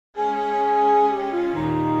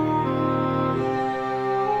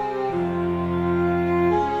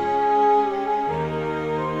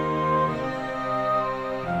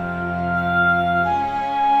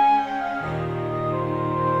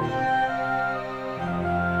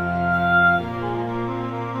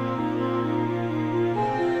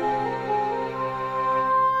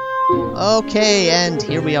Okay, and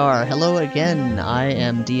here we are. Hello again. I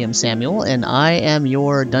am DM Samuel, and I am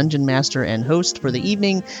your dungeon master and host for the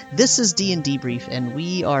evening. This is D&D Brief, and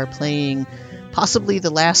we are playing possibly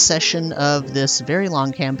the last session of this very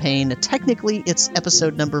long campaign. Technically, it's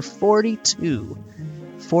episode number 42.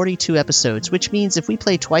 42 episodes, which means if we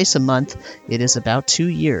play twice a month, it is about 2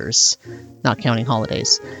 years, not counting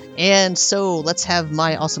holidays. And so, let's have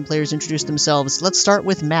my awesome players introduce themselves. Let's start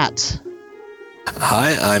with Matt.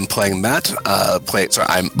 Hi, I'm playing Matt. I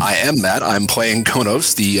am Matt. I'm playing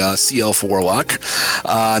Konos, the CL Warlock.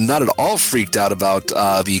 Not at all freaked out about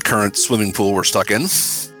the current swimming pool we're stuck in.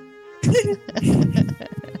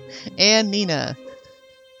 And Nina.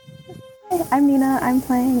 Hey, I'm Nina. I'm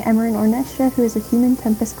playing Emerin Ornesha, who is a human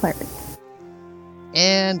Tempest Cleric.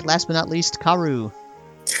 And last but not least, Karu.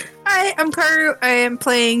 Hi, I'm Karu. I am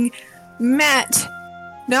playing Matt.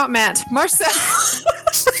 Not Matt. Marcel.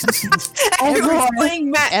 Everyone's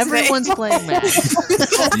playing Matt. Everyone's playing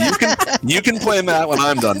Matt. You can play Matt when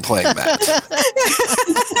I'm done playing Matt.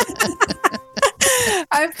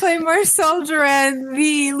 I play Marcel Duran,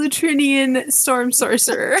 the Lutrinian Storm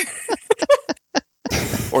Sorcerer.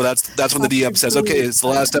 Or that's when the DM says, okay, it's the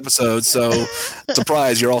last episode, so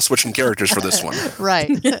surprise, you're all switching characters for this one. Right.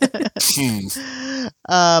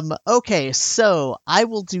 Okay, so I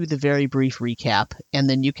will do the very brief recap, and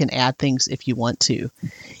then you can add things if you want to.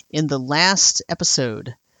 In the last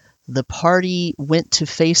episode, the party went to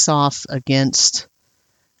face off against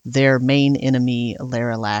their main enemy,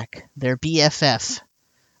 Laralac, their BFF,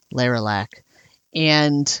 Laralac,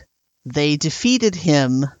 and they defeated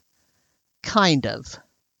him, kind of.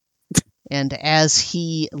 And as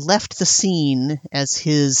he left the scene, as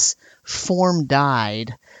his form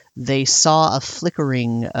died, they saw a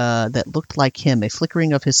flickering that looked like him, a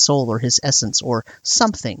flickering of his soul or his essence or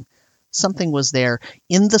something. Something was there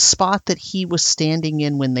in the spot that he was standing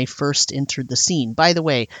in when they first entered the scene. By the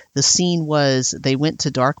way, the scene was they went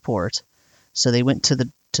to Darkport. So they went to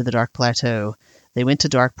the Dark Plateau. They went to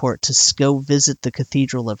Darkport to go visit the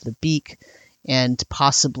Cathedral of the Beak and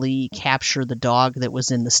possibly capture the dog that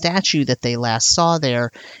was in the statue that they last saw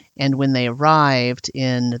there. And when they arrived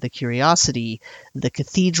in the Curiosity, the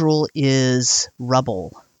cathedral is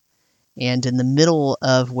rubble. And in the middle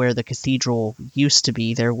of where the cathedral used to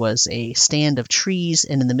be, there was a stand of trees,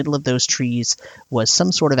 and in the middle of those trees was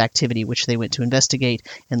some sort of activity which they went to investigate.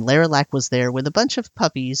 And Laralac was there with a bunch of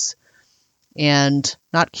puppies, and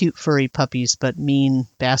not cute furry puppies, but mean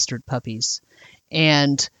bastard puppies.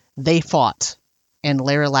 And they fought, and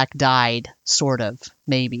Laralac died, sort of,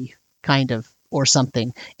 maybe, kind of, or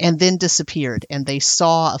something, and then disappeared, and they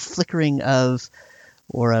saw a flickering of,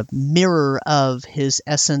 or a mirror of his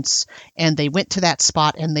essence, and they went to that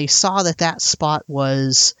spot, and they saw that that spot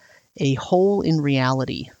was a hole in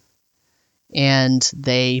reality, and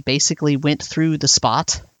they basically went through the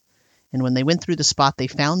spot, and when they went through the spot, they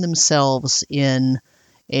found themselves in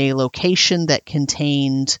a location that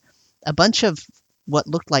contained a bunch of what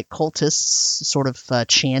looked like cultists sort of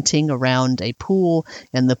chanting around a pool,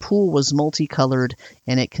 and the pool was multicolored,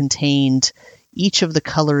 and it contained each of the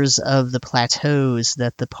colors of the plateaus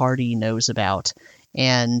that the party knows about.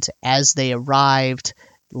 And as they arrived,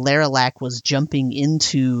 Laralac was jumping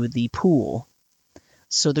into the pool.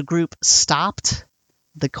 So the group stopped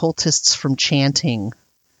the cultists from chanting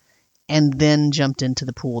and then jumped into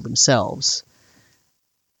the pool themselves.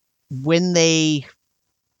 When they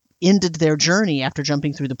ended their journey after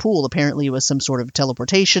jumping through the pool, apparently it was some sort of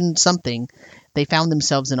teleportation, something, they found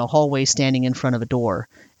themselves in a hallway standing in front of a door.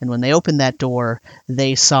 And when they opened that door,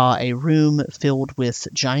 they saw a room filled with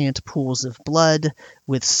giant pools of blood,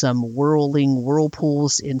 with some whirling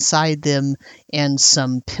whirlpools inside them, and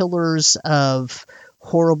some pillars of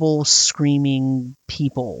horrible screaming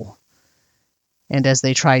people. And as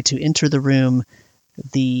they tried to enter the room,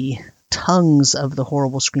 the tongues of the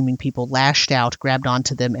horrible screaming people lashed out, grabbed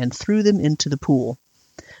onto them, and threw them into the pool.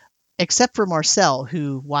 Except for Marcel,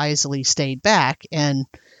 who wisely stayed back and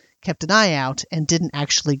kept an eye out and didn't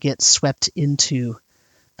actually get swept into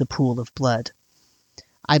the pool of blood.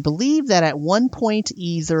 I believe that at one point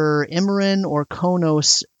either Emerin or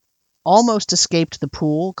Konos almost escaped the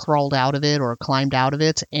pool, crawled out of it or climbed out of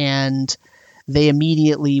it, and they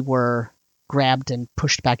immediately were grabbed and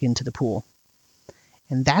pushed back into the pool.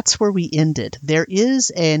 And that's where we ended. There is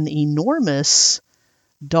an enormous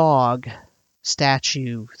dog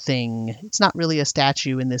statue thing. It's not really a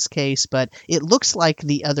statue in this case, but it looks like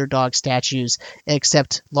the other dog statues,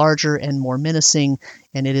 except larger and more menacing,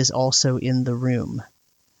 and it is also in the room.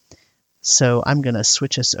 So I'm going to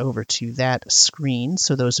switch us over to that screen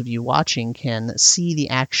so those of you watching can see the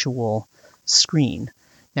actual screen.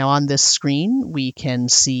 Now on this screen, we can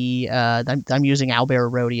see, I'm using Owlbear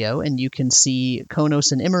Rodeo, and you can see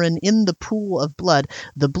Konos and Imran in the pool of blood.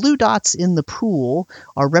 The blue dots in the pool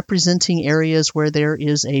are representing areas where there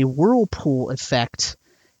is a whirlpool effect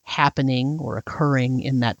happening or occurring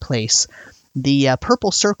in that place. The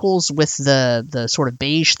purple circles with the sort of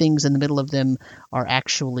beige things in the middle of them are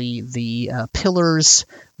actually the pillars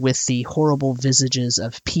with the horrible visages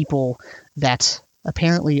of people that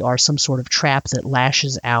apparently are some sort of trap that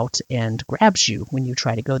lashes out and grabs you when you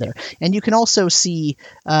try to go there. And you can also see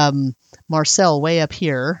Marcel way up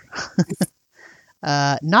here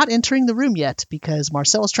not entering the room yet because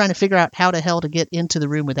Marcel is trying to figure out how the hell to get into the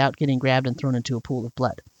room without getting grabbed and thrown into a pool of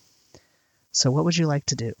blood. So what would you like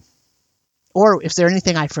to do? Or is there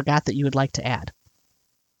anything I forgot that you would like to add?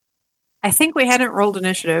 I think we hadn't rolled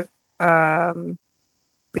initiative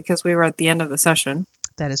because we were at the end of the session.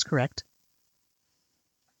 That is correct.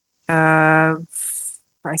 I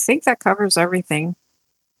think that covers everything.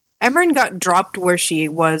 Emran got dropped where she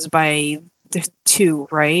was by the 2,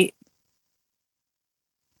 right?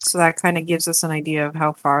 So that kind of gives us an idea of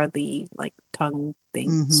how far the tongue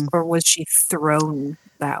things, or was she thrown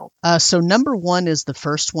out? So number 1 is the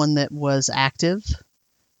first one that was active,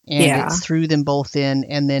 and it threw them both in.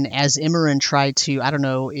 And then as Imran tried to, I don't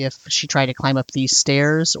know if she tried to climb up these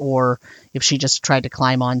stairs or if she just tried to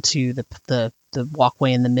climb onto the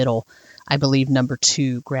walkway in the middle. I believe number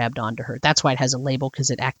 2 grabbed onto her. That's why it has a label, because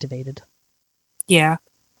it activated. Yeah.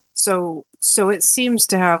 So it seems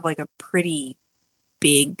to have a pretty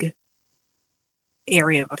big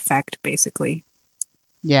area of effect, basically.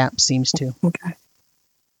 Yeah, seems to. Okay.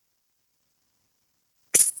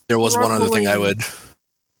 There was one other thing I would.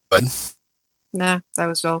 But nah, that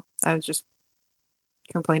was all. I was just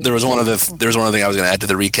complaining. There was one other thing I was going to add to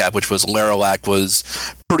the recap, which was Laralac was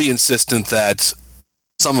pretty insistent that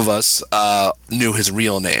some of us knew his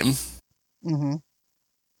real name. Mm-hmm.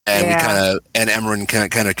 And we Emran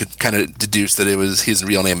kind of deduced that his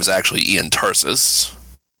real name is actually Ian Tarsus.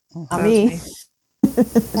 Not me.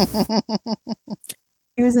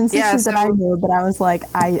 He was insistent that I knew, but I was like,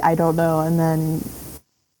 I don't know. And then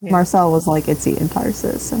Marcel was like, it's Ian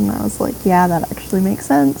Tarsus. And I was like, yeah, that actually makes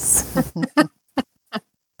sense.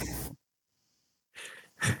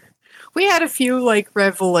 We had a few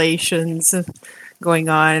revelations going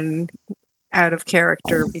on out of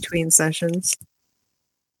character between sessions.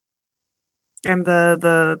 And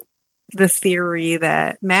the theory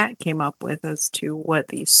that Matt came up with as to what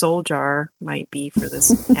the soul jar might be for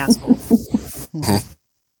this asshole.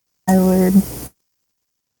 I would.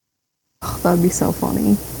 Oh, that would be so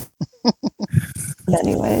funny. But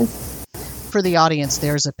anyways. For the audience,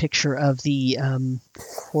 there's a picture of the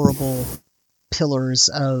horrible pillars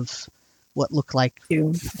of what look like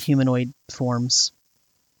humanoid forms.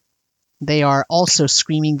 They are also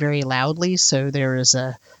screaming very loudly, so there is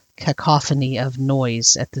a cacophony of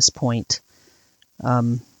noise at this point.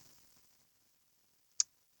 Okay,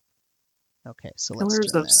 so let's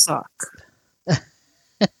Pillars of suck.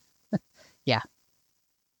 Yeah.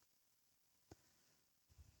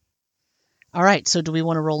 All right, so do we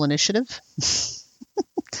want to roll initiative?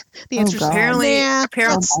 The answer is apparently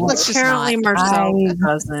Marcel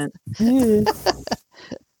doesn't.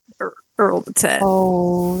 Roll the 10.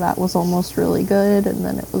 Oh, that was almost really good, and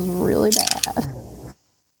then it was really bad.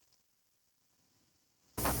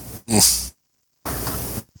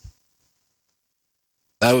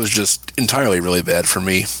 That was just entirely really bad for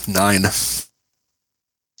me. 9.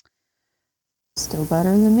 Still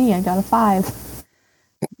better than me. I got a 5.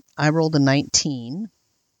 I rolled a 19.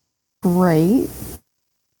 Great.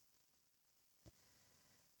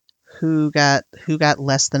 Who got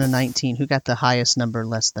less than a 19? Who got the highest number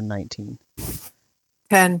less than 19?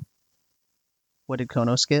 10. What did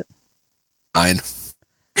Konos get? 9.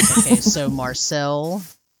 Okay, so Marcel.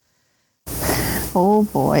 Oh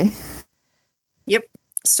boy. Yep.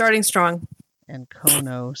 Starting strong. And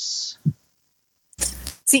Konos.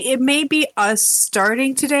 See, it may be us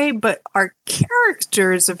starting today, but our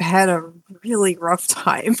characters have had a really rough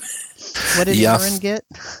time. What did Aaron get?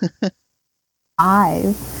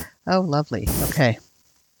 5. Oh, lovely. Okay.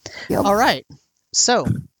 Yep. All right. So,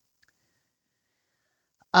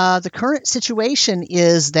 the current situation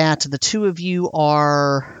is that the two of you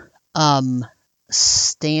are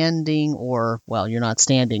standing, or, well, you're not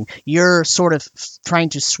standing. You're sort of trying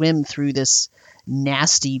to swim through this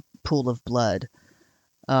nasty pool of blood.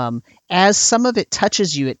 As some of it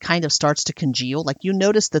touches you, it kind of starts to congeal. Like, you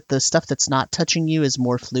notice that the stuff that's not touching you is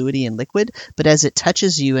more fluidy and liquid, but as it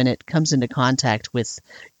touches you and it comes into contact with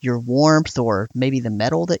your warmth or maybe the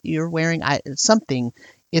metal that you're wearing,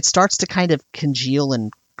 it starts to kind of congeal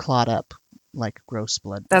and clot up like gross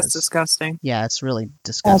blood That's does. disgusting. Yeah, it's really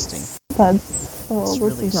disgusting. This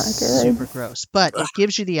Really is not super good. gross. But it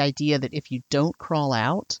gives you the idea that if you don't crawl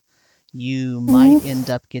out, you might end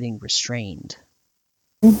up getting restrained.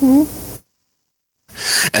 Mm-hmm.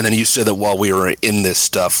 And then you said that while we were in this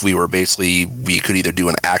stuff, we could either do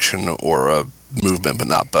an action or a movement, but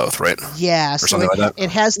not both, right? Yeah, Or so something like that? it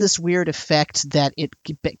has this weird effect that it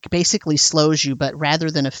basically slows you, but rather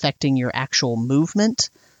than affecting your actual movement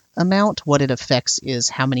amount, what it affects is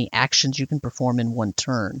how many actions you can perform in one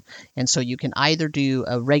turn. And so you can either do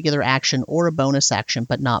a regular action or a bonus action,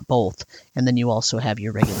 but not both. And then you also have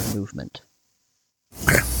your regular movement.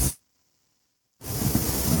 Okay.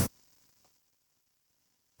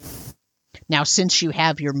 Now, since you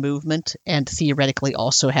have your movement and theoretically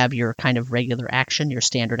also have your kind of regular action, your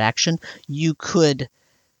standard action, you could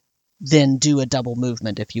then do a double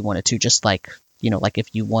movement if you wanted to, just like, like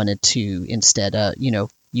if you wanted to instead,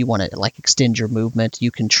 you want to like extend your movement,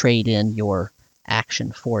 you can trade in your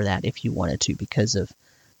action for that if you wanted to because of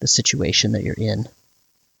the situation that you're in.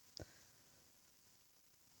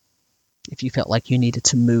 If you felt like you needed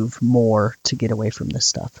to move more to get away from this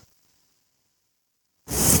stuff.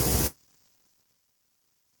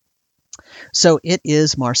 So it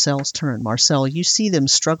is Marcel's turn. Marcel, you see them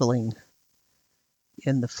struggling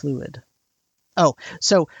in the fluid. Oh,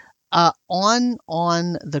 so on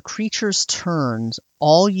the creature's turns,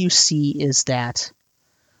 all you see is that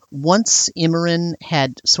once Imran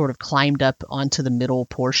had sort of climbed up onto the middle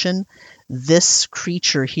portion, this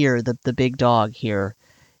creature here, the big dog here,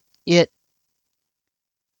 it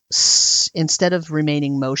instead of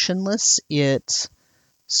remaining motionless, it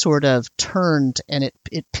sort of turned and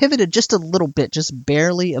it pivoted just a little bit, just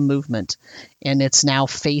barely a movement, and it's now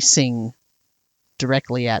facing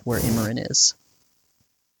directly at where Imran is.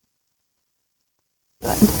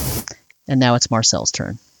 And now it's Marcel's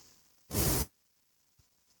turn.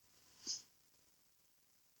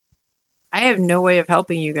 I have no way of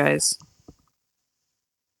helping you guys.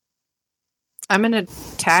 I'm an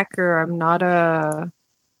attacker. I'm not a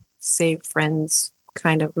save friends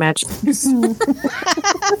kind of magic.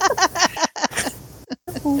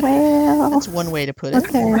 Well, That's one way to put it.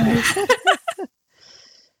 okay.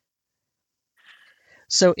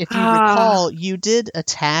 So if you recall, you did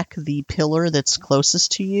attack the pillar that's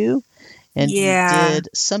closest to you, and you did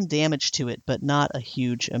some damage to it, but not a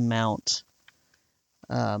huge amount.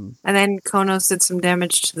 And then Konos did some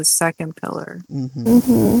damage to the second pillar. Mm-hmm.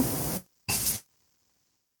 Mm-hmm.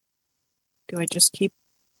 Do I just keep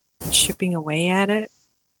chipping away at it?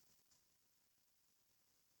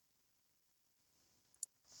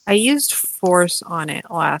 I used force on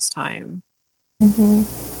it last time.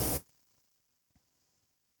 Mm-hmm.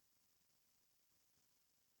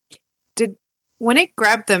 When it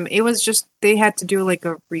grabbed them, it was just they had to do like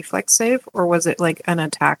a reflex save, or was it like an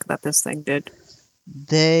attack that this thing did?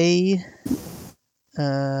 They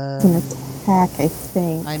An attack, I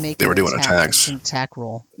think. They were doing attacks. It's an attack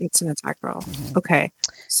roll. It's an attack roll. Mm-hmm. Okay.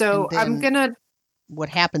 So I'm gonna. What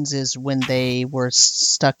happens is when they were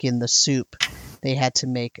stuck in the soup, they had to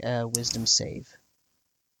make a wisdom save.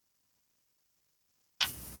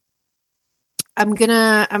 I'm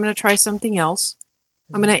gonna try something else.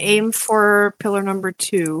 I'm gonna aim for pillar number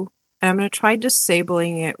 2, and I'm gonna try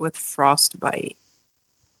disabling it with frostbite.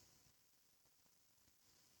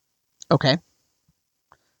 Okay.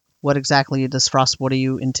 What exactly does what are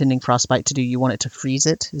you intending frostbite to do? You want it to freeze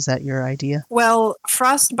it? Is that your idea? Well,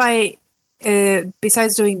 frostbite,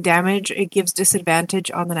 besides doing damage, it gives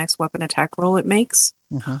disadvantage on the next weapon attack roll it makes.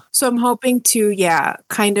 Mm-hmm. So I'm hoping to,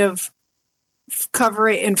 kind of cover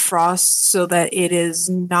it in frost so that it is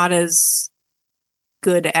not as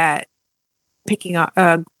good at picking up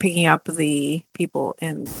the people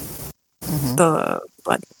in the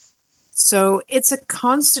blood. So it's a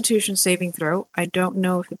Constitution saving throw. I don't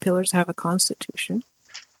know if the pillars have a Constitution.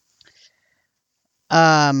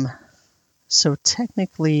 So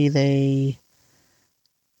technically they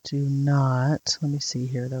do not. Let me see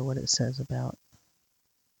here though what it says about.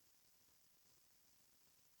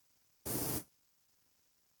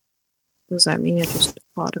 Does that mean it just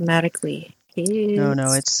automatically hits?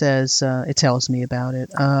 No, it says it tells me about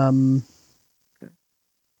it.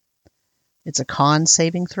 It's a con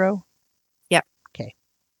saving throw? Yep. Okay.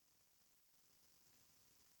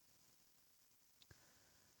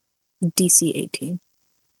 DC 18.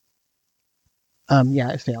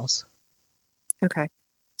 Yeah, it fails. Okay.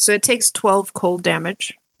 So it takes 12 cold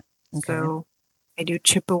damage. Okay. So I do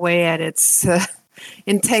chip away at its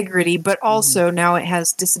integrity, but also now it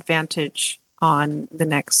has disadvantage on the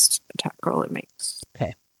next attack roll it makes.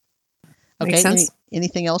 Okay. Makes sense?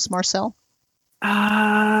 Anything else, Marcel?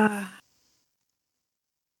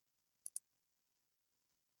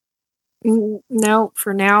 No,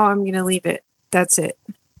 for now, I'm going to leave it. That's it.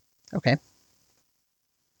 Okay.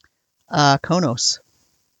 Konos.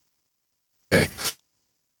 Okay.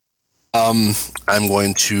 I'm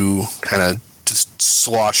going to kind of just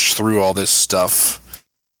slosh through all this stuff,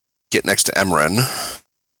 get next to Emran.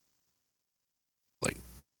 Like,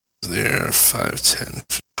 there, 5, 10,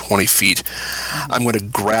 20 feet. I'm going to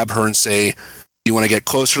grab her and say, do you want to get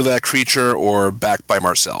closer to that creature or back by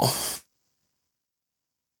Marcel?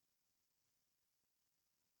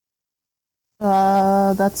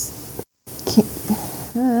 That's.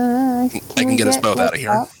 I can get us both out of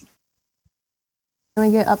here. Can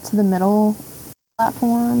we get up to the middle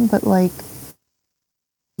platform, but like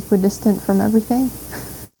equidistant from everything?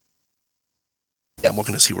 Yeah, I'm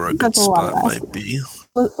looking to see where a good spot might be.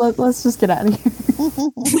 Let's just get out of here.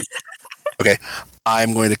 Okay,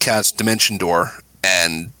 I'm going to cast Dimension Door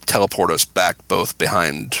and teleport us back both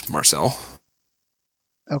behind Marcel.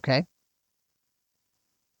 Okay.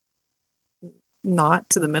 Not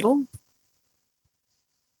to the middle?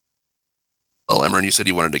 Well, Emran, you said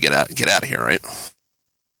you wanted to get out of here, right?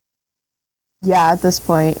 Yeah, at this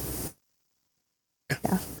point.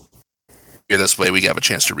 Yeah. Here, this way we have a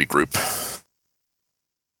chance to regroup.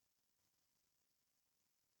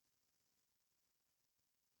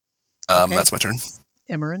 Okay. That's my turn.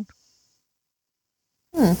 Emran.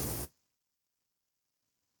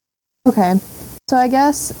 Okay. So I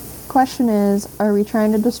guess question is, are we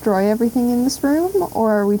trying to destroy everything in this room,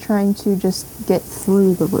 or are we trying to just get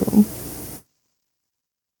through the room?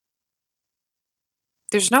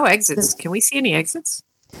 There's no exits. Can we see any exits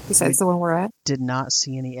besides the one we're at? Did not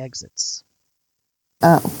see any exits.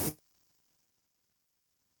 Oh.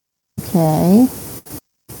 Okay.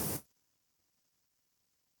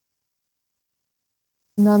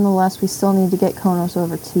 Nonetheless, we still need to get Konos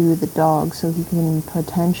over to the dog so he can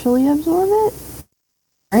potentially absorb it.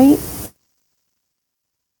 Right?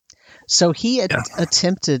 So he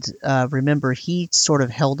attempted, remember, he sort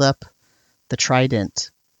of held up the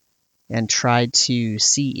trident and tried to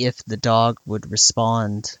see if the dog would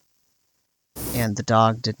respond, and the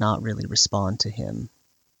dog did not really respond to him.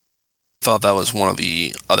 Thought that was one of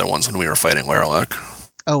the other ones when we were fighting Laralac.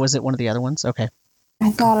 Oh, was it one of the other ones? Okay.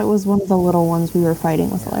 I thought it was one of the little ones we were fighting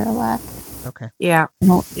with Laralac. Okay. Yeah.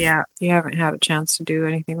 No. Yeah. You haven't had a chance to do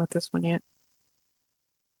anything with this one yet.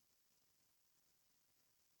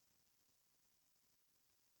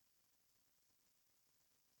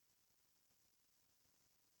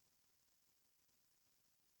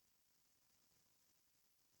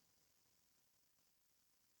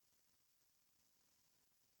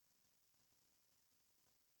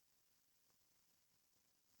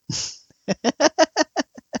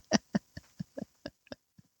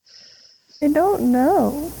 I don't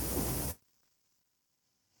know.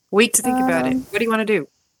 Wait to think about it. What do you want to do?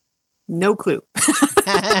 No clue.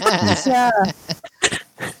 Yeah.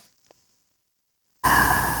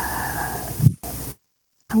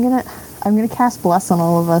 I'm gonna cast Bless on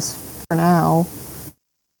all of us for now.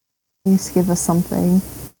 Please give us something.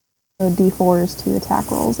 So D4s to attack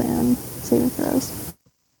rolls and saving throws.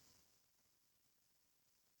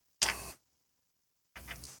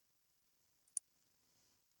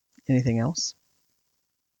 Anything else?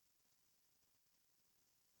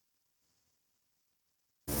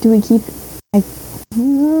 Do we keep...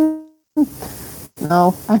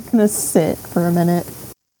 No, I'm gonna sit for a minute.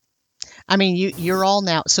 I mean, you're all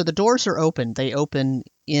now... So the doors are open. They open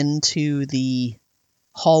into the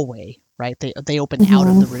hallway, right? They open out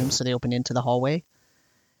of the room, so they open into the hallway.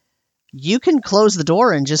 You can close the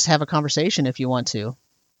door and just have a conversation if you want to.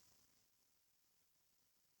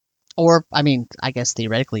 Or, I mean, I guess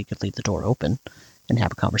theoretically you could leave the door open and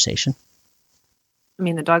have a conversation. I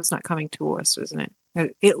mean, the dog's not coming to us, isn't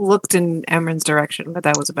it? It looked in Emran's direction, but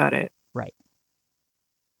that was about it. Right.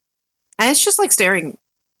 And it's just like staring.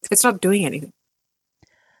 It's not doing anything.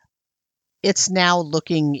 It's now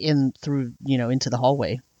looking in through, into the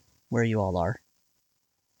hallway where you all are.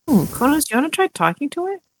 Konos, do you want to try talking to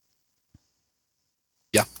it?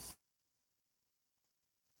 Yeah.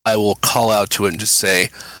 I will call out to it and just say,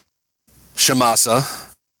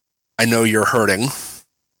 Shamasa, I know you're hurting.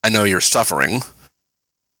 I know you're suffering.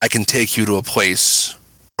 I can take you to a place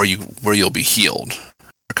where you'll be healed,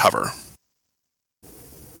 recover.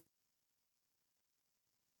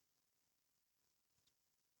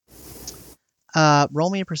 Roll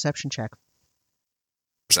me a perception check.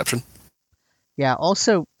 Perception? Yeah,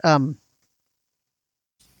 also,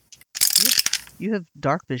 you have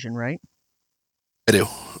dark vision, right? I do.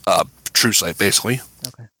 True sight, basically.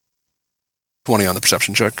 Okay. 20 on the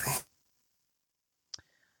perception check.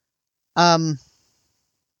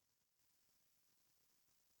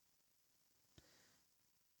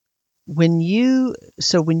 when you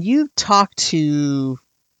talk to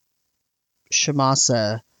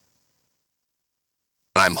Shamasa,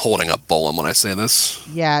 I'm holding up Bolin when I say this.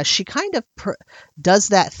 yeah, she kind of does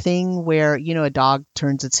that thing where, a dog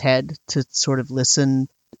turns its head to sort of listen,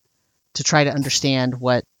 to try to understand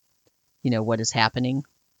what is happening,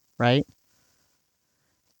 right?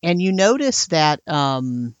 And you notice that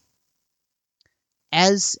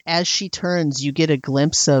as she turns, you get a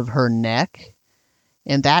glimpse of her neck,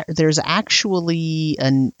 and that there's actually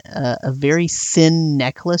a very thin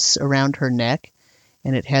necklace around her neck,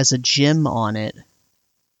 and it has a gem on it.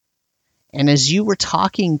 And as you were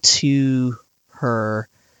talking to her,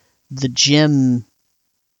 the gem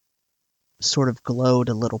sort of glowed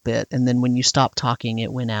a little bit, and then when you stopped talking,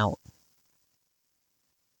 it went out.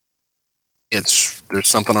 There's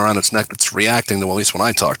something around its neck that's reacting to, at least when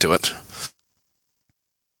I talk to it.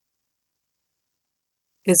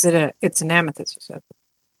 It's an amethyst, you said?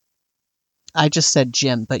 I just said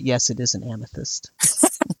gem, but yes, it is an amethyst.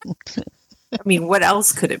 I mean, what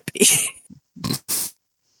else could it be?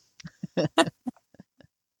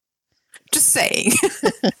 Just saying.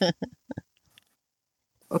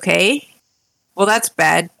 Okay. Well, that's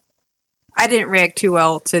bad. I didn't react too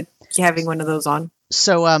well to having one of those on.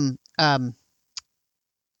 So,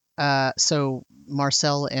 so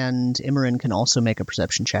Marcel and Imran can also make a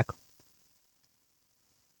perception check.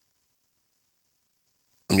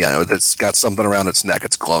 Yeah, it's got something around its neck.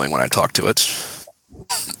 It's glowing when I talk to it.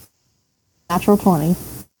 Natural 20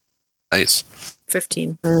 Nice.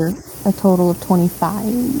 15. for a total of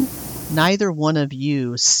 25. Neither one of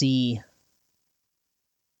you see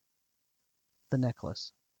the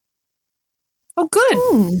necklace. Oh,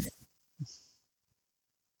 good.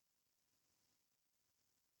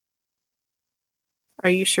 Are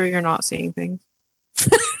you sure you're not seeing things?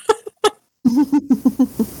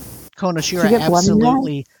 Konos, you Did are you get blood in that?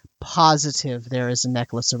 absolutely positive there is a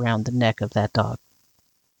necklace around the neck of that dog.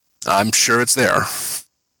 I'm sure it's there.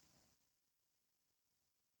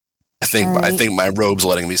 I think my robe's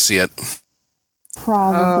letting me see it.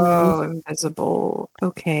 Probably. Oh, invisible.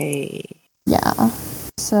 Okay. Yeah.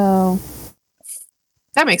 So,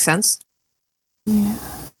 That makes sense. yeah.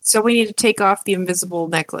 So we need to take off the invisible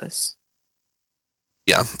necklace.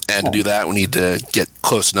 Yeah, and to do that, we need to get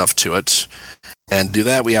close enough to it. And to do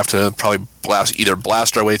that, we have to probably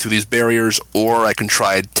blast our way through these barriers, or I can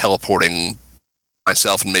try teleporting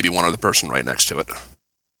myself and maybe one other person right next to it.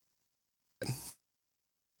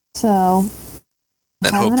 So,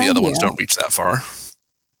 And I have hope an the other ones idea. don't reach that far.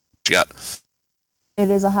 What you got? it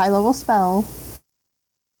is a high-level spell.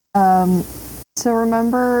 So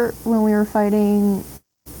remember when we were fighting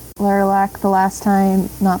Laralac the last time?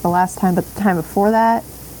 Not the last time, but the time before that?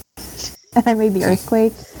 And I made the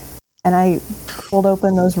earthquake, and I pulled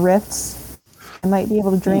open those rifts. I might be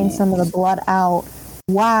able to drain some of the blood out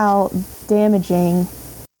while damaging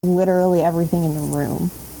literally everything in the room.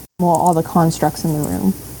 Well, all the constructs in the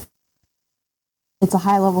room. It's a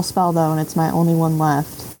high-level spell, though, and it's my only one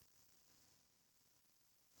left.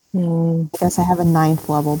 I guess I have a 9th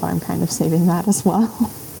level, but I'm kind of saving that as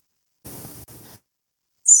well.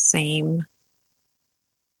 Same.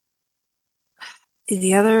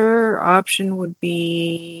 The other option would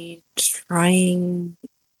be trying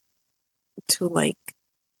to, like,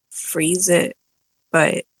 freeze it,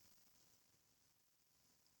 but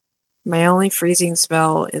my only freezing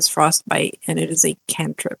spell is Frostbite, and it is a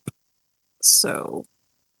cantrip. So,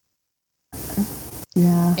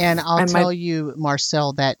 Yeah. And I'll I tell might- you,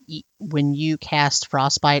 Marcel, that when you cast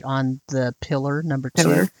Frostbite on the pillar number 2,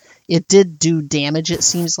 Pillar. it did do damage, it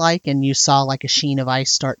seems like, and you saw like a sheen of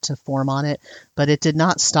ice start to form on it, but it did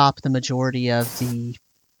not stop the majority of the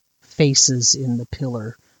faces in the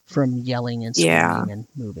pillar from yelling and screaming Yeah. and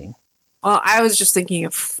moving. well, I was just thinking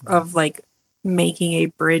of like making a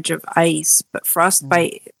bridge of ice, but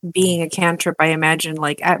Frostbite being a cantrip, I imagine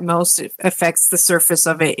like at most it affects the surface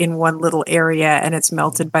of it in one little area and it's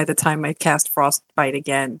melted by the time I cast Frostbite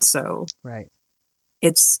again. So Right.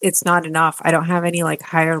 it's not enough. I don't have any like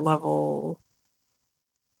higher level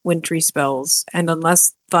wintry spells, and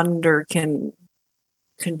unless thunder can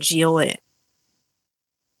congeal it,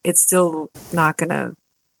 it's still not gonna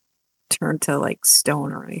turn to like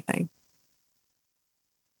stone or anything.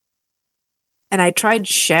 And I tried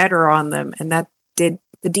shatter on them, and that did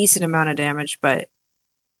a decent amount of damage, but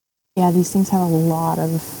Yeah, these things have a lot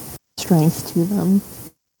of strength to them.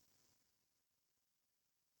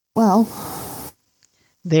 Well,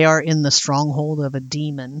 They are in the stronghold of a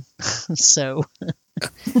demon, so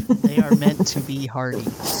they are meant to be hardy.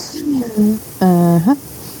 uh-huh.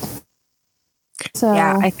 So,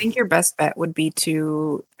 yeah, I think your best bet would be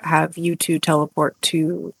to have you two teleport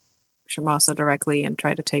to Shamasa directly and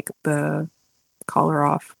try to take the collar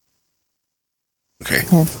off. Okay.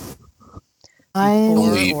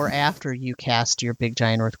 Before or after you cast your big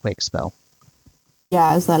giant earthquake spell?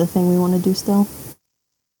 Yeah, is that a thing we want to do still?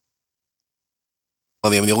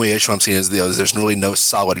 Well, the only issue I'm seeing is there's really no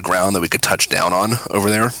solid ground that we could touch down on over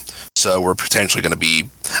there. So we're potentially going to be,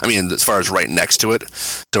 as far as right next to it,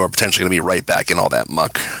 so we're potentially going to be right back in all that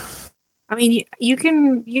muck. I mean, you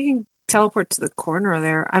can teleport to the corner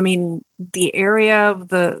there. I mean, the area of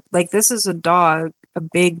this is a dog, a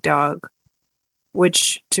big dog,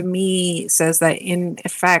 which to me says that in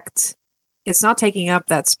effect, it's not taking up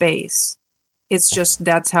that space. It's just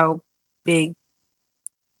that's how big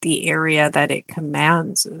the area that it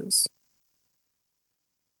commands is.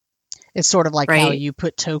 It's sort of like how you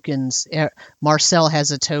put tokens. Marcel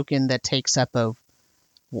has a token that takes up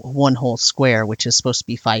one whole square, which is supposed to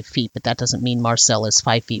be 5 feet, but that doesn't mean Marcel is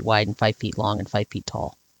 5 feet wide and 5 feet long and 5 feet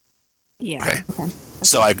tall. Yeah. Okay.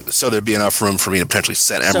 So there'd be enough room for me to potentially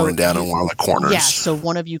set Emmeryn down in one of the corners. Yeah, so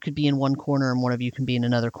one of you could be in one corner and one of you can be in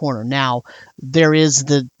another corner. Now, there is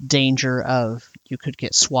the danger of you could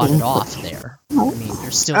get swatted off there. I mean,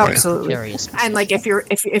 you're still absolutely precarious. And like if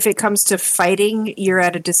it comes to fighting, you're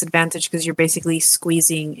at a disadvantage because you're basically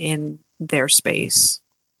squeezing in their space.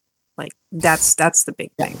 Like that's the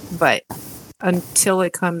big thing. But until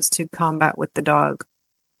it comes to combat with the dog,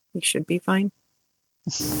 you should be fine.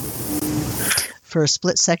 For a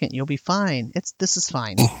split second, you'll be fine. This is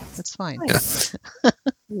fine. It's fine.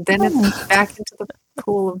 Then it's back into the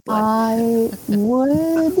pool of blood. I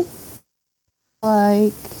would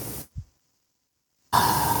like.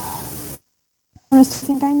 I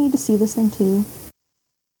think I need to see this thing too.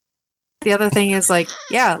 The other thing is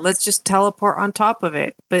let's just teleport on top of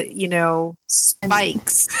it. But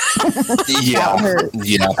spikes. Yeah.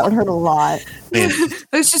 That would hurt a lot.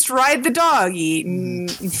 Let's just ride the dog.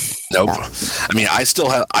 Nope. Yeah. I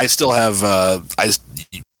still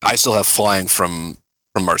have flying from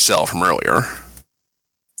Marcel from earlier.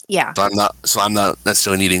 Yeah. So I'm not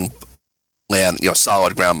necessarily needing land,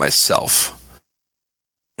 solid ground myself.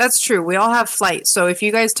 That's true. We all have flight. So if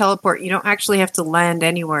you guys teleport, you don't actually have to land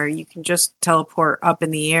anywhere. You can just teleport up in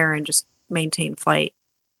the air and just maintain flight.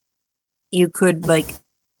 You could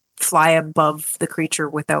fly above the creature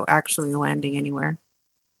without actually landing anywhere.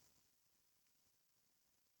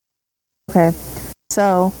 Okay.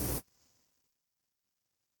 So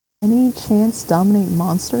any chance Dominate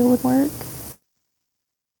Monster would work?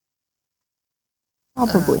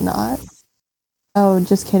 Probably not. Oh,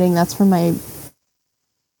 just kidding. That's from my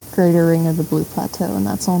Greater Ring of the Blue Plateau, and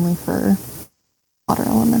that's only for water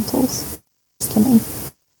elementals. Just kidding.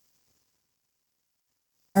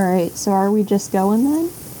 Alright, so are we just going then?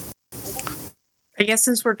 I guess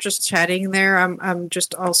since we're just chatting there, I'm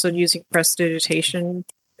just also using prestidigitation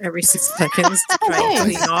every 6 seconds to try and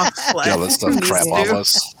clean off blood. Yeah, let's stuff crap off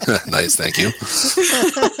us. Nice, thank you.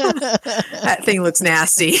 That thing looks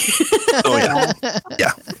nasty. Oh yeah.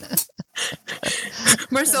 Yeah.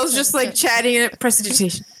 Marcel's just chatting at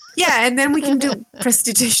prestidigitation. Yeah, and then we can do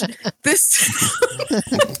prestidigitation.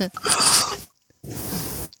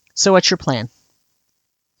 So what's your plan?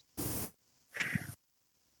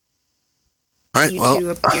 All right, you two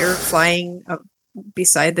appear flying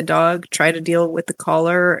beside the dog, try to deal with the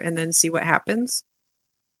collar, and then see what happens.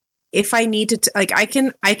 If I need to, I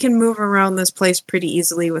can move around this place pretty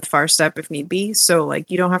easily with Far Step if need be. So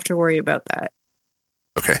you don't have to worry about that.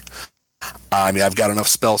 Okay. I've got enough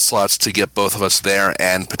spell slots to get both of us there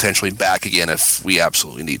and potentially back again if we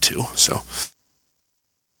absolutely need to. So,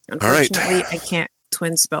 unfortunately, I can't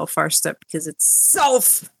twin spell Far Step because it's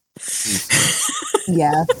self.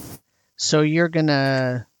 Yeah. So you're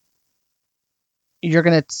gonna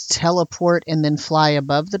teleport and then fly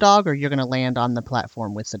above the dog, or you're gonna land on the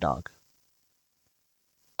platform with the dog?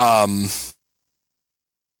 I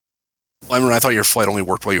thought your flight only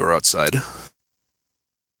worked while you were outside.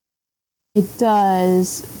 It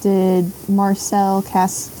does. Did Marcel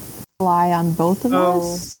cast fly on both of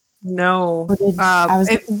us? No.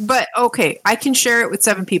 But okay, I can share it with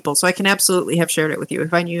 7 people, so I can absolutely have shared it with you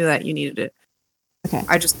if I knew that you needed it. Okay.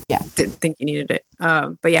 I just didn't think you needed it.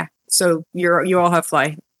 But yeah, so you all have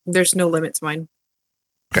fly. There's no limit to mine.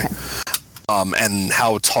 Okay. And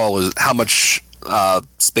how much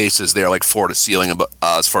space is there, floor to ceiling,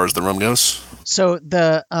 as far as the room goes? So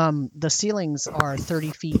the ceilings are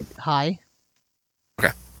 30 feet high.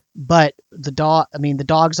 Okay. But the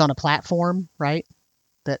dog's on a platform, right?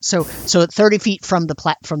 So 30 feet from the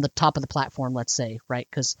top of the platform, let's say, right?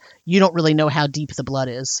 Because you don't really know how deep the blood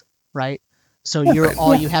is, right? So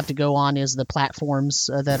you have to go on is the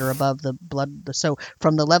platforms that are above the blood. So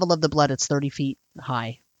from the level of the blood, it's 30 feet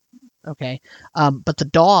high. Okay. But the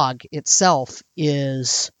dog itself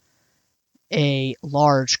is a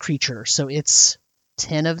large creature. So it's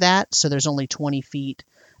 10 of that. So there's only 20 feet,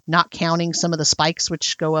 not counting some of the spikes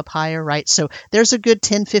which go up higher, right? So there's a good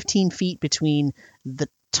 10, 15 feet between the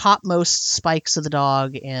topmost spikes of the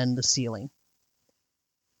dog and the ceiling.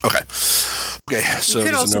 Okay. Okay. So You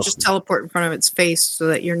could there's also no- just teleport in front of its face so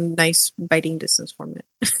that you're nice biting distance from it.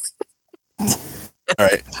 All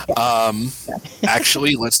right.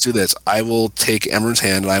 Actually, let's do this. I will take Emmer's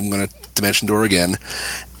hand, and I'm going to dimension door again,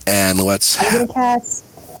 and let's. I'm gonna cast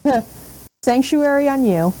Sanctuary on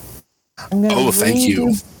you. I'm gonna Oh, thank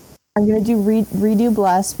you. I'm gonna do redo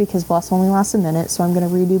Bless because Bless only lasts a minute, so I'm gonna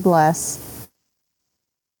redo Bless.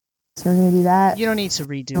 So we're gonna do that. You don't need to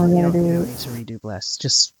redo. Oh, You yeah, don't, you dude. don't need to redo Bless.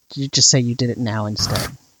 You just say you did it now instead.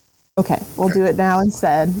 Okay, we'll do it now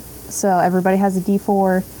instead. So everybody has a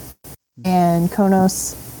D4, and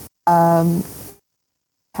Konos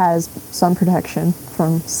has some protection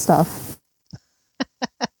from stuff.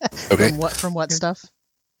 Okay. From what stuff?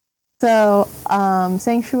 So,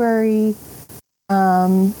 Sanctuary,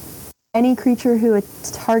 any creature who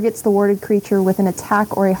targets the warded creature with an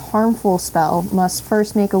attack or a harmful spell must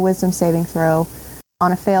first make a wisdom saving throw.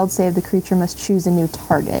 On a failed save, the creature must choose a new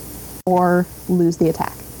target or lose the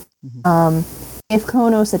attack. If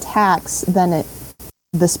Konos attacks, then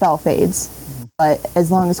the spell fades. But as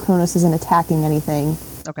long as Konos isn't attacking anything,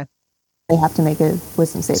 Okay. they have to make a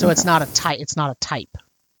wisdom saving So it's throw. not a type. It's not a type.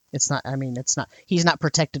 It's not. I mean, it's not. He's not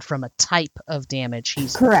protected from a type of damage.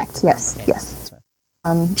 He's Correct, yes, Okay, yes. that's right.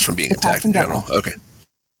 It's from being Attack attacked in general. Okay.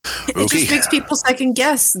 It Okay. just makes people second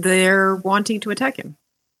guess they're wanting to attack him.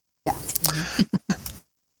 Yeah.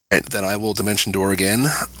 Right, then I will dimension door again,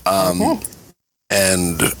 Okay.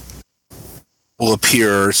 and will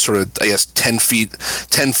appear sort of, I guess, 10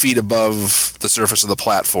 feet above the surface of the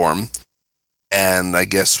platform, and I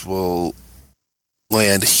guess we'll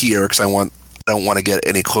land here because I don't want to get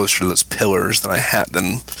any closer to those pillars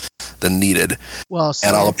than needed, Well, so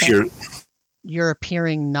and I'll appear. you're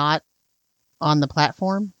appearing not on the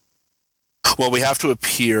platform. Well, we have to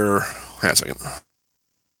appear. Hang on a second.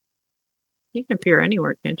 You can appear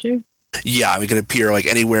anywhere, can't you? Yeah, we can appear like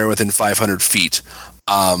anywhere within 500 feet.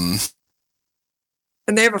 And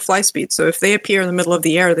they have a fly speed, so if they appear in the middle of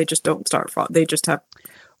the air, they just don't start fall. They just have.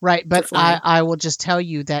 Right, but fly. I will just tell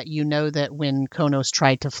you that you know that when Konos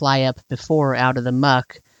tried to fly up before out of the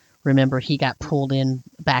muck, remember he got pulled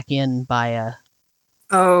back in by a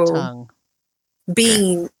tongue.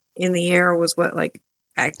 Being in the air was what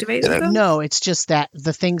activated them? No, it's just that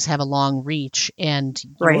the things have a long reach, and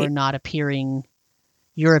you're Right. not appearing.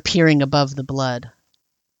 You're appearing above the blood.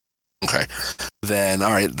 Okay. Then, all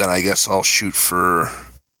right. Then I guess I'll shoot for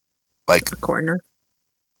The corner.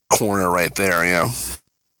 corner right there. Yeah.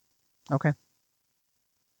 Okay.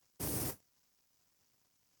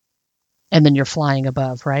 And then you're flying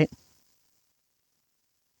above, right?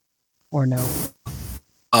 Or no?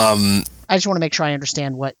 I just want to make sure I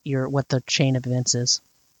understand what the chain of events is.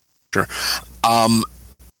 Sure.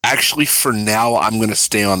 Actually, for now, I'm going to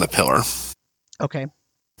stay on the pillar, Okay.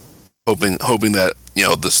 hoping that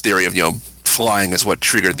this theory of flying is what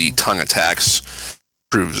triggered the tongue attacks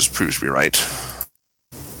proves to be right.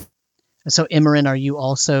 So, Imran, are you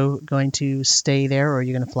also going to stay there, or are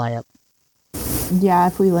you going to fly up? Yeah,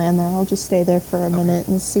 if we land there, I'll just stay there for a minute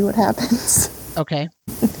and see what happens. Okay.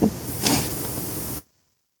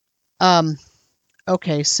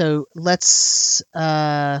 Okay, so let's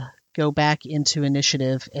go back into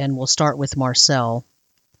initiative, and we'll start with Marcel.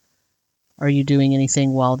 Are you doing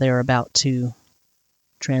anything while they're about to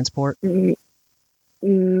transport? I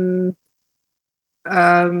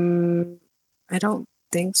don't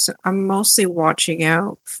think so. I'm mostly watching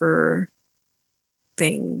out for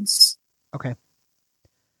things. Okay.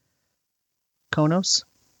 Konos?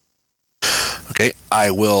 Okay.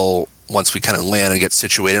 I will, once we kind of land and get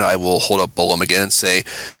situated, I will hold up Bolum again and say,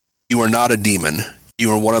 "You are not a demon.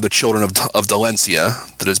 You are one of the children of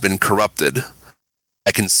Dalencia that has been corrupted.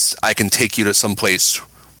 I can take you to some place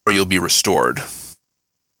where you'll be restored.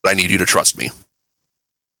 But I need you to trust me."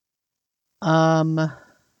 And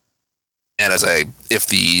if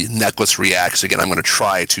the necklace reacts again, I'm going to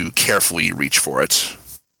try to carefully reach for it.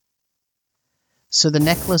 So the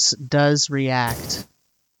necklace does react.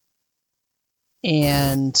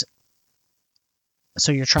 And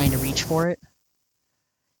so you're trying to reach for it?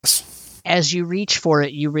 Yes. As you reach for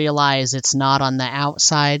it, you realize it's not on the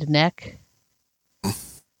outside neck.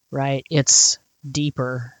 Right? It's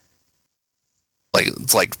deeper.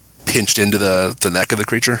 It's like pinched into the neck of the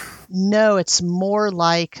creature? No, it's more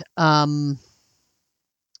like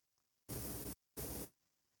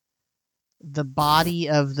the body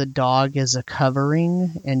of the dog is a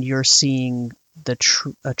covering, and you're seeing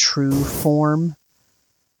a true form.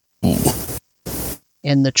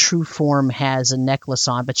 And the true form has a necklace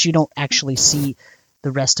on, but you don't actually see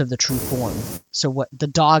the rest of the true form. So what the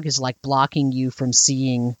dog is like blocking you from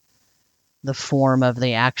seeing the form of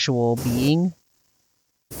the actual being.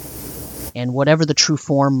 And whatever the true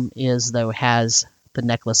form is, though, has the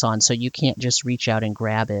necklace on, so you can't just reach out and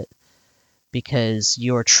grab it, because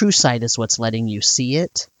your true sight is what's letting you see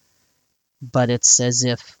it. But it's as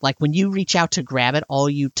if, like, when you reach out to grab it, all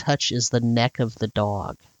you touch is the neck of the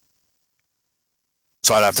dog.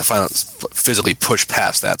 So I'd have to physically push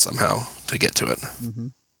past that somehow to get to it. Mm-hmm.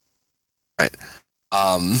 Right.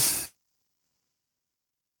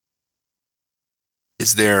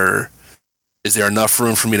 Is there enough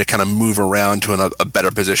room for me to kind of move around to a better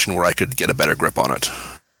position where I could get a better grip on it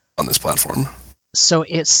on this platform? So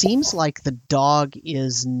it seems like the dog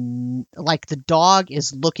is looking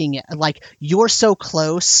at, like, you're so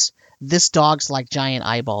close, this dog's like giant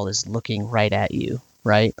eyeball is looking right at you,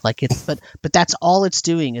 right? Like it's but that's all it's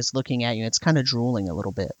doing is looking at you. It's kind of drooling a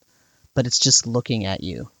little bit, but it's just looking at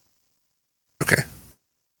you. Okay.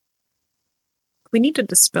 We need to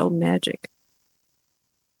dispel magic.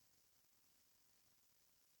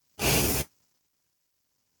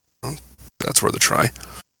 That's worth a try.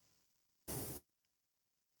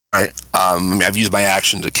 Alright. I've used my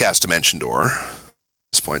action to cast Dimension Door at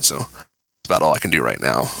this point, so that's about all I can do right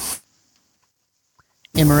now.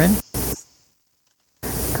 Imran?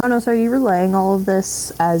 Konos, are you relaying all of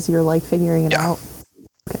this as you're like figuring it out?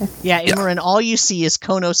 Okay. Yeah, Imran, all you see is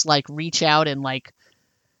Konos like reach out and like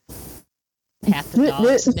pat the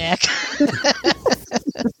dog's neck.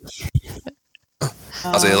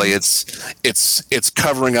 I'll say, like, it's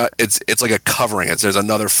covering up. It's like a covering. There's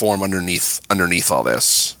another form underneath all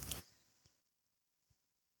this.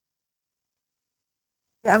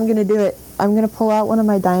 Yeah, I'm gonna do it. I'm gonna pull out one of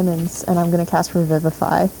my diamonds and I'm gonna cast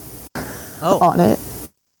Revivify on it.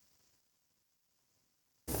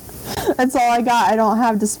 That's all I got. I don't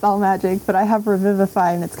have Dispel Magic, but I have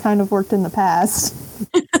Revivify, and it's kind of worked in the past.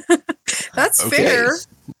 That's fair.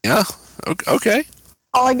 Yeah. Okay.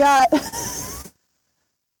 All I got.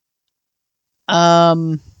 How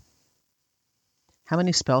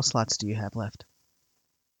many spell slots do you have left?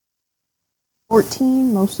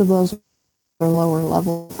 14. Most of those are lower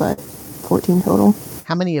level, but 14 total.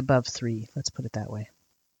 How many above 3? Let's put it that way.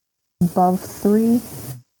 Above 3?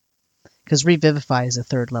 Because Revivify is a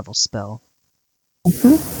 3rd level spell.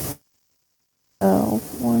 Mm-hmm. So,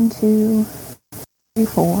 1, 2, 3,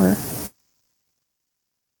 4,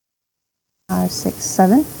 5, 6,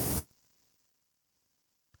 7.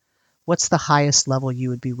 What's the highest level you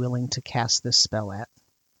would be willing to cast this spell at?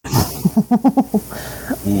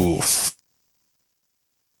 Oof.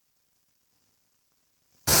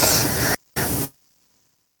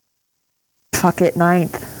 Fuck it,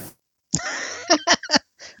 9th.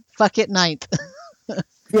 Fuck it, 9th.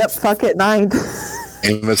 Yep, fuck it, 9th.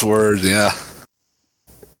 Famous words, yeah.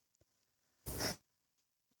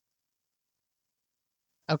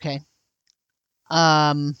 Okay.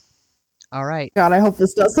 All right. God, I hope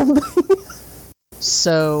this does something.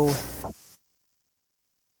 So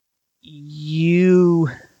you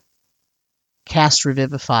cast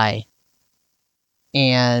Revivify,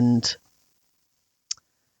 and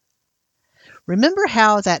remember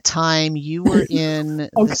how that time you were in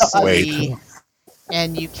the city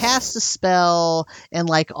and you cast a spell and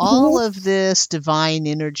like all of this divine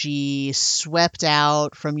energy swept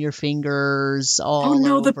out from your fingers all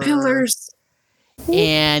over. The pillars.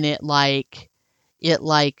 And it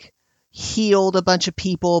healed a bunch of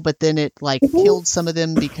people, but then it killed some of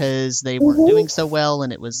them because they weren't doing so well,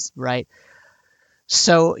 and it was right.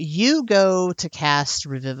 So you go to cast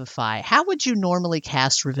Revivify. How would you normally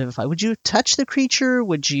cast Revivify? Would you touch the creature?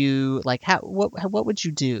 Would you what would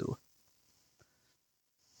you do?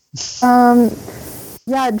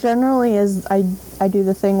 Yeah, generally is I do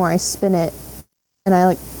the thing where I spin it and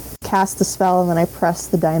I cast the spell and then I press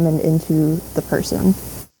the diamond into the person.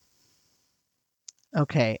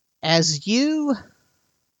 Okay. As you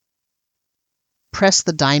press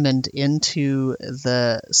the diamond into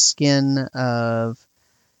the skin of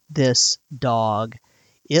this dog,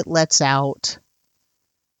 it lets out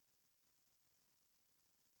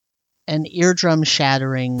an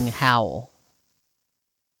eardrum-shattering howl.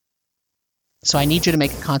 So I need you to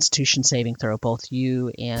make a Constitution saving throw, both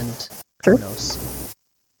you and Konos.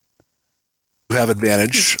 You have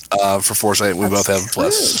advantage for foresight. We both have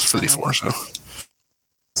plus for the D4,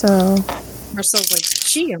 So Marcel's like,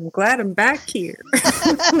 gee, I'm glad I'm back here.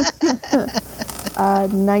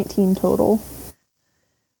 19 total.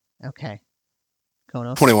 Okay.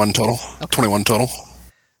 Konos? 21 total. Okay. 21 total.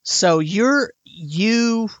 So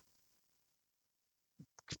you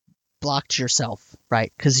blocked yourself,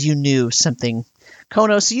 right? Because you knew something.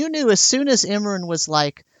 Konos, you knew as soon as Imran was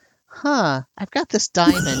like, I've got this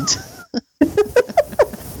diamond.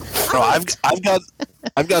 No,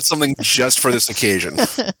 I've got something just for this occasion.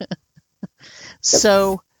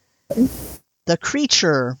 So the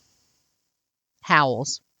creature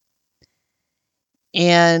howls,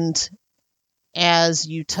 and as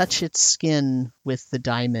you touch its skin with the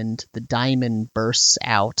diamond bursts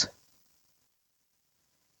out,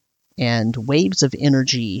 and waves of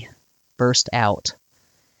energy burst out.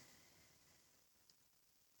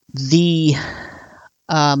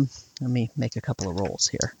 Let me make a couple of rolls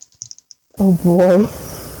here. Oh boy.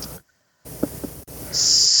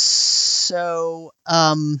 So,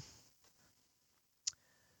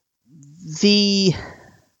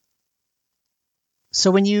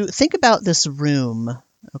 so when you think about this room,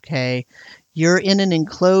 okay, you're in an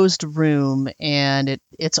enclosed room, and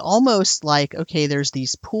it's almost like, okay, there's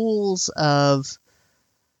these pools of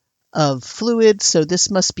fluid, so this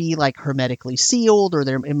must be like hermetically sealed, or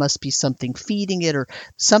it must be something feeding it or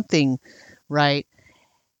something, right?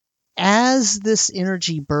 As this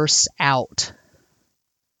energy bursts out,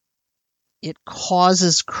 it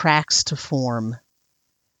causes cracks to form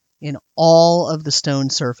in all of the stone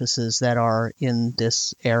surfaces that are in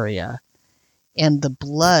this area, and the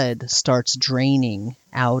blood starts draining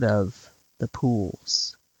out of the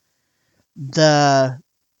pools. The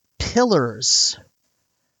pillars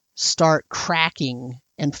start cracking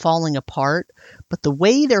and falling apart, but the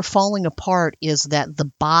way they're falling apart is that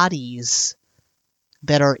the bodies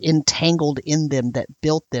that are entangled in them, that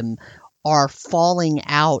built them, are falling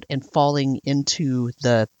out and falling into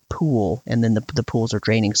the pool, and then the pools are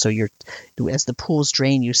draining. So as the pools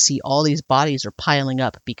drain, you see all these bodies are piling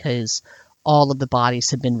up because all of the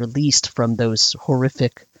bodies have been released from those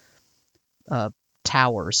horrific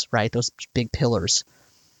towers, right? Those big pillars.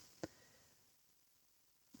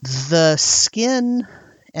 The skin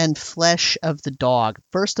and flesh of the dog,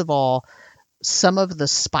 first of all, some of the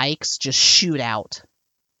spikes just shoot out.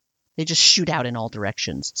 They just shoot out in all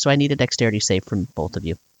directions. So I need a dexterity save from both of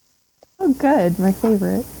you. Oh, good. My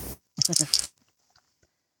favorite.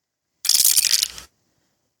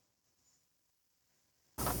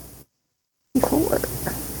 Four.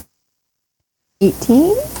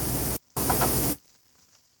 18?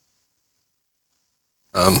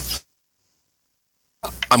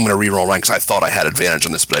 I'm going to re-roll rank because I thought I had advantage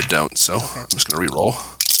on this, but I don't, so I'm just going to re-roll.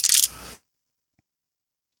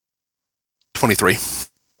 23.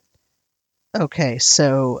 Okay,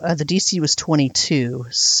 so the DC was 22,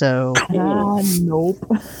 so Nope.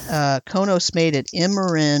 Konos made it.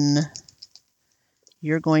 Imran,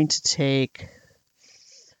 you're going to take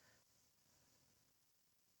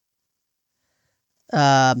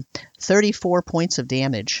 34 points of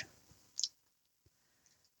damage.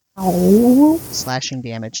 Oh. Slashing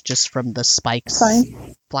damage just from the spikes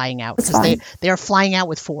Fine. flying out, It's because fine. they are flying out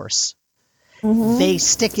with force. Mhm. They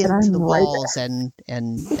stick But into I'm the right walls and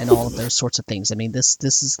all of those sorts of things. I mean, this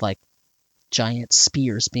is like giant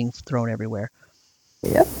spears being thrown everywhere.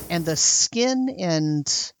 Yep. And the skin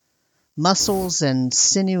and muscles and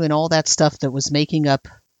sinew and all that stuff that was making up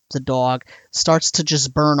the dog starts to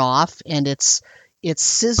just burn off, and it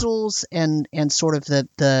sizzles and sort of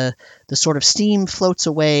the sort of steam floats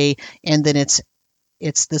away, and then it's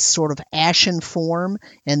this sort of ashen form,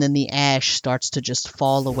 and then the ash starts to just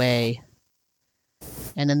fall away.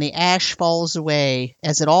 And then the ash falls away.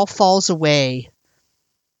 As it all falls away,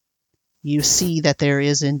 you see that there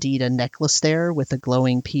is indeed a necklace there with a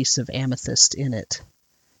glowing piece of amethyst in it.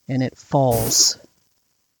 And it falls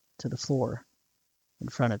to the floor in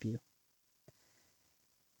front of you.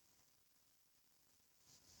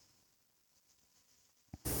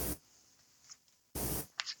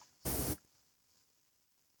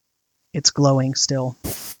 It's glowing still.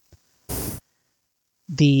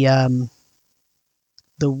 The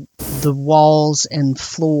walls and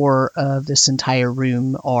floor of this entire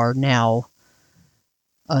room are now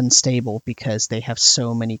unstable because they have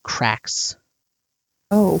so many cracks.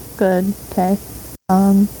 Oh, good. Okay.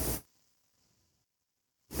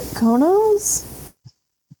 Konos?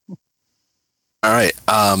 All right.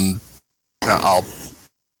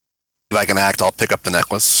 If I can act, I'll pick up the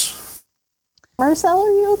necklace. Marcel,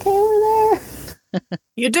 are you okay over there?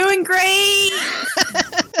 You're doing great.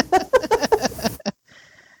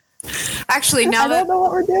 Actually, now I that don't know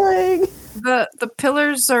what we're doing. the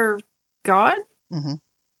pillars are gone, Mm-hmm.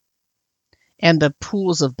 And the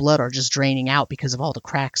pools of blood are just draining out because of all the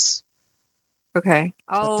cracks Okay.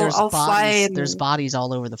 But there's I'll fly. bodies. And... There's bodies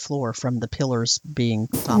all over the floor from the pillars being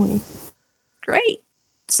toppled. Great.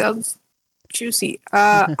 Sounds juicy.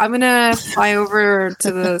 I'm gonna fly over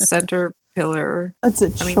to the center pillar. That's a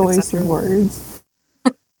choice of words.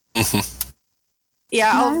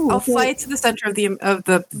 Yeah, I'll fly to the center of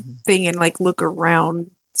the thing and like look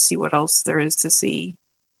around, see what else there is to see.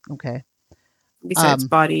 Okay. Besides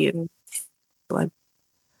body and blood.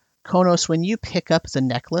 Konos, when you pick up the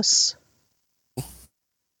necklace,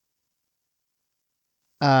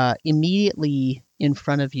 immediately in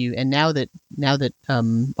front of you, and now that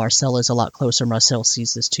Marcel is a lot closer, Marcel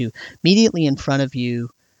sees this too. Immediately in front of you,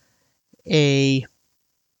 a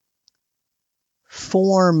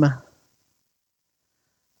form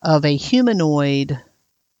of a humanoid.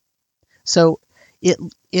 So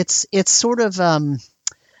it's sort of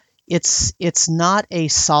it's not a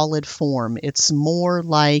solid form. It's more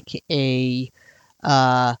like a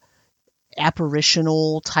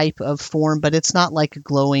apparitional type of form, but it's not like a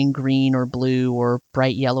glowing green or blue or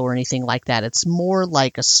bright yellow or anything like that. It's more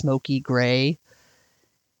like a smoky gray.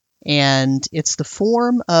 And it's the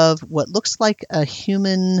form of what looks like a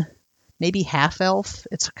human, maybe half-elf,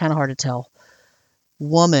 it's kind of hard to tell,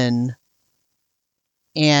 woman.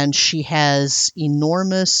 And she has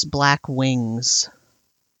enormous black wings.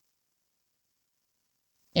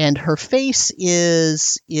 And her face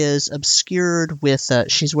is obscured with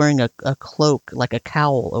she's wearing a cloak, like a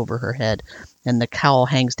cowl over her head, and the cowl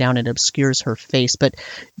hangs down and obscures her face.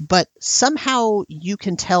 But somehow you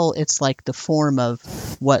can tell it's like the form of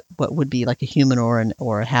what would be like a human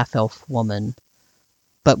or a half elf woman,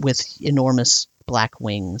 but with enormous black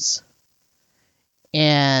wings.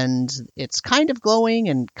 And it's kind of glowing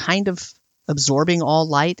and kind of absorbing all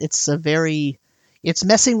light. It's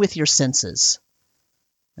messing with your senses.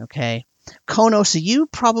 Okay. Konos, you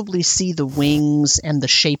probably see the wings and the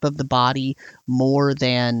shape of the body more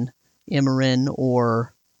than Imran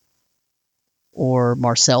or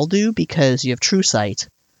Marcel do because you have true sight.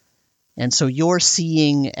 And so you're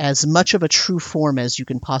seeing as much of a true form as you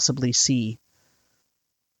can possibly see.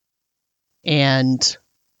 And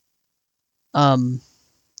the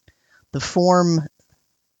form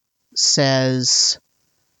says,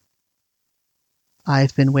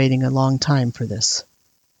 "I've been waiting a long time for this."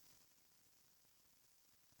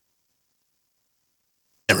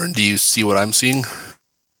 Cameron, do you see what I'm seeing?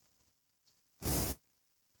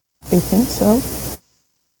 I think so.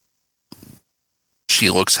 She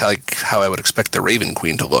looks like how I would expect the Raven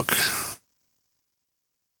Queen to look.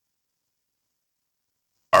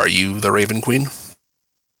 Are you the Raven Queen?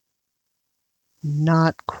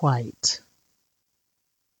 Not quite.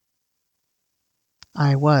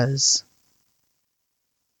 I was.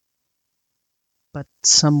 But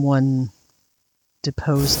someone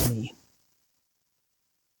deposed me.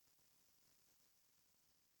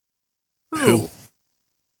 Who?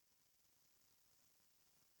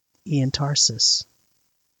 Ian Tarsus.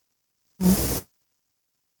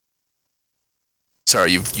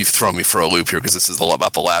 Sorry, you've thrown me for a loop here because this is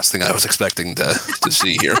about the last thing I was expecting to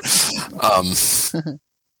see here.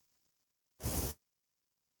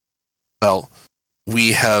 Well,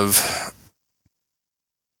 we have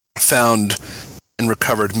found and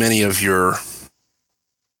recovered many of your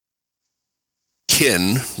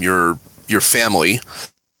kin, your family.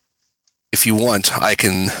 If you want, I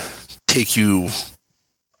can take you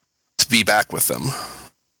to be back with them.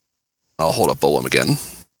 I'll hold up Bolum again.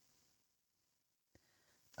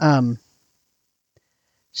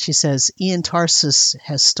 She says, Ian Tarsus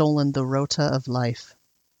has stolen the rota of life.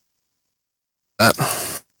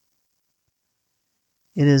 It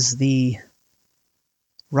is the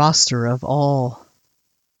roster of all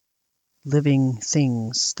living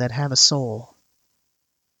things that have a soul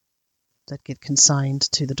that get consigned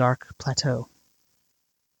to the Dark Plateau.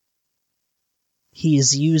 He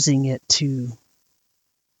is using it to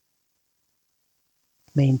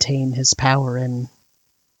maintain his power and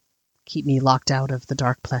keep me locked out of the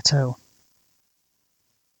Dark Plateau.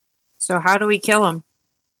 So how do we kill him?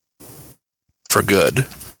 For good.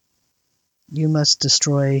 You must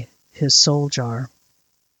destroy his soul jar.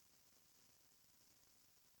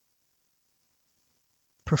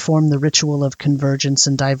 Perform the ritual of convergence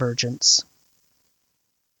and divergence.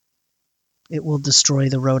 It will destroy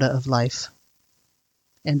the rota of life.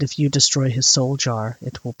 And if you destroy his soul jar,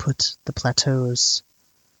 it will put the plateaus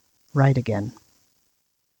right again.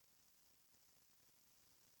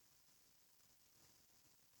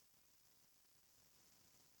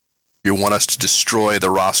 You want us to destroy the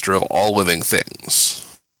roster of all living things.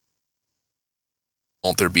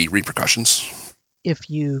 Won't there be repercussions? If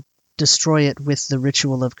you destroy it with the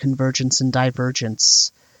ritual of convergence and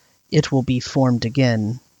divergence, it will be formed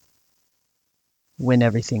again when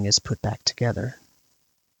everything is put back together.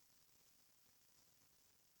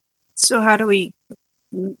 So how do we...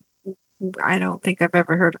 I don't think I've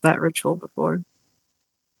ever heard of that ritual before.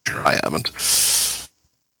 Sure, I haven't.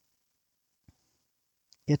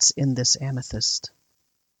 It's in this amethyst.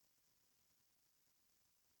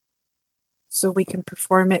 So we can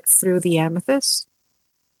perform it through the amethyst?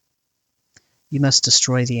 You must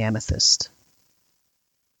destroy the amethyst.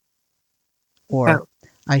 Or, Oh.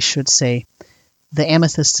 I should say, the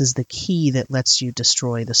amethyst is the key that lets you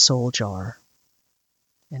destroy the soul jar.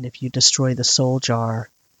 And if you destroy the soul jar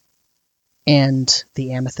and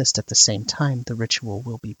the amethyst at the same time, the ritual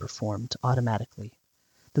will be performed automatically.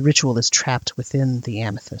 The ritual is trapped within the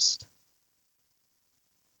amethyst.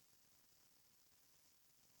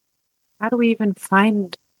 How do we even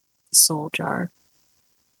find the soul jar?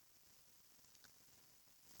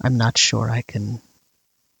 I'm not sure I can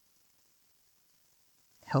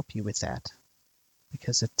help you with that,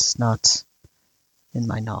 because it's not in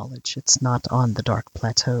my knowledge. It's not on the Dark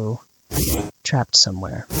Plateau, trapped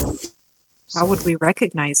somewhere. How would we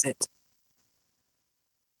recognize it?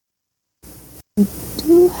 We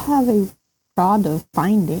do have a rod of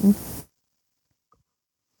finding.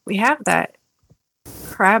 We have that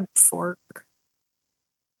crab fork.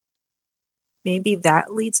 Maybe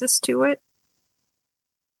that leads us to it?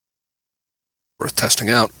 Worth testing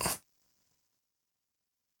out.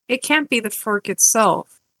 It can't be the fork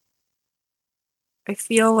itself. I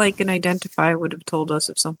feel like an identify would have told us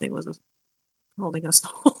if something was holding us.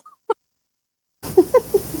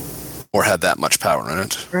 Or had that much power in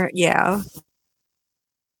it. Yeah.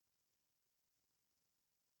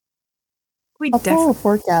 I'll pull a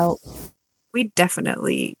fork out. We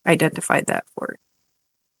definitely identified that fork.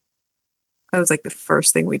 That was like the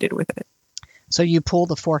first thing we did with it. So you pull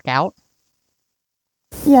the fork out?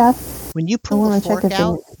 Yeah. When you pull the fork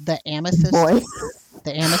out, the Boy.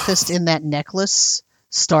 amethyst in that necklace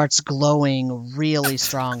starts glowing really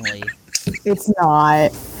strongly. It's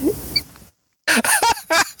not.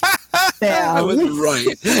 Sam. I was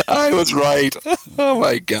right. I was right. Oh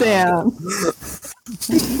my god. Sam.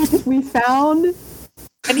 We found.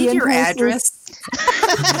 I need your address.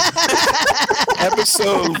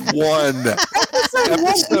 Episode 1.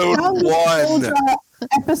 Episode 1.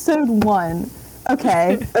 Episode 1.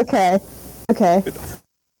 Okay.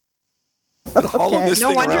 All of this No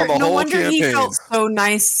thing wonder, around the no whole wonder he campaign. felt so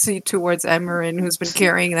nice towards Emerin, who's been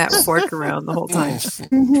carrying that fork around the whole time.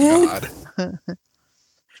 God.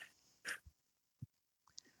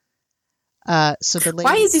 So the lady,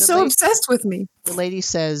 Why is he the so lady- obsessed with me? The lady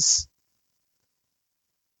says,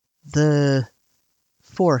 "The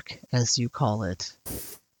fork, as you call it,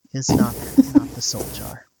 is not the soul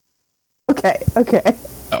jar, Okay.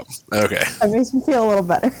 Oh, okay. That makes me feel a little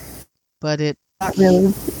better. but it Not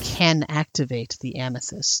really. can activate the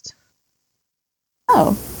amethyst.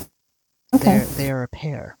 Oh. Okay. They're a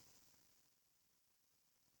pair.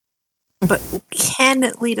 But can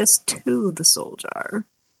it lead us to the soul jar?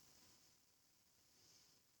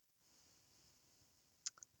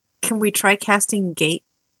 Can we try casting gate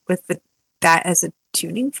with that as a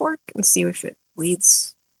tuning fork and see if it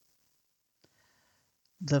leads?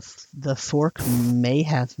 The fork may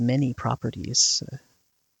have many properties.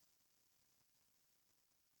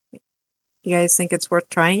 You guys think it's worth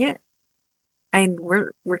trying it? And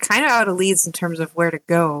we're kind of out of leads in terms of where to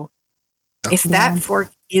go. If that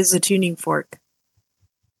fork is a tuning fork,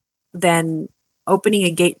 then opening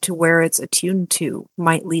a gate to where it's attuned to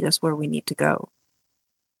might lead us where we need to go.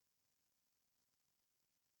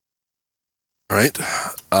 All right.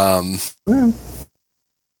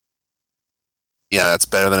 Yeah, that's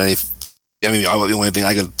better than any. I mean, the only thing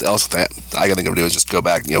I could think of do is just go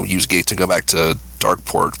back, use gates and go back to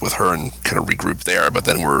Darkport with her and kind of regroup there. But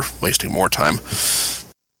then we're wasting more time.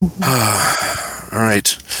 All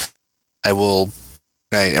right. I will.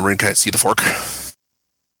 Okay, Emerin, can I see the fork?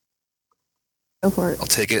 Go for it. I'll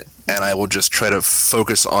take it, and I will just try to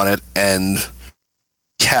focus on it and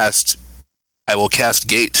cast. I will cast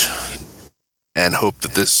gate, and hope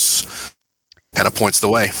that this kind of points the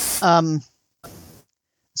way.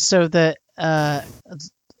 So the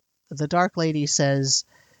Dark Lady says,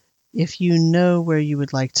 "If you know where you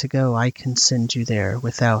would like to go, I can send you there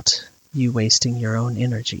without you wasting your own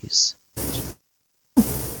energies."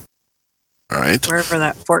 All right. Wherever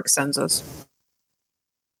that fork sends us.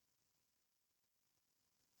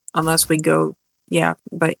 Unless we go, yeah,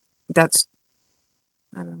 but that's,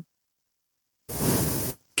 I don't know.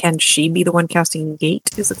 Can she be the one casting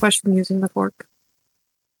gate is the question using the fork?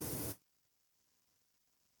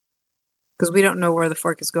 Because we don't know where the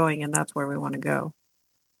fork is going and that's where we want to go.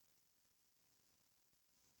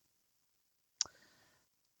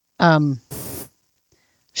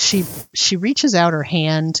 She reaches out her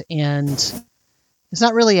hand, and it's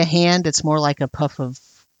not really a hand, it's more like a puff of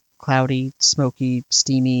cloudy, smoky,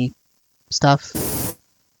 steamy stuff.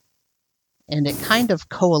 And it kind of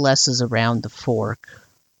coalesces around the fork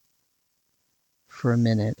for a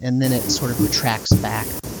minute, and then it sort of retracts back.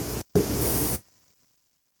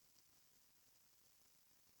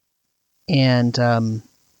 And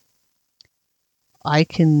I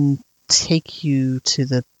can take you to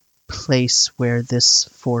the place where this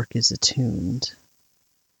fork is attuned.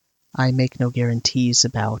 I make no guarantees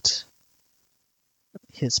about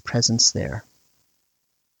his presence there.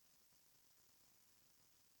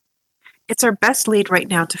 It's our best lead right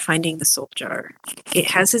now to finding the soul jar.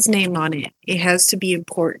 It has his name on it. It has to be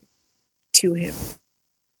important to him.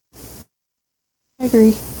 I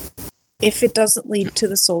agree. If it doesn't lead to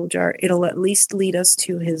the soul jar, it'll at least lead us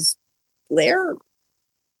to his lair,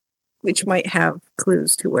 which might have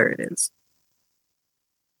clues to where it is.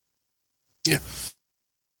 Yeah.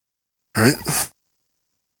 All right.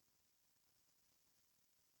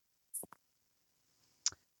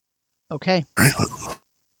 Okay. All right.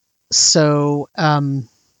 So,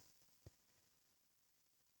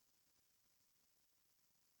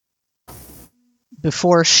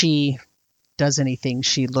 before she does anything,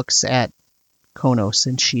 she looks at Konos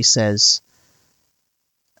and she says,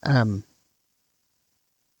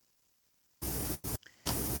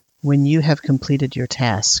 when you have completed your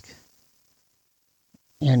task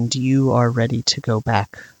and you are ready to go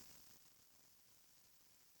back,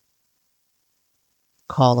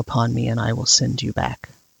 call upon me and I will send you back.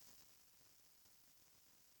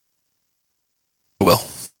 Well.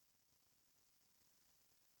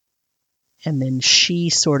 And then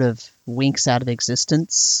she sort of winks out of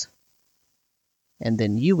existence, and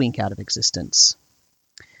then you wink out of existence.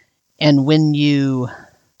 And when you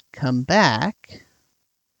come back,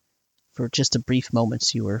 for just a brief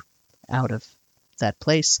moment you were out of that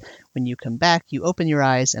place, when you come back, you open your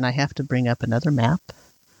eyes, and I have to bring up another map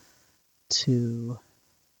to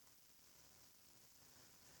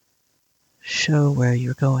show where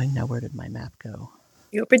you're going. Now, where did my map go?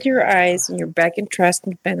 You open your eyes and you're back in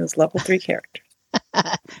Traston Fenn's level 3 character.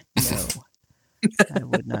 No, I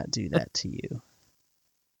would not do that to you.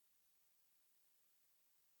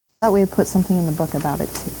 Thought we had put something in the book about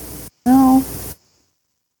it too. No.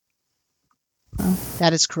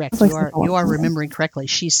 That is correct. Like You are remembering correctly.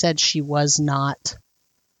 She said she was not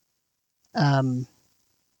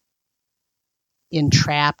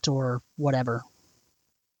entrapped or whatever.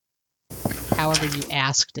 However you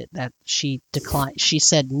asked it, that she declined. She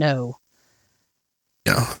said no.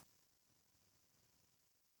 Yeah.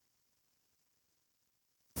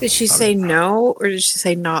 Did she say no, or did she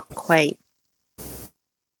say not quite?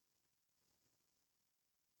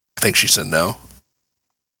 I think she said no.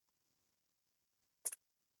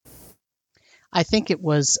 I think it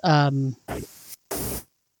was it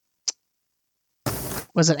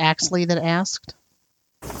Axley that asked?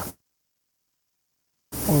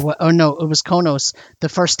 Or what? Oh no, it was Konos. The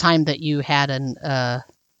first time that you had an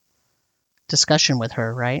discussion with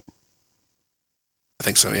her, right? I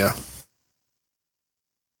think so, yeah.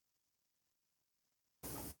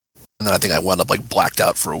 And then I think I wound up blacked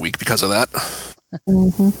out for a week because of that.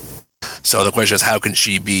 Mm-hmm. So the question is, how can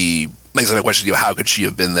she be? Makes the question to you: how could she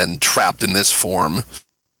have been then trapped in this form,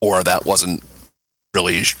 or that wasn't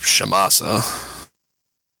really Shamasa?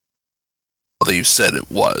 Although you said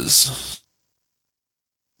it was.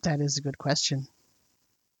 That is a good question.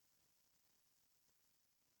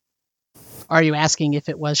 Are you asking if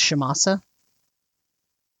it was Shamasa?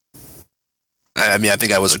 I mean, I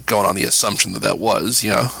think I was going on the assumption that was,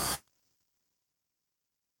 Yeah,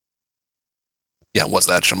 was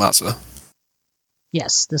that Shamasa?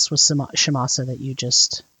 Yes, this was Shamasa that you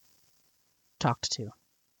just talked to.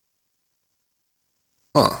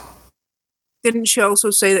 Huh. Didn't she also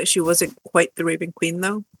say that she wasn't quite the Raven Queen,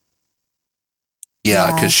 though?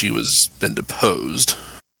 Yeah, because she was been deposed.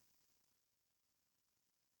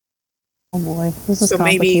 Oh boy, this is So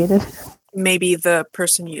complicated. maybe the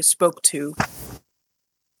person you spoke to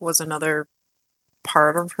was another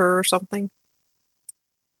part of her or something.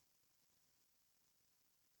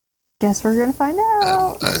 Guess we're gonna find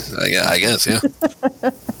out. I guess, yeah.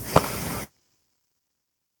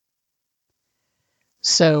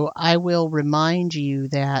 So I will remind you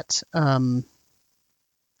that,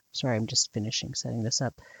 sorry, I'm just finishing setting this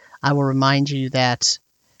up. I will remind you that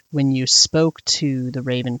when you spoke to the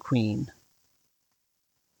Raven Queen,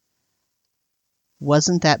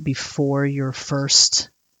 wasn't that before your first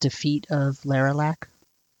defeat of Laralac?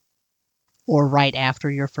 Or right after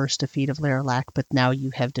your first defeat of Laralac, but now you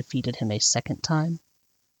have defeated him a second time?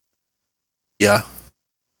 Yeah,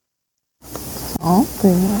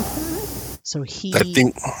 Something like that. So he. I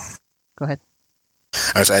think. Go ahead.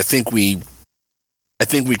 I think we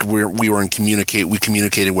were in communicate. We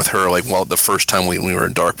communicated with her the first time we were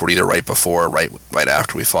in Darkwood, either right before or right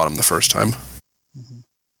after we fought him the first time. Mm-hmm.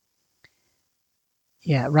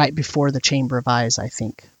 Yeah, right before the Chamber of Eyes, I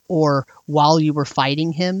think, or while you were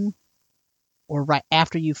fighting him, or right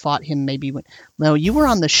after you fought him. Maybe no, you were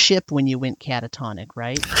on the ship when you went catatonic,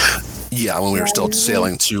 right? Yeah, when we were still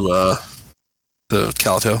sailing to the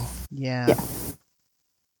Calato. Yeah.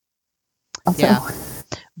 Also, Yeah.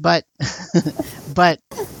 But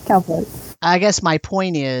Cowboy. I guess my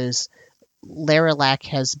point is, Laralac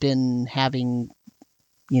has been having,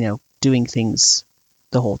 doing things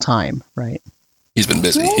the whole time, right? He's been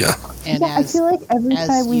busy, yeah. And I feel like every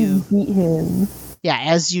time we beat him. Yeah,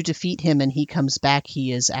 as you defeat him and he comes back,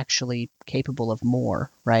 he is actually capable of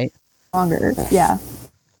more, right? Stronger, yeah.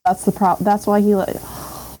 That's the problem. That's why he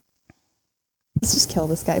let's just kill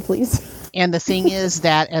this guy, please. And the thing is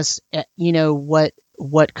that, as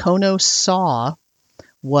what Konos saw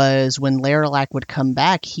was when Laralac would come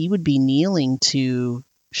back, he would be kneeling to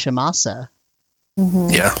Shamasa. Mm-hmm.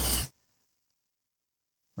 Yeah.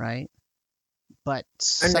 Right? But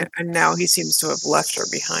and now he seems to have left her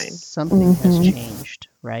behind. Something has changed,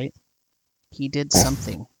 right? He did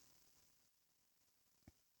something.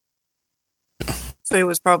 So he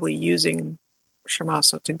was probably using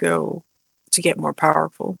Shamasa to get more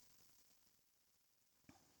powerful.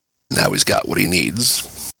 Now he's got what he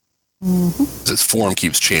needs. Mm-hmm. His form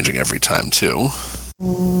keeps changing every time, too.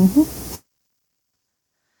 Mm-hmm.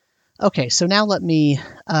 Okay, so now let me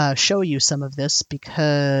show you some of this,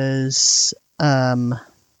 because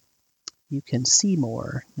you can see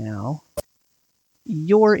more now.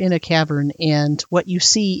 You're in a cavern, and what you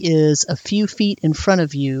see is a few feet in front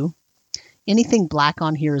of you. Anything black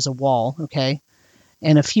on here is a wall, okay?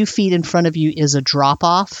 And a few feet in front of you is a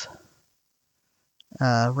drop-off.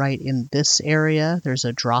 Right in this area, there's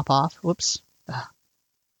a drop-off. Whoops. That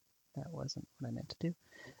wasn't what I meant to do.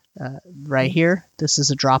 Right here, this is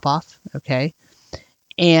a drop-off, okay?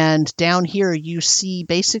 And down here, you see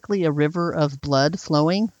basically a river of blood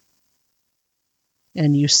flowing.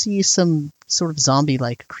 And you see some sort of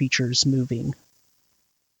zombie-like creatures moving.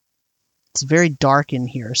 It's very dark in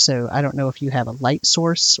here, so I don't know if you have a light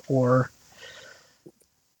source or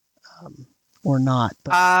not.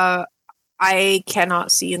 But I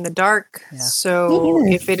cannot see in the dark, Yeah. so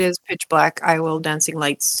if it is pitch black, I will dancing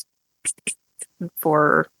lights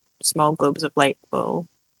for small globes of light will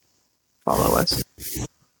follow us.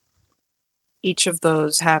 Each of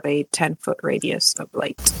those have a 10-foot radius of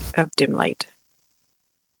dim light.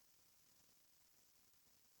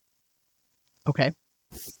 Okay.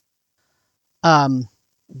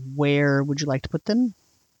 Where would you like to put them?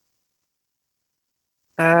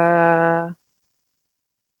 I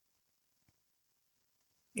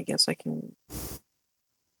guess I can.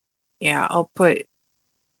 Yeah, I'll put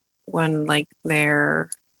one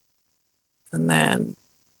there, and then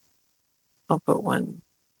I'll put one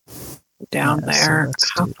down there. So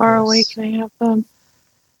how far away can I have them?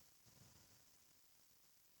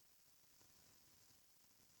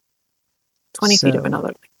 So, 20 feet of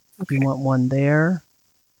another. Okay. You want one there,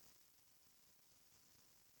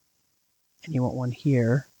 and you want one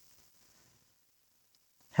here.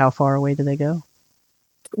 How far away do they go?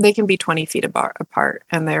 They can be 20 feet apart,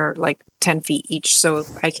 and they're 10 feet each, so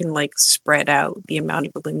I can spread out the amount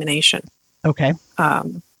of illumination. Okay.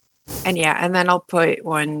 And then I'll put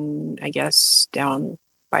one, I guess, down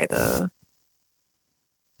by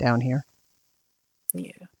down here.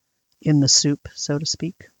 Yeah. In the soup, so to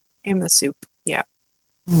speak. In the soup, yeah.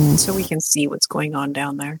 So we can see what's going on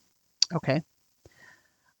down there. Okay.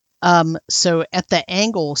 So at the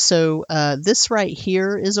angle, this right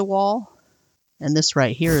here is a wall, and this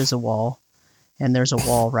right here is a wall, and there's a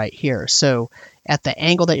wall right here. So at the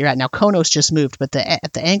angle that you're at now, Konos just moved, but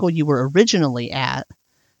at the angle you were originally at,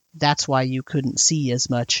 that's why you couldn't see as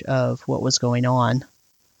much of what was going on.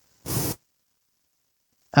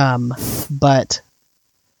 But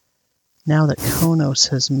now that Konos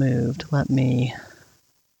has moved, let me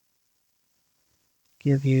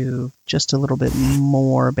give you just a little bit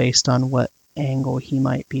more based on what angle he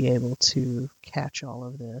might be able to catch all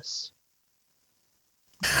of this.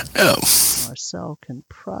 Oh. Marcel can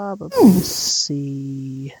probably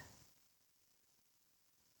see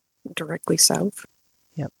directly south.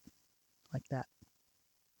 Yep, like that.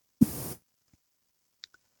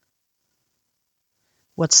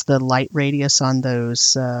 What's the light radius on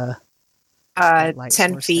those? 10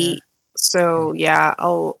 feet. There? So yeah,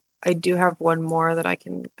 I do have one more that I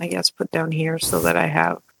can, I guess, put down here so that I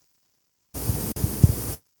have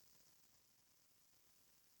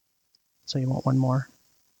So you want one more?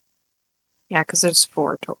 Yeah, because there's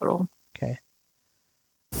 4 total. Okay.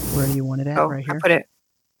 Where do you want it at? Right here? I put it.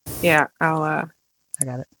 Yeah, I'll I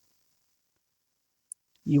got it.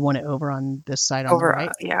 You want it over on this side on over. the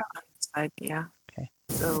right? Yeah, side. Yeah. Okay.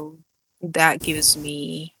 So that gives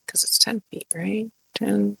me, because it's 10 feet, right?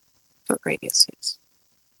 10-foot radius.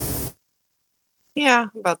 Yes. Yeah,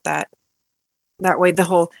 about that. That way,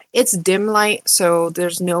 it's dim light, so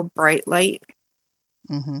there's no bright light.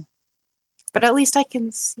 Mm-hmm. But at least I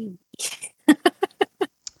can see.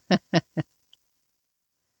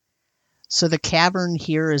 So the cavern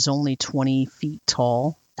here is only 20 feet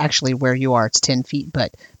tall. Actually, where you are, it's 10 feet,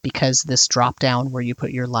 but because this drop down where you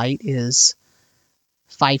put your light is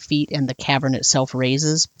 5 feet and the cavern itself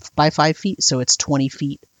raises by 5 feet, so it's 20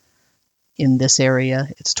 feet in this area.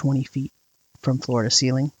 It's 20 feet from floor to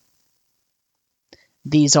ceiling.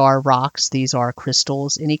 These are rocks. These are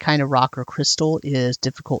crystals. Any kind of rock or crystal is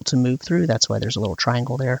difficult to move through. That's why there's a little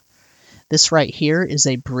triangle there. This right here is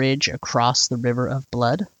a bridge across the River of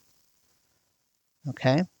Blood.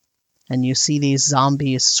 Okay. And you see these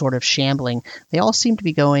zombies sort of shambling. They all seem to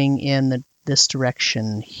be going in this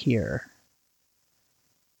direction here.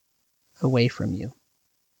 Away from you.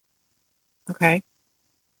 Okay.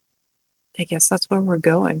 I guess that's where we're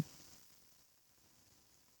going.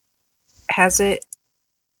 Has it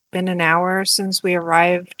been an hour since we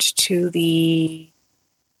arrived to the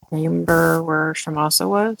chamber where Shamasa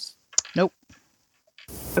was? Nope.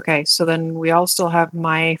 Okay, so then we all still have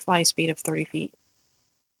my fly speed of 30 feet.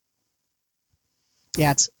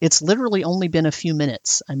 Yeah, it's literally only been a few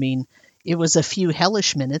minutes. I mean, it was a few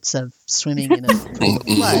hellish minutes of swimming in a pool of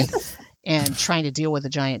blood and trying to deal with a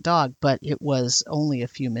giant dog, but it was only a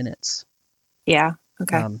few minutes. Yeah,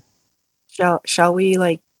 okay. Shall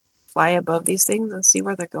we, fly above these things and see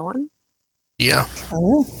where they're going? Yeah.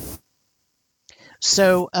 Oh.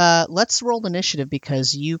 So let's roll initiative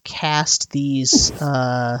because you cast these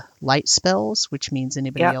light spells, which means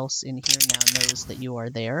anybody else in here now knows that you are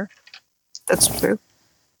there. That's true.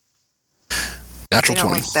 Natural I don't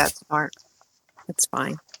 20. look that smart. It's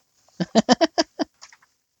fine.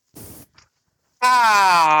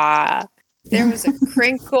 There was a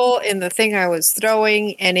crinkle in the thing I was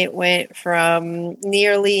throwing, and it went from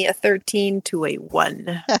nearly a 13 to a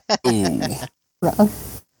 1. Ooh.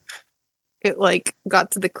 Rough. It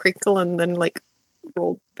got to the crinkle and then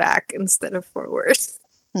rolled back instead of forward.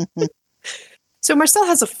 So Marcel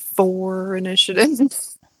has a 4 initiative.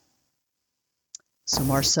 So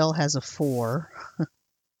Marcel has a 4.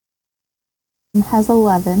 It has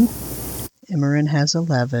 11. Imran has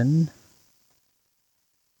 11.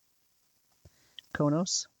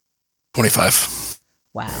 Konos? 25.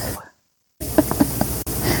 Wow.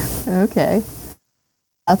 Okay.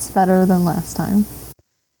 That's better than last time.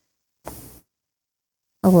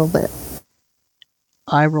 A little bit.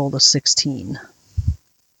 I rolled a 16.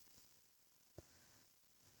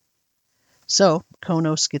 So,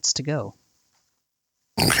 Konos gets to go.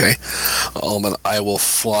 Okay. Then I will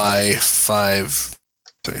fly 5,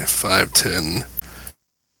 10,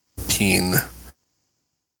 15.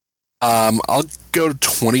 I'll go to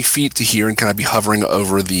 20 feet to here and kind of be hovering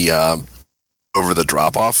over the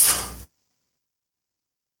drop off.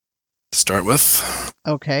 To start with.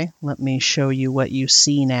 Okay, let me show you what you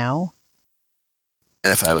see now.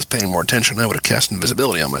 And if I was paying more attention, I would have cast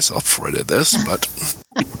invisibility on myself before I did this, but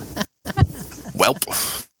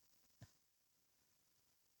welp.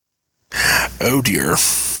 Oh dear.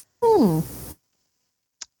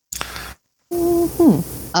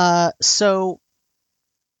 So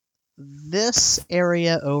this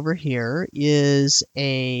area over here is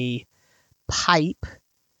a pipe.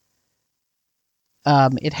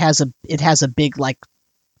 It has a big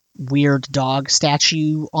weird dog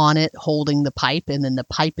statue on it holding the pipe, and then the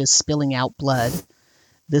pipe is spilling out blood.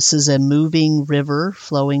 This is a moving river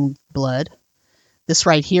flowing blood. This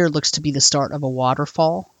right here looks to be the start of a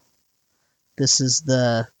waterfall. This is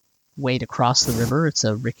the way to cross the river. It's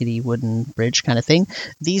a rickety wooden bridge kind of thing.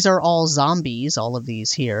 These are all zombies, all of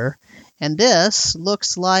these here. And this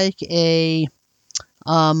looks like a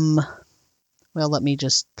well, let me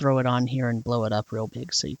just throw it on here and blow it up real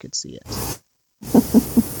big so you could see it.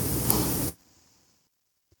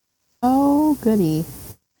 Oh, goody.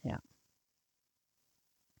 Yeah.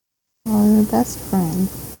 Our best friend.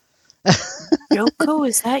 Yoko,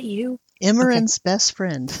 is that you? Imran's best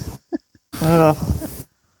friend. Ugh.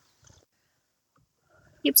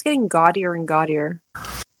 Keeps getting gaudier and gaudier.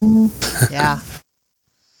 Yeah.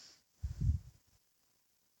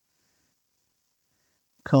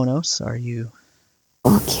 Konos, are you?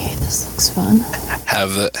 Okay, this looks fun.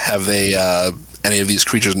 Have they any of these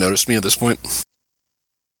creatures noticed me at this point?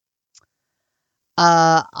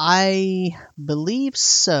 I believe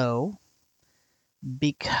so,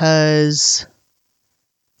 because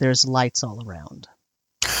there's lights all around.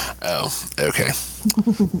 Oh, okay.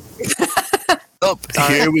 Oh,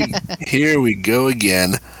 here we go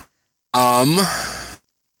again. How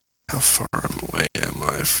far away am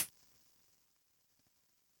I?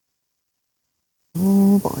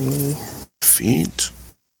 Oh boy. Feet.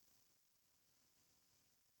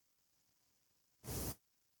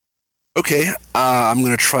 Okay, I'm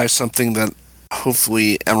going to try something that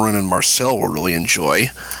hopefully Emran and Marcel will really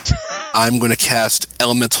enjoy. I'm going to cast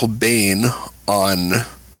Elemental Bane on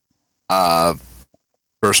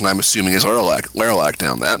person I'm assuming is Laralac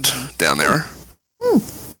down there.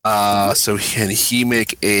 So can he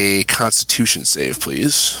make a Constitution save,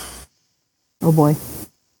 please? Oh boy.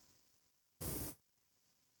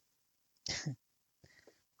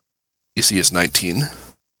 DC is 19.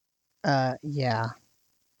 Yeah.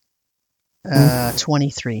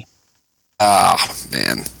 23. Ah,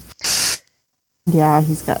 man. Yeah,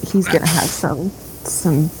 he's gonna have some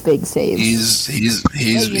big saves. He's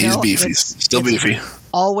beefy. He's still beefy.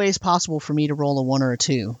 Always possible for me to roll a 1 or a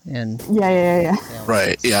 2, and Yeah.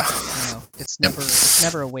 Right. Yeah. It's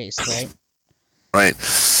never a waste, right? Right.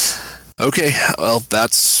 Okay. Well,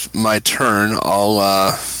 that's my turn.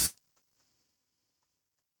 I'll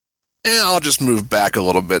just move back a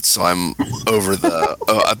little bit so I'm over the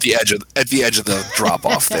at the edge of the drop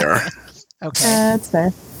off there. Okay. That's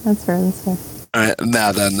fair. All right.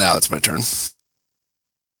 Now it's my turn.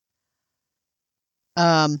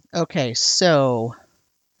 Okay, so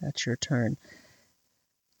that's your turn.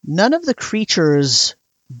 None of the creatures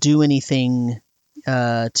do anything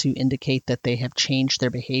to indicate that they have changed their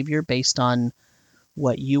behavior based on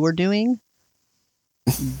what you were doing.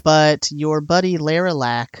 But your buddy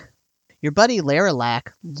Laralac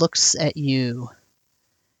looks at you,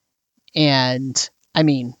 and I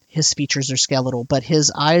mean, his features are skeletal, but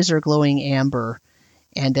his eyes are glowing amber,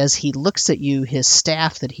 and as he looks at you, his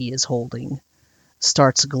staff that he is holding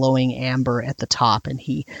starts glowing amber at the top, and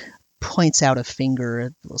he points out a finger,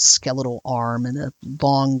 a skeletal arm, and a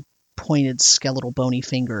long, pointed, skeletal, bony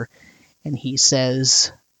finger, and he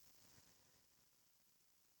says,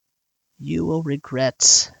 "You will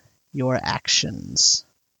regret your actions."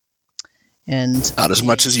 And not as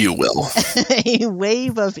much as you will. A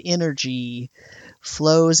wave of energy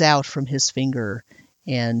flows out from his finger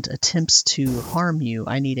and attempts to harm you.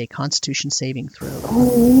 I need a Constitution saving throw.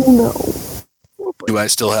 Oh no. Do I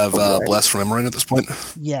still have Bless from Emran at this point?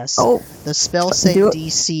 Yes. Oh. The spell save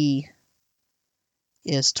DC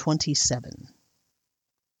is 27.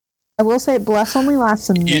 I will say Bless only lasts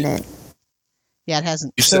a minute. Yeah, it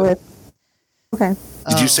hasn't. Okay.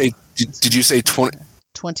 Did you say 20?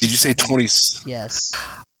 20. Did you say 20? Yes.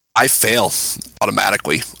 I fail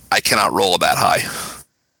automatically. I cannot roll that high.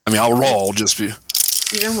 I mean, I'll roll just be.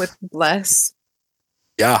 Even with Bless.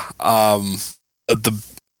 Yeah.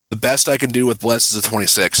 The best I can do with Bless is a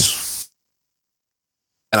 26,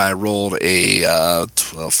 and I rolled a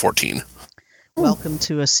 14. Welcome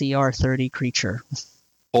to a CR 30 creature.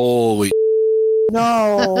 Holy.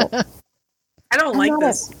 No. I don't like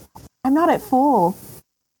this. I'm not at full.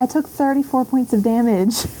 I took 34 points of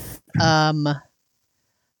damage.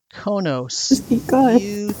 Konos, Just be good.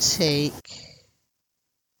 you take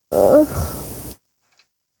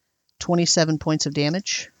 27 points of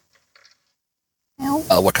damage.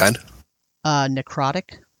 Ow. What kind?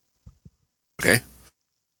 Necrotic. Okay.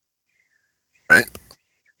 Right.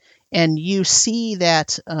 And you see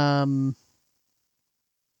that... Oh,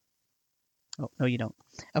 no, you don't.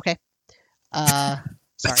 Okay.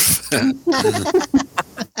 Sorry.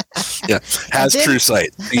 Yeah, has true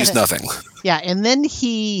sight. Sees nothing. Yeah, and then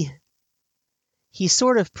he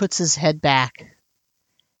sort of puts his head back,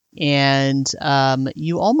 and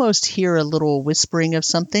you almost hear a little whispering of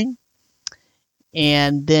something,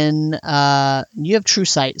 and then you have true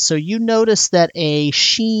sight, so you notice that a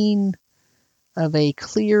sheen of a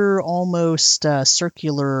clear, almost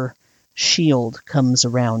circular shield comes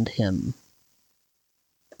around him.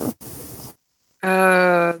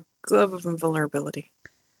 Glove of Invulnerability.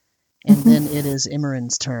 And then it is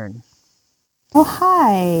Imran's turn. Oh,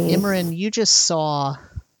 hi. Imran, you just saw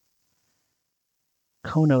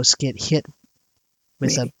Konos get hit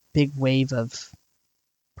with a big wave of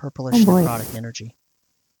purplish necrotic energy.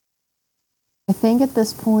 I think at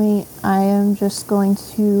this point I am just going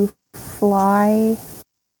to fly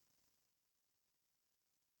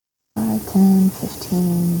 5, 10,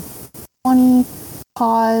 15, 20,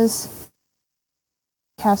 pause,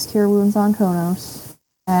 cast Cure Wounds on Konos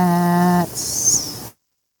at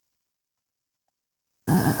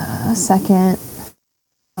second,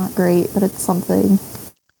 Not great, but it's something.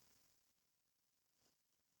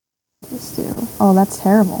 Just do. Oh, that's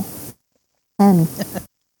terrible. 10.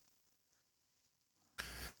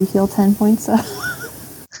 You heal 10 points up.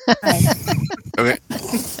 Okay.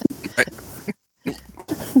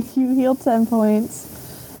 You heal 10 points.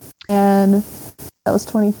 And that was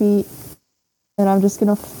 20 feet. And I'm just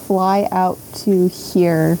going to fly out to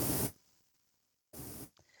here.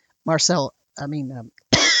 Marcel,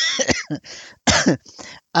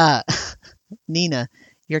 Nina,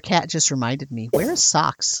 your cat just reminded me. Where is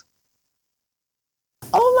Socks?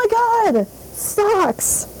 Oh my god!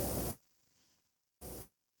 Socks!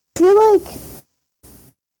 I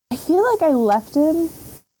feel like I left him.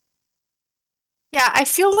 Yeah, I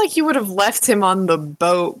feel like you would have left him on the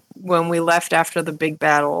boat when we left after the big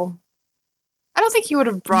battle. I don't think you would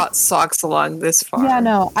have brought Socks along this far. Yeah,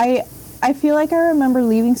 no. I feel like I remember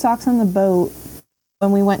leaving Socks on the boat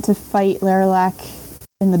when we went to fight Laralac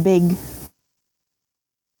in the big...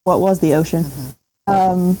 What was the ocean?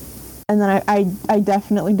 Mm-hmm. And then I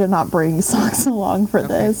definitely did not bring Socks along for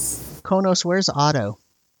this. Konos, where's Otto?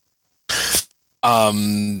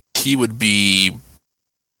 He would be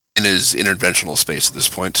in his interventional space at this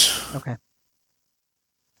point. Okay.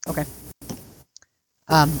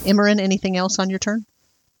 Imran, anything else on your turn?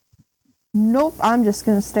 Nope, I'm just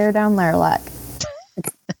going to stare down Laralac.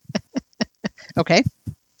 Okay.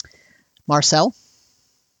 Marcel?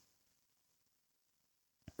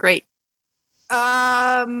 Great.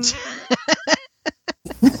 I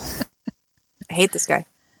hate this guy.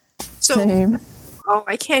 So, Same.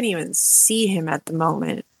 I can't even see him at the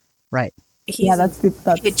moment. Right. He's that's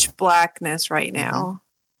pitch blackness right now.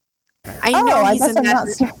 I Oh, know I he's guess in I'm that. not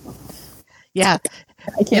staring. Yeah.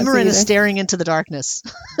 I can't Imran see is either. staring into the darkness.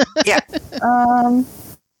 Yeah. Konos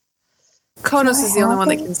Do I is the only one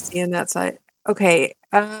that have can see in that side. Okay.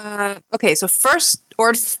 So first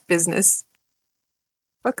order of business.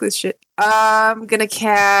 Fuck this shit. I'm gonna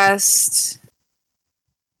cast.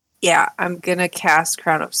 Yeah, I'm gonna cast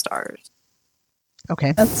Crown of Stars.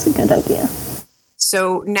 Okay. That's a good idea.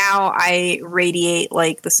 So now I radiate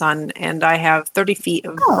like the sun, and I have 30 feet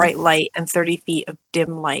of bright light and 30 feet of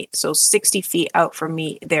dim light. So 60 feet out from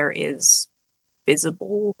me, there is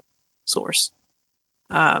visible source.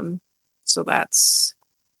 So that's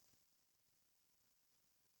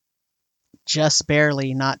Just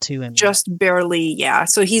barely, not too in. just barely, yeah.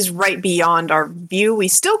 So he's right beyond our view. We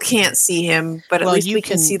still can't see him, but at Well, least you we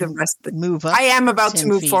can can see the rest of the. move up. I am about to 10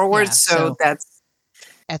 move feet, forward, yeah, so that's.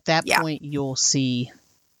 At that Yeah. point, you'll see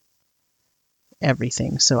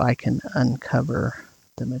everything, so I can uncover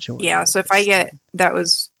the majority. Yeah, of so if this I get. thing. That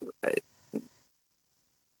was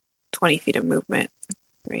 20 feet of movement,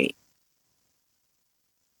 right?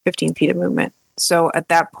 15 feet of movement. So at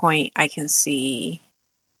that point, I can see.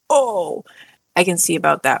 Oh! I can see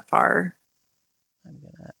about that far. I'm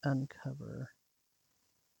gonna uncover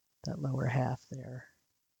that lower half there,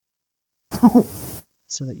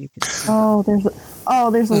 so that you can see.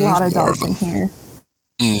 There's a lot of dogs in here.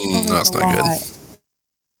 There's That's a not good. lot.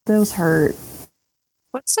 Those hurt.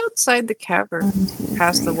 What's outside the cavern 1, 2,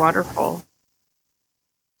 past the 3. waterfall?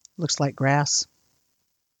 Looks like grass.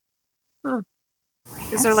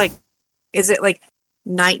 Is there like, is it like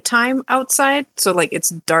nighttime outside? So like it's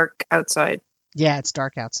dark outside. Yeah, it's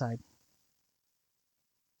dark outside.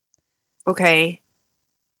 Okay.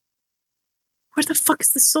 Where the fuck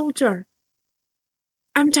is the soul jar?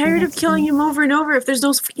 I'm tired of That's killing me. him over and over if there's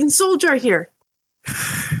no fucking soul jar here.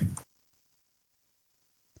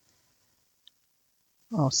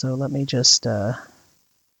 Also, let me just.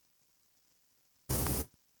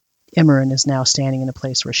 Imran is now standing in a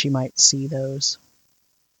place where she might see those.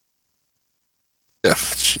 Yeah,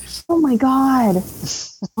 jeez. Oh my god.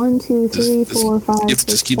 1, 2, 3, 4, 5, It 6,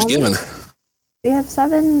 just keeps 7. giving. We have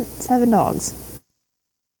seven dogs.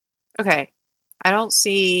 Okay. I don't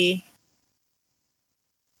see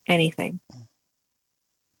anything.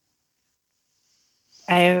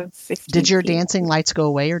 I have 15 Did your feet. dancing lights go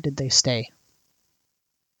away, or did they stay?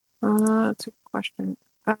 That's a good question.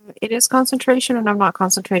 It is concentration, and I'm not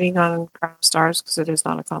concentrating on Crown of Stars because it is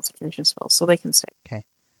not a concentration spell, so they can stay. Okay.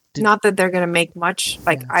 Not that they're going to make much.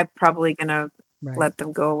 Like, Yeah. I'm probably going to Right. let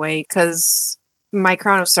them go away because my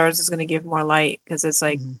Crown of Stars is going to give more light because it's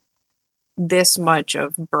like Mhm. this much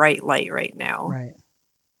of bright light right now. Right.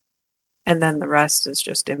 And then the rest is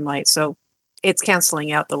just dim light. So it's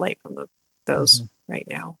canceling out the light from those right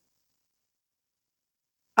now.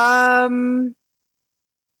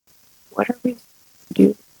 What are we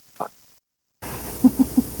do?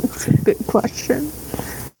 That's a good question.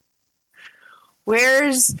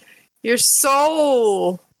 Where's your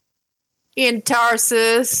soul in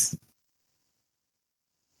Tarsus?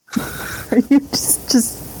 Are you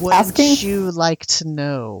just Would asking? you like to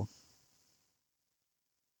know?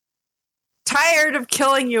 Tired of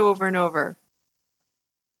killing you over and over.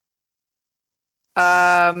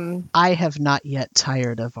 I have not yet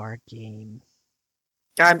tired of our game.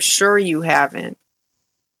 I'm sure you haven't.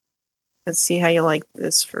 Let's see how you like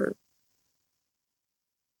this for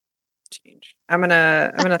change. I'm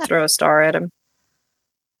gonna throw a star at him.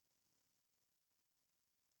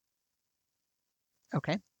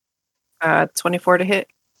 Okay. 24 to hit.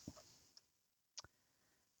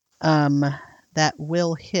 That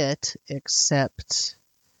will hit, except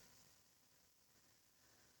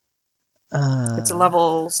It's a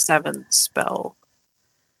level 7 spell.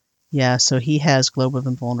 yeah, so he has Globe of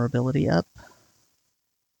Invulnerability up.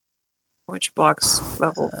 Which blocks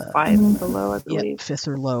level 5 and below, I believe. Yep, 5th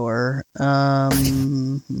or lower. That's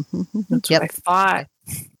yep. what I thought.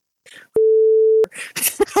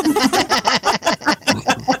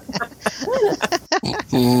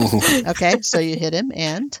 Okay, so you hit him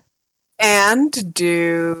and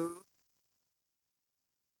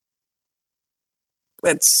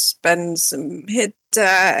let's spend some hit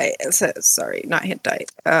die. Sorry, not hit die.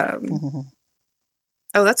 Oh,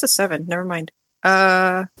 that's a 7. Never mind.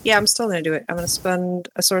 Yeah, I'm still gonna do it. I'm gonna spend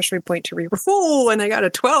a sorcery point to reroll, and I got a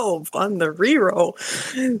 12 on the reroll.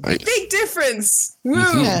 Nice. Big difference.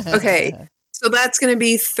 Woo. Okay, so that's gonna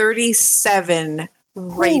be 37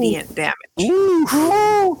 radiant damage.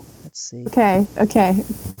 Oh. let's see. Okay.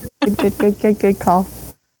 Good call.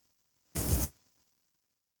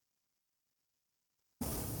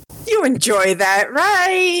 You enjoy that,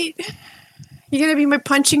 right? You're gonna be my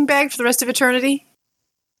punching bag for the rest of eternity.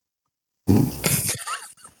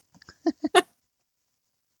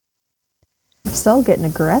 Still getting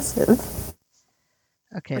aggressive.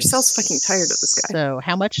 Okay. Marcel's fucking tired of this guy. So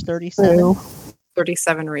how much? 37? Ooh.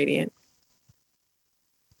 37 radiant.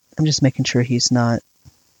 I'm just making sure he's not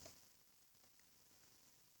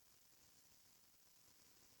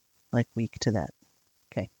like weak to that.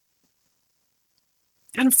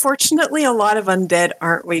 Unfortunately, a lot of undead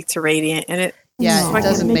aren't weak to radiant, and it Yeah, No, it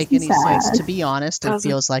doesn't makes make me any sense. sad. To be honest, it Doesn't.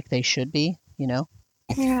 feels like they should be, you know?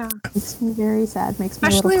 yeah, Makes me very sad. Makes me a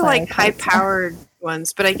especially little like cleric. high-powered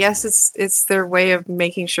ones. But I guess it's their way of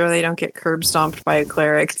making sure they don't get curb stomped by a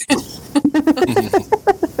cleric.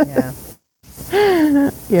 Yeah.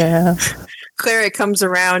 Yeah. Cleric comes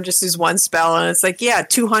around, just does one spell, and it's like, yeah,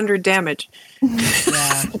 200 damage.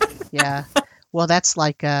 Yeah. Yeah. Well, that's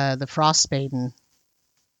like the Frost Maiden.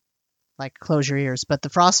 Like, close your ears. But the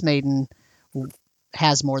Frost Maiden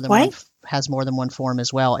has more than What? one form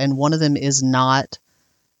as well, and one of them is not.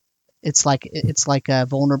 It's like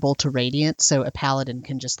vulnerable to radiant, so a paladin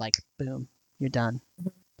can just like boom, you're done.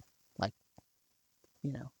 Like,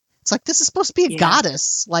 you know, it's like this is supposed to be a Yeah.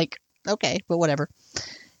 goddess. Like, okay, but whatever.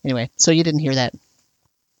 Anyway, so you didn't hear that.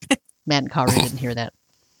 Matt and Kari didn't hear that.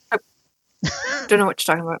 Don't know what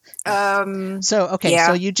you're talking about. So okay, Yeah.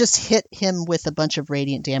 so you just hit him with a bunch of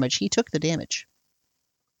radiant damage. He took the damage.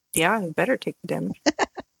 Yeah, you better take the damage.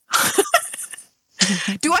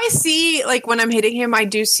 Do I see, like, when I'm hitting him, I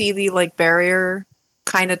do see the, like, barrier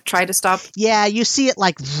kind of try to stop, Yeah, you see it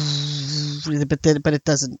like, but it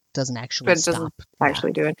doesn't actually but it stop. doesn't Yeah.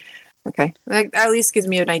 actually do it. Okay. That at least gives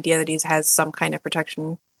me an idea that he has some kind of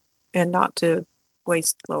protection and not to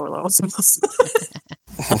waste lower level spells.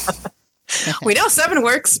 We know 7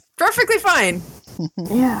 works perfectly fine.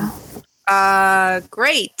 Yeah.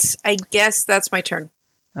 Great. I guess that's my turn.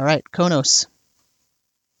 All right, Konos.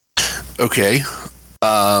 Okay.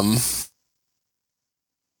 Well,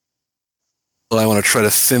 I want to try to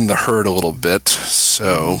thin the herd a little bit,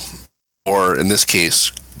 so, or in this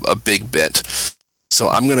case, a big bit. So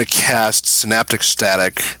I'm going to cast Synaptic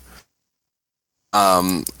Static.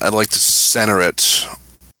 I'd like to center it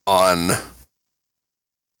on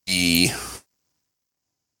the...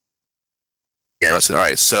 Yeah, that's it. All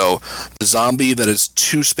right, so the zombie that is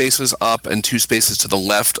 2 spaces up and 2 spaces to the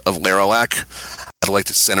left of Laralac, I'd like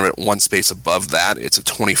to center it 1 space above that. It's a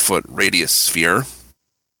 20-foot radius sphere.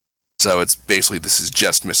 So it's basically, this is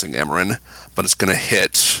just missing Emerin, but it's going to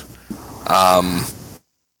hit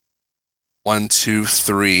 1, 2,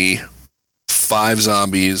 3, 5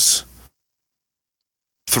 zombies,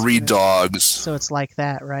 3 dogs. So it's like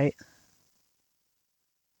that, right?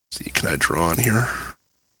 See, can I draw on here?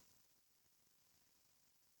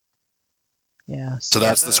 Yeah. So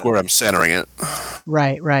that's the square I'm centering it.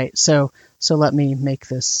 Right. So let me make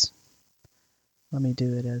this. Let me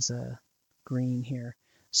do it as a green here.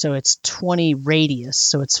 So it's 20 radius,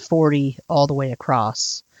 so it's 40 all the way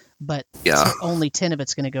across. But Yeah. so only 10 of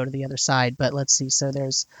it's going to go to the other side. But let's see. So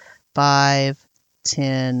there's 5,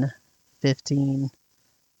 10, 15,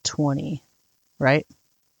 20, right?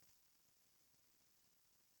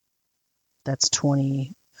 That's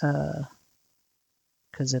 20,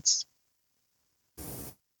 because it's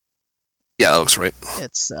Yeah, that looks right.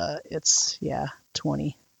 it's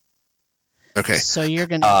 20. Okay. So you're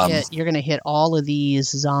gonna hit all of these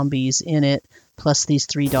zombies in it, plus these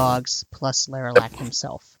 3 dogs, plus Laralac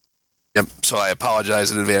himself. Yep. So I apologize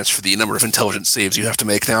in advance for the number of intelligence saves you have to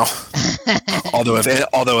make now. although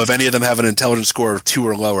if any of them have an intelligence score of 2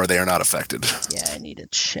 or lower, they are not affected. Yeah, I need to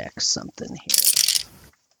check something here.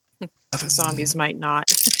 The zombies might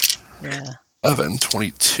not. Yeah. 11,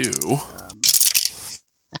 22,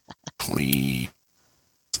 28,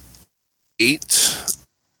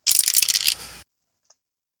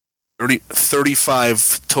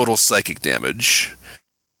 35 total psychic damage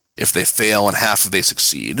if they fail and half if they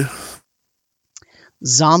succeed.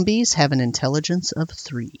 Zombies have an intelligence of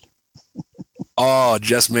 3. Oh,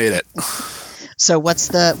 just made it. So what's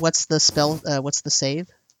the spell? What's the save?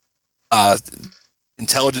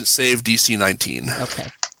 Intelligence save DC 19. Okay,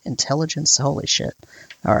 intelligence. Holy shit!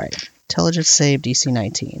 All right, intelligence save DC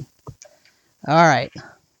 19. All right.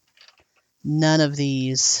 None of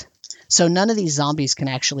these zombies can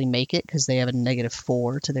actually make it because they have a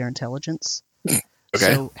 -4 to their intelligence. Okay.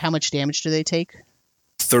 So how much damage do they take?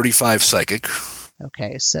 35 psychic.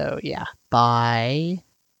 Okay, so yeah, bye.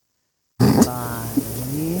 So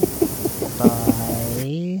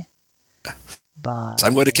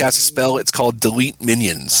I'm going to cast a spell. It's called Delete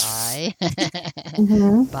Minions. Bye.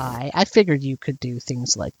 Mm-hmm. Bye. I figured you could do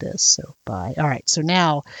things like this, so bye. All right, so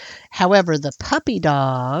now, however, the puppy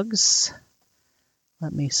dogs,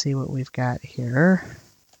 let me see what we've got here.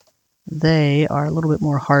 They are a little bit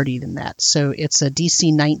more hardy than that. So it's a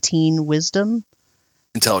DC 19 wisdom.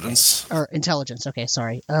 Intelligence. Or intelligence, okay,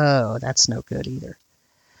 sorry. Oh, that's no good either.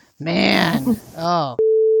 Man. Oh.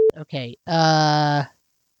 Okay.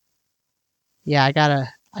 Yeah, I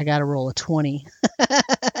gotta roll a 20.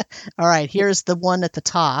 All right, here's the one at the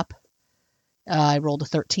top. I rolled a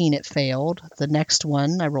 13, it failed. The next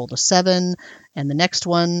one, I rolled a 7, and the next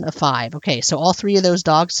one, a 5. Okay, so all 3 of those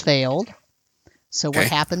dogs failed. So what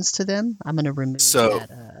happens to them? I'm going to remove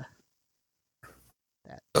that.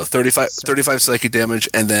 So 35 psychic damage,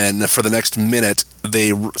 and then for the next minute,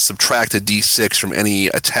 they subtract a d6 from any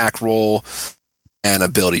attack roll and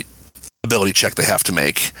ability check they have to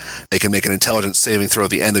make. They can make an intelligence saving throw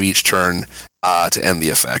at the end of each turn to end the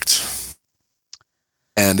effect.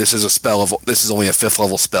 And this is this is only a 5th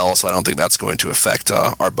level spell, so I don't think that's going to affect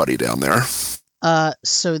our buddy down there.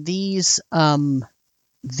 So these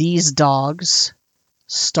dogs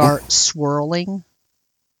start swirling,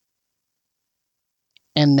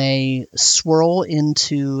 and they swirl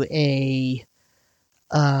into a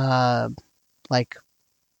like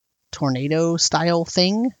tornado style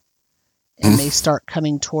thing, and they start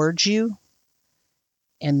coming towards you,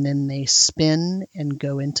 and then they spin and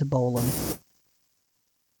go into Bolum.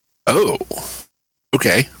 Oh,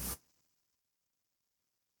 okay.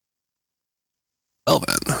 Well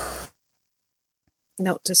then.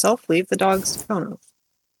 Note to self: leave the dogs to Kono.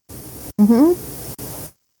 Mm-hmm.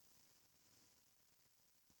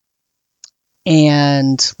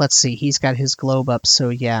 And let's see, he's got his globe up, so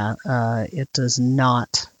yeah, it does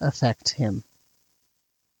not affect him.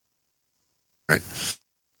 Right.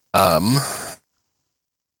 All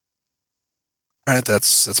right,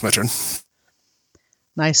 that's my turn.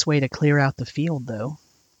 Nice way to clear out the field, though.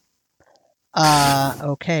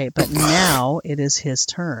 Okay, but now it is his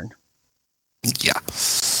turn. Yeah.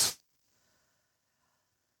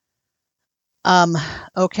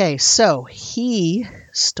 Okay, so he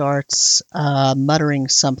starts muttering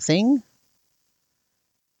something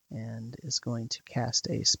and is going to cast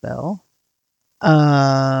a spell.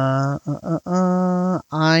 I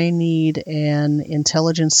need an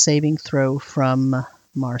intelligence saving throw from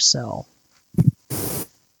Marcel.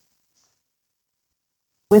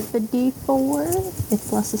 With the D4,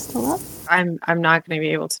 if Les is still up. I'm not going to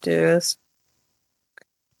be able to do this.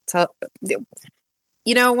 So, you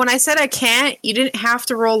know, when I said I can't, you didn't have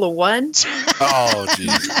to roll a 1. Oh,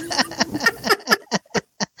 jeez.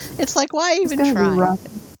 It's like, why even It's gonna be try? rough.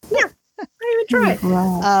 Yeah, I even tried.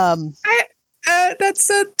 Rough. That's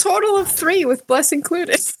a total of 3 with Bless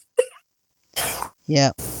included.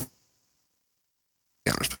 Yeah.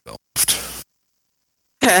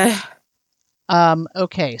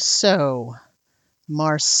 Okay, so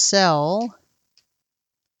Marcel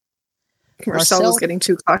Marcel is getting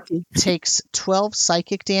too cocky. takes 12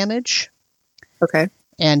 psychic damage, Okay.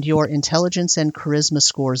 and your intelligence and charisma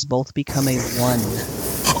scores both become a 1.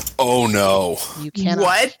 Oh no. You cannot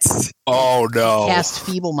What? Oh no. cast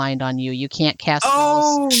Feeble Mind on you. You can't cast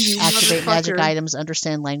Oh, spells, you activate magic motherfucker. items,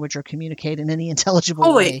 understand language, or communicate in any intelligible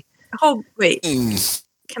Oh, way. wait. Mm.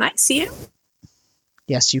 Can I see him?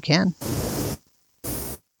 Yes, you can.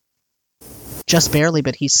 Just barely,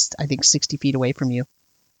 but he's, I think, 60 feet away from you.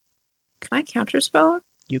 Can I counterspell him?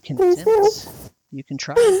 You can Please attempt. You can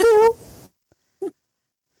try.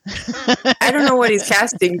 I don't know what he's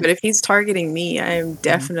casting, but if he's targeting me, I am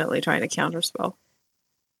definitely trying to counterspell.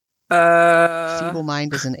 Feeble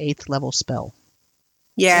Mind is an 8th level spell.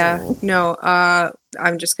 Yeah, no,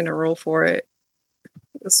 I'm just gonna roll for it.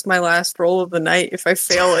 This is my last roll of the night. If I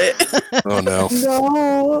fail it, Oh no.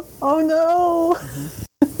 No. Oh no.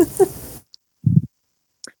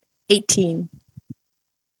 18.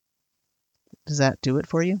 Does that do it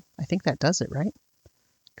for you? I think that does it, right?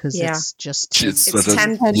 Because Yeah. it's just It's It's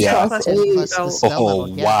 10 Yeah. plus 10 8. plus the So spell Oh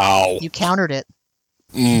level. Yeah. wow. You countered it.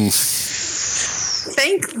 Mm.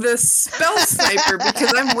 thank the spell sniper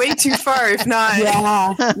because I'm way too far. If not,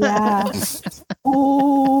 Yeah. Yeah.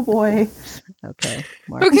 Oh boy. Okay.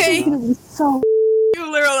 Mark Okay. It's gonna be so. you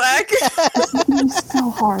Liralac. It's gonna be so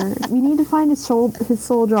hard. We need to find his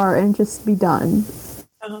soul jar and just be done.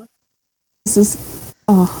 Uh-huh. This is.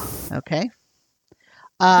 Oh. Okay.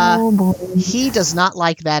 Oh boy. He does not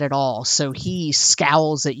like that at all, so he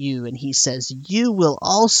scowls at you and he says, "You will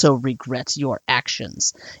also regret your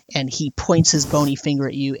actions." And he points his bony finger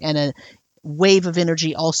at you, and a wave of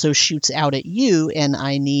energy also shoots out at you, and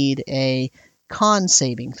I need a con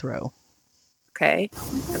saving throw. Okay, I'm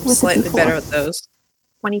What's it slightly before? better at those.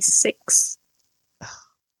 26.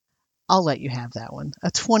 I'll let you have that one.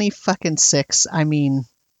 A 20-fucking-6. I mean,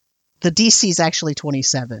 the DC is actually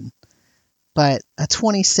 27. But a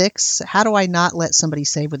 26, how do I not let somebody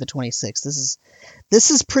save with a 26?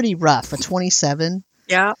 This is pretty rough. A 27.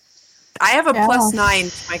 Yeah, I have a Yeah. plus 9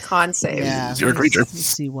 to my con save. Yeah. You're a creature. Let me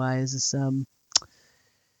see why is this let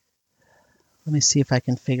me see if I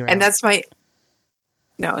can figure out. And that's my.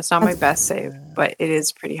 No, it's not my best save, but it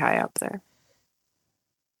is pretty high up there.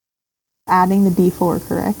 Adding the D4,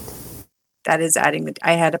 correct? That is adding the.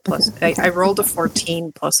 I had a plus. I rolled a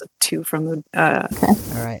 14 plus a 2 from the.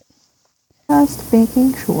 All right. Just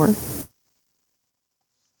making sure.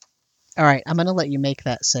 All right, I'm going to let you make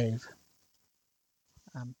that save.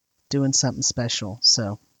 I'm doing something special,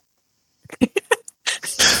 so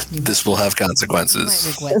This will have you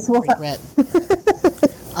consequences. might This will- regret.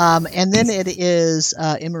 And then it is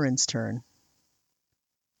Imran's turn.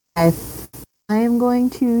 I am going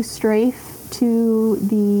to strafe to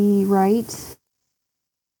the right.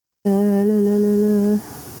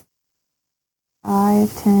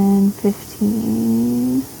 5, 10,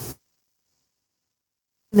 15.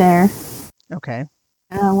 There. Okay.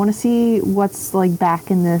 And I want to see what's like back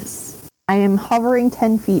in this. I am hovering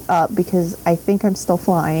 10 feet up because I think I'm still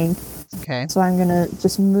flying. Okay. So I'm going to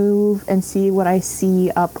just move and see what I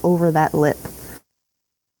see up over that lip.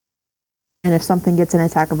 And if something gets an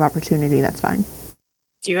attack of opportunity, that's fine.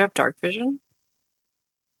 Do you have dark vision?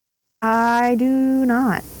 I do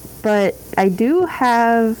not. But I do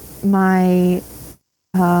have my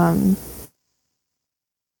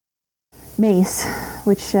mace,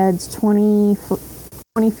 which sheds 20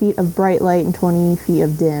 feet of bright light and 20 feet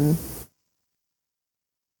of dim.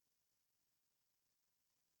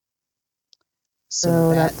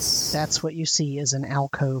 So So that's what you see is an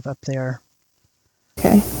alcove up there.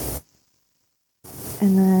 Okay.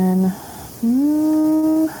 And then...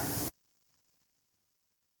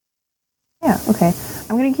 yeah, okay.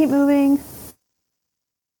 I'm going to keep moving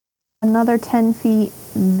another 10 feet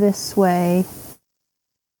this way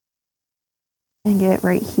and get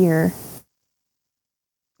right here.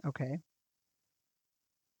 Okay.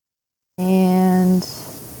 And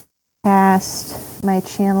cast my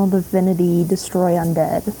Channel Divinity Destroy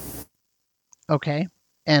Undead. Okay.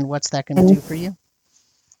 And what's that going to do for you?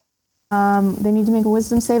 They need to make a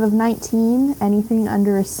Wisdom save of 19. Anything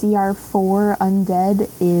under a CR4 undead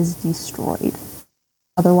is destroyed.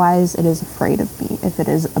 Otherwise, it is afraid of me if it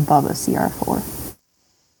is above a CR4.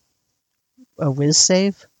 A whiz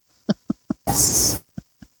save? Yes.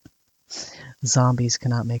 Zombies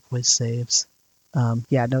cannot make whiz saves.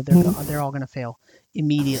 Yeah, no, they're all going to fail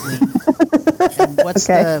immediately. And what's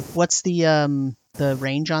Okay. the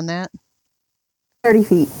range on that? 30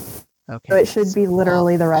 feet. Okay. So it should be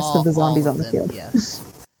literally the rest of the zombies all on the them, field. Yes.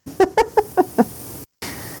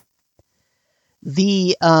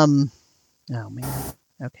 Oh man.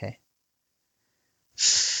 Okay.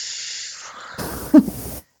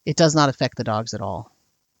 It does not affect the dogs at all.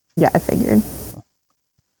 Yeah, I figured.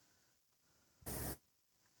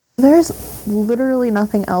 There's literally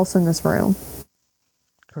nothing else in this room.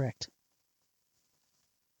 Correct.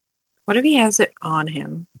 What if he has it on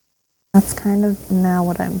him? That's kind of now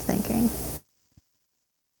what I'm thinking.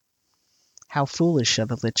 How foolish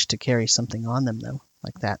of a lich to carry something on them, though,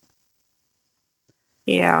 like that.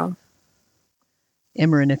 Yeah.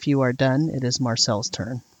 Imran, if you are done, it is Marcel's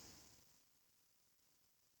turn.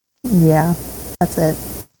 Yeah, that's it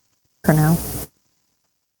for now.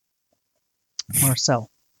 Marcel.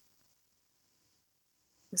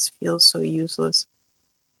 This feels so useless.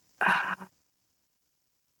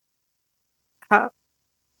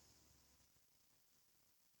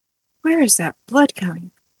 Where is that blood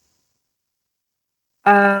coming?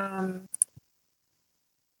 I'm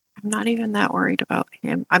not even that worried about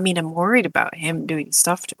him. I mean, I'm worried about him doing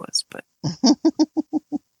stuff to us, but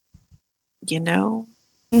you know,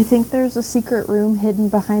 Do you think there's a secret room hidden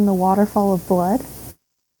behind the waterfall of blood?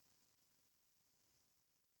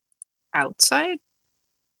 outside?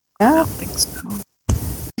 I Yeah. don't think so.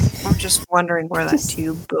 I'm just wondering where that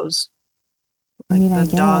tube goes. I mean, I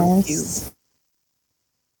the dog tube. guess.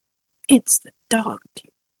 It's the dog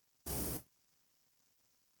tube.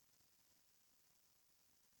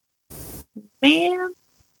 Man.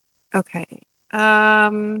 Okay.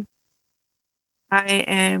 I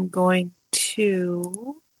am going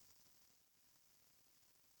to.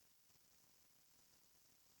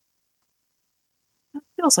 That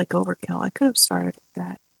feels like overkill. I could have started with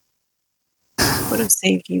that. Would have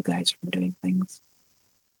saved you guys from doing things.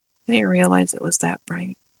 I didn't realize it was that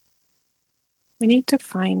bright. We need to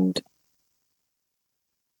find.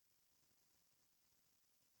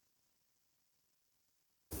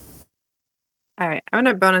 All right, I'm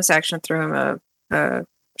gonna bonus action throw him a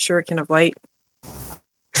shuriken of light.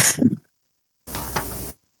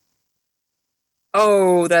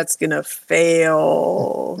 Oh, that's gonna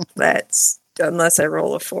fail. That's unless I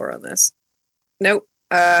roll a 4 on this. Nope.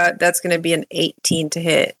 That's gonna be an 18 to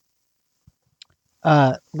hit.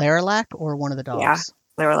 Laralac or one of the dogs? Yeah.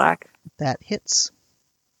 Laralac. That hits.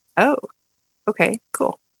 Oh. Okay,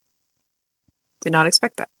 cool. Did not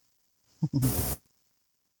expect that.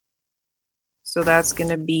 So that's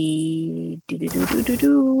gonna be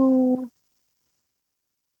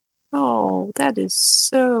Oh, that is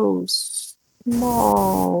so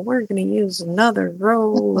small. We're gonna use another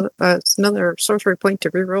roll, another sorcery point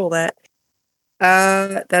to reroll that.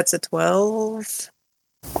 That's a 12.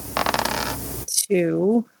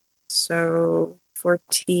 2. So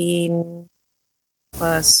 14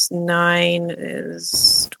 plus 9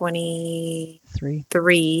 is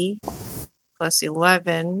 23. Plus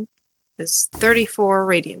 11 is 34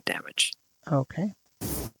 radiant damage. Okay.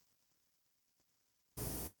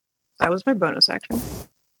 That was my bonus action.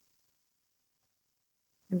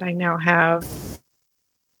 And I now have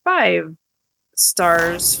 5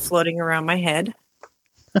 stars floating around my head.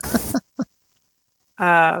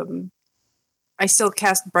 I still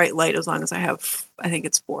cast bright light as long as I have, I think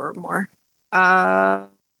it's 4 or more.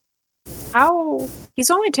 He's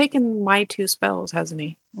only taken my 2 spells, hasn't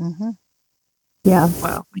he? Mm-hmm. Yeah.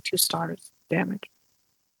 Well, my 2 stars damage.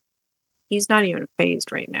 He's not even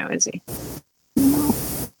phased right now, is he? No.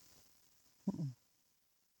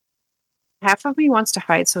 Half of me wants to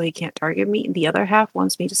hide so he can't target me, and the other half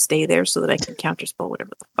wants me to stay there so that I can counterspell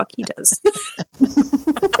whatever the fuck he does.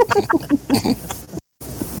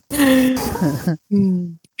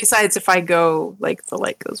 Besides, if I go, like, the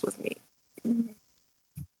light goes with me.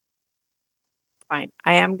 Fine.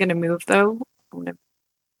 I am going to move, though. I'm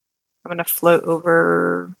gonna float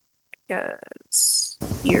over, I guess,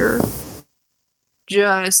 here.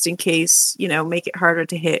 Just in case, make it harder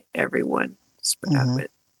to hit everyone. Spread out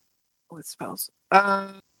with spells.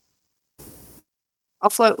 I'll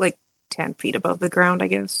float like 10 feet above the ground, I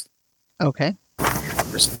guess. Okay.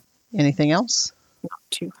 Anything else? Not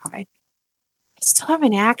too high. I still have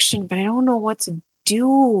an action, but I don't know what to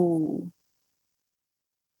do.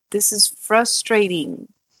 This is frustrating.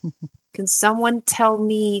 Can someone tell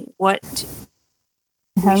me what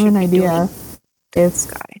I have an idea. This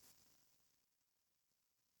guy.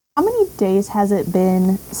 How many days has it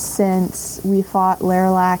been since we fought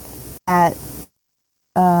Laralac at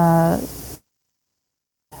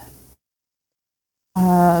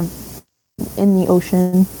in the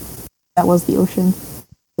ocean? That was the ocean.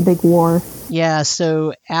 The big war. Yeah,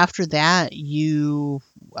 so after that you,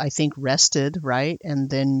 I think, rested, right? And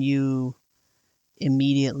then you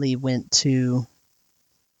immediately went to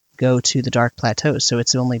go to the Dark Plateau, so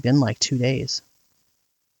it's only been like 2 days.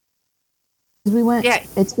 We went. Yeah.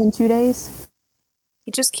 It's been 2 days.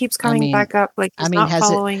 He just keeps coming back up, like he's not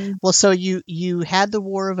following. Well, so you had the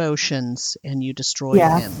War of Oceans and you destroyed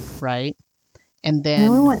him, right? And I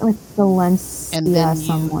know we then went with Valencia and then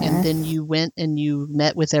somewhere. you went and you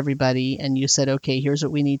met with everybody and you said, okay, here's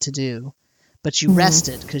what we need to do. But you Mhm.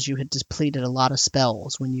 rested because you had depleted a lot of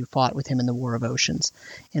spells when you fought with him in the War of Oceans.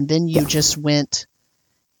 And then you just went,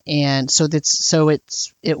 and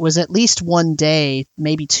it was at least one day,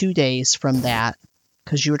 maybe 2 days from that,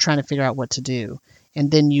 because you were trying to figure out what to do. And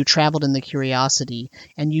then you traveled in the Curiosity,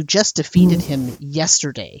 and you just defeated him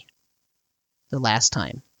yesterday, the last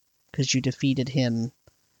time, because you defeated him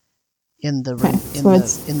in the Okay, so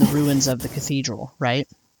in the ruins of the cathedral, right?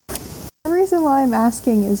 The reason why I'm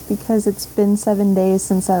asking is because it's been 7 days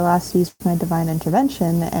since I last used my Divine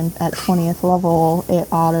Intervention, and at 20th level, it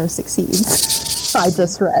auto succeeds. I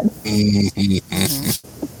just read.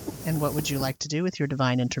 And what would you like to do with your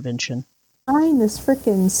Divine Intervention? Find this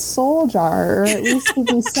frickin' soul jar, or at least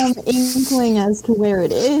give me some inkling as to where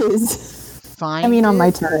it is. Find I mean, on my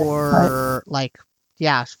it, turn, or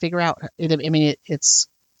figure out it. I mean, it's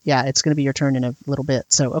going to be your turn in a little bit.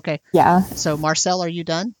 So okay. Yeah. So Marcel, are you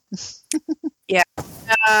done? Hate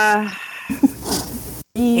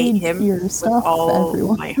Read him your with stuff, all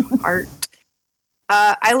everyone. my heart.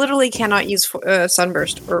 I literally cannot use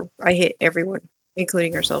Sunburst, or I hit everyone,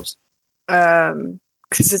 including ourselves,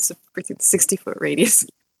 because it's a freaking 60-foot radius.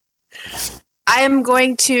 I am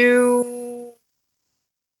going to.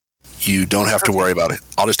 You don't have to worry about it.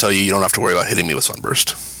 I'll just tell you, you don't have to worry about hitting me with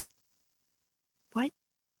Sunburst. What?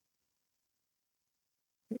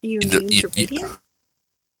 You immune to radiant?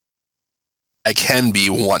 I can be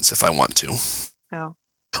once if I want to. Oh.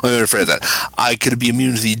 Let me rephrase that. I could be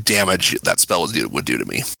immune to the damage that spell would do to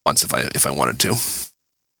me once if I wanted to.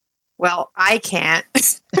 Well, I can't.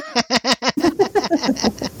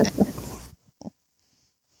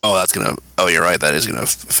 You're right. That is gonna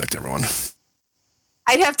affect everyone.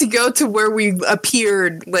 I'd have to go to where we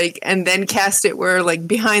appeared, and then cast it where,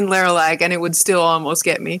 behind Larillac, and it would still almost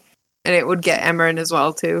get me, and it would get Emerin as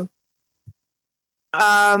well too.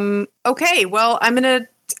 Okay. Well, I'm gonna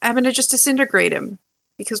just disintegrate him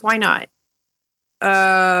because why not?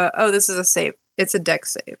 This is a save. It's a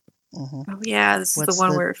dex save. Mhm. Oh yeah, this is the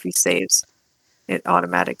one where if he saves, it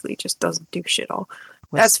automatically just doesn't do shit all.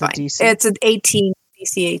 What's That's the fine. DC? It's an 18,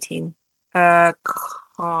 DC 18.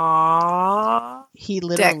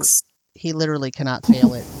 Dex. He literally cannot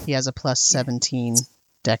fail it. He has a plus 17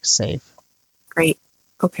 dex save. Great.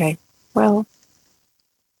 Okay. Well,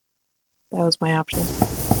 that was my option.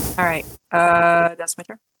 All right. That's my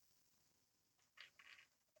turn.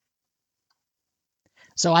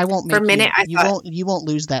 So I won't make For a minute, you won't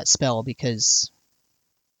lose that spell because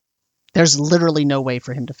there's literally no way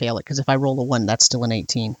for him to fail it, because if I roll a 1, that's still an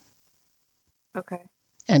 18. Okay.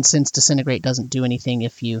 And since Disintegrate doesn't do anything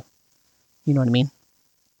if you know what I mean?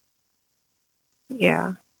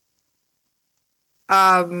 Yeah.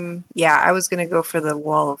 Yeah, I was gonna go for the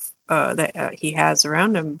wall of that he has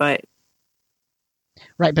around him, but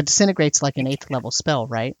Right, but Disintegrate's like an 8th level spell,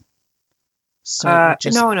 right? So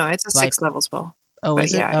no, it's a 6th level spell. Oh, But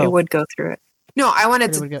is yeah, it? it would go through it. No, I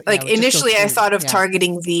wanted But it to would go- yeah, it would just go initially I through, thought of yeah.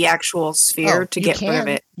 targeting the actual sphere to you get rid of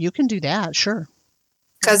it. You can do that, sure.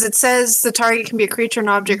 Because it says the target can be a creature, an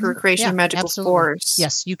object, or a creation of magical absolutely. force.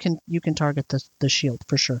 Yes, you can target the shield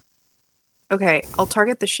for sure. Okay, I'll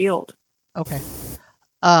target the shield. Okay.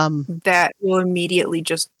 That will immediately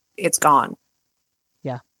it's gone.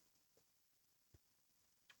 Yeah.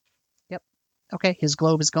 Yep. Okay, his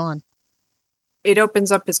globe is gone. It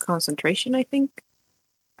opens up his concentration, I think.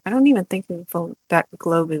 I don't even think that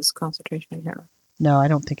globe is concentration here. No, I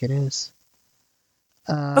don't think it is.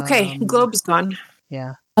 Okay, globe is gone.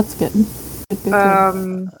 Yeah. That's good.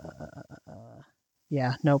 Good.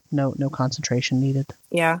 Yeah, no concentration needed.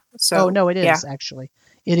 Yeah. So. Oh no, it is yeah. actually.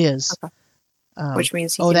 It is. Okay. Which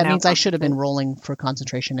means. That means I should have been rolling for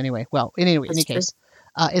concentration anyway. Well, anyway, in any case,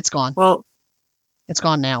 it's gone. Well, it's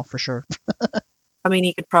gone now for sure. I mean,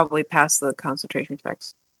 he could probably pass the concentration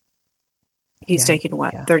checks. He's taken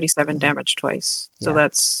 37 damage twice, so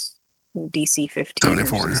that's DC 15.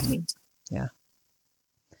 74. Yeah.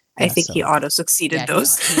 I think he auto succeeded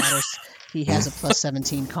those. He has a plus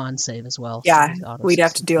 17 con save as well. Yeah, so we'd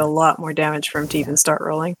have to do a lot more damage for him to even start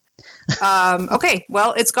rolling. Okay,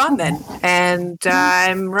 well, it's gone then, and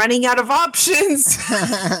I'm running out of options.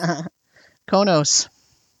 Konos.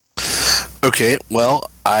 Okay,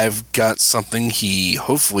 well, I've got something he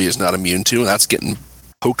hopefully is not immune to, and that's getting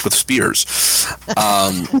poked with spears.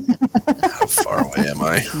 How far away am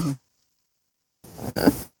I?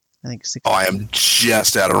 I think 60. I am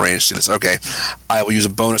just out of range to this. Okay. I will use a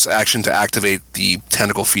bonus action to activate the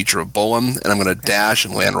tentacle feature of Bolum, and I'm going to dash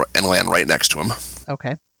and land right next to him.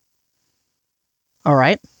 Okay. All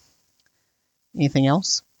right. Anything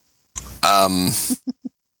else? As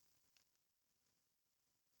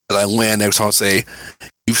I land next, I'll say,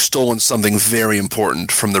 "You've stolen something very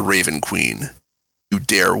important from the Raven Queen. You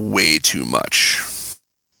dare way too much."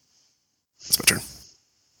 That's my turn.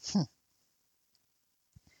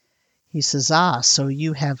 He says, so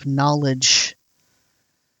you have knowledge,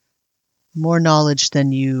 more knowledge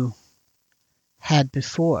than you had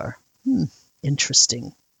before.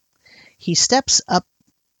 Interesting. He steps up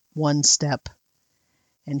one step,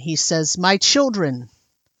 and he says, "My children,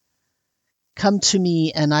 come to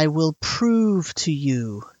me, and I will prove to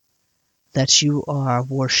you that you are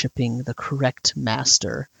worshiping the correct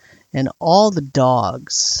master." And all the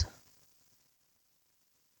dogs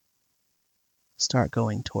start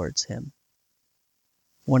going towards him.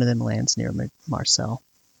 One of them lands near Marcel.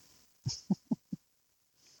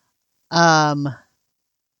 And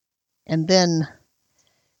then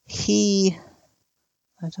I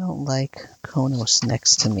don't like Konos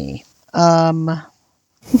next to me.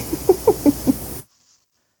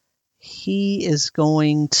 He is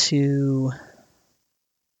going to...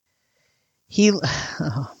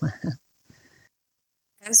 Oh, man.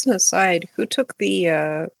 As an aside, who took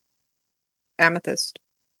the amethyst?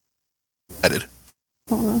 I did.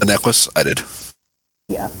 The necklace? I did.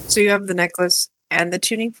 Yeah. So you have the necklace and the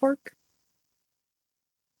tuning fork?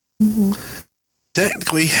 Mm-hmm.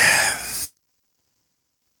 Technically.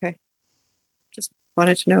 Okay. Just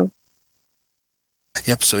wanted to know.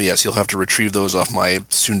 Yep, so yes, you'll have to retrieve those off my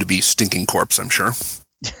soon-to-be stinking corpse, I'm sure.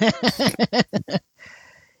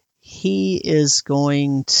 He's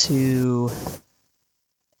going to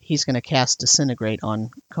cast Disintegrate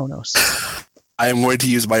on Konos. I am going to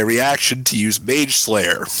use my reaction to use Mage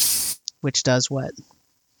Slayer. Which does what?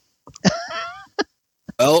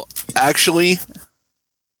 Well, actually,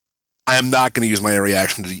 I am not going to use my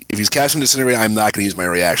reaction to... If he's casting Disintegrate, I'm not going to use my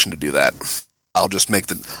reaction to do that. I'll just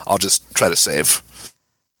try to save.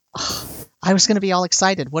 I was going to be all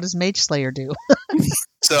excited. What does Mage Slayer do?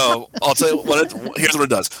 So I'll tell you here's what it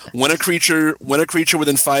does. When a creature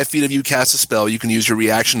within 5 feet of you casts a spell, you can use your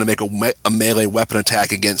reaction to make a melee weapon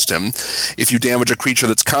attack against him. If you damage a creature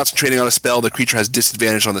that's concentrating on a spell, the creature has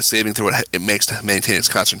disadvantage on the saving throw it makes to maintain its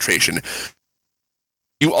concentration.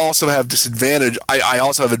 You also have disadvantage. I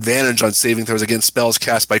also have advantage on saving throws against spells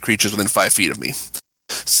cast by creatures within 5 feet of me.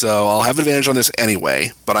 So I'll have advantage on this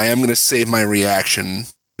anyway, but I am going to save my reaction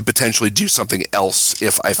to potentially do something else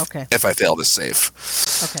if I fail to save.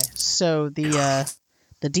 Okay, so the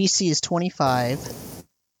DC is 25.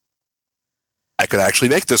 I could actually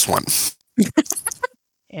make this one.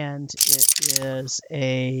 And it is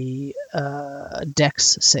a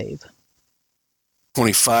Dex save.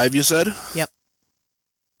 25, you said? Yep.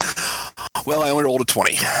 Well, I only rolled a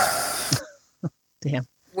 20. Damn.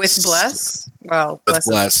 With Bless? Well, With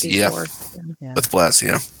Bless, yeah. Yeah. With Bless,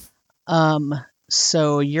 yeah.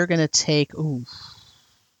 So you're going to take... Ooh.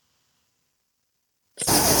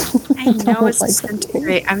 I know it's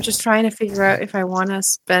Disintegrate. I'm just trying to figure out if I want to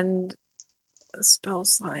spend a spell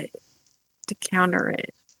slot to counter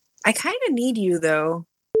it. I kind of need you, though.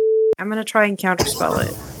 I'm going to try and counterspell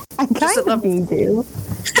it. I kind of need you.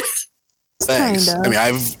 Thanks. Kinda.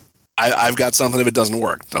 I mean, I've got something if it doesn't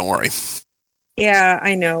work. Don't worry. Yeah,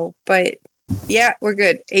 I know. But, yeah, we're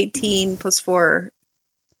good. 18 plus 4.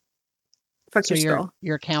 Fuck So your spell.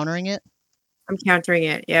 you're countering it? I'm countering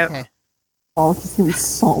it, yeah. Okay. Oh, he's gonna be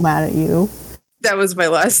so mad at you. That was my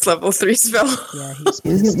last level 3 spell. Yeah, he's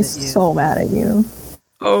He's gonna be pissed at you. so mad at you.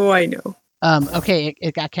 Oh, I know. Okay,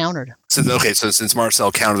 it got countered. So since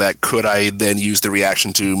Marcel countered that, could I then use the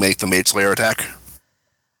reaction to make the Mage Slayer attack?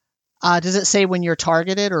 Does it say when you're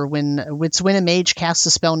targeted or when a mage casts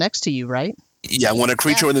a spell next to you, right? Yeah, when a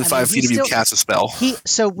creature within 5 feet of you casts a spell.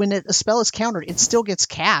 So when a spell is countered, it still gets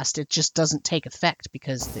cast. It just doesn't take effect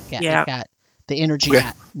because it got the energy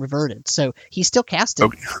got reverted. So he still cast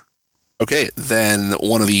it. Okay, then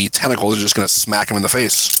one of the tentacles is just going to smack him in the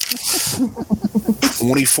face.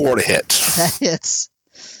 24 to hit. That hits.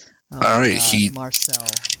 Oh, all right, God, Marcel.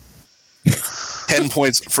 10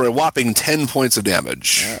 points for a whopping 10 points of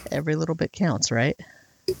damage. Every little bit counts, right?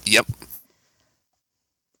 Yep.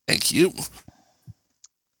 Thank you.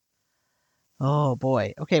 Oh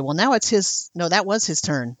boy. Okay, well now it's his. No, that was his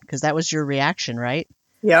turn because that was your reaction, right?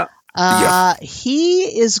 Yeah.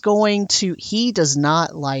 He is going to. He does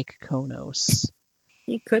not like Konos.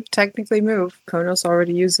 He could technically move. Konos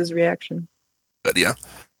already used his reaction. But yeah.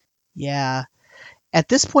 Yeah. At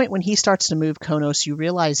this point, when he starts to move Konos, you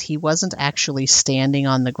realize he wasn't actually standing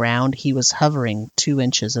on the ground. He was hovering 2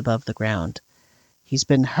 inches above the ground. He's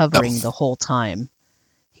been hovering the whole time.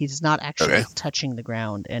 He's not actually touching the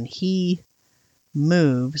ground. And he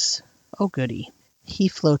moves. Oh, goody. He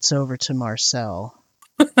floats over to Marcel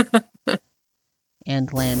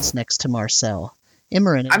and lands next to Marcel.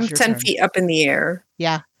 Imran, I'm it's your 10 turn. feet up in the air.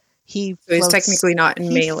 Yeah, he So he's floats, technically not in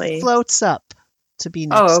he melee. floats up to be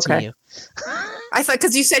next Oh, to okay. you. I thought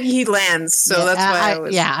because you said he lands, so Yeah, that's why I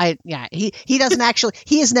was. Yeah. He doesn't actually.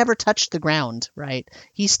 He has never touched the ground, right?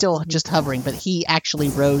 He's still just hovering, but he actually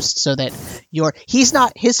rose so that he's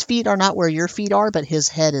not. His feet are not where your feet are, but his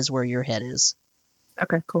head is where your head is.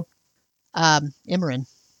 Okay, cool. Imran.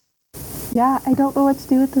 Yeah, I don't know what to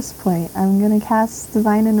do at this point. I'm gonna cast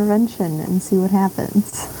Divine Intervention and see what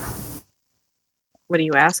happens. What are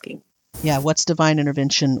you asking? Yeah, what's divine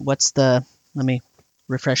intervention? Let me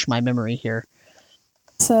refresh my memory here.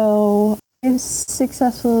 So, if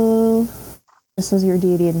successful, this is your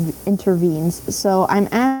deity intervenes. So, I'm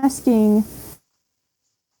asking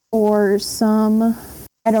for some,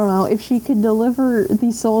 I don't know, if she could deliver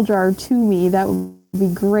the soul jar to me, that would be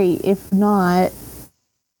great. If not,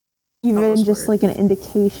 even just like an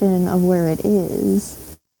indication of where it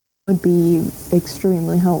is would be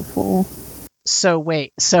extremely helpful. So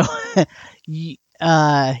wait, you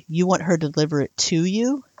want her to deliver it to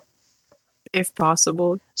you? If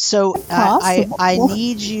possible. So Possible. I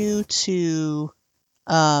need you to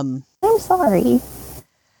I'm sorry.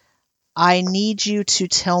 I need you to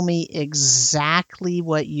tell me exactly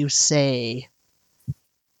what you say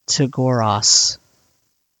to Goros.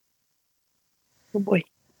 Oh boy.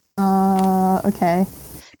 Okay.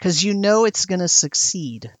 Because you know it's going to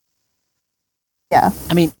succeed. Yeah.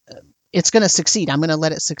 I mean, it's going to succeed. I'm going to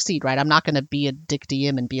let it succeed, right? I'm not going to be a dick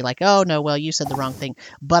DM and be like, oh, no, well, you said the wrong thing.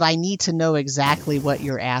 But I need to know exactly what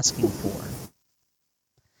you're asking for.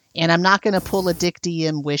 And I'm not going to pull a dick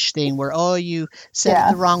DM wish thing where, oh, you said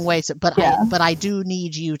it the wrong way. So, but I do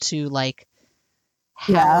need you to, like,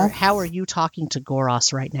 how are you talking to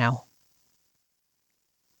Goros right now?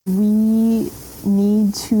 We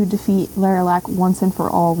need to defeat Laralac once and for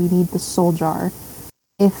all. We need the soul jar.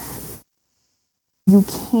 If you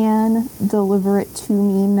can deliver it to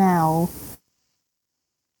me now,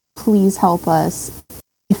 please help us.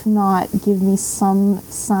 If not, give me some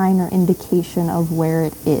sign or indication of where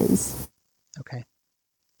it is. Okay.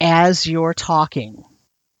 As you're talking,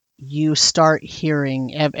 you start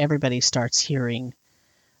hearing, everybody starts hearing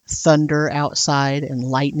thunder outside and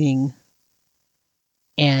lightning,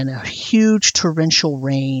 and a huge torrential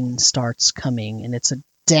rain starts coming, and it's a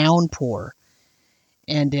downpour,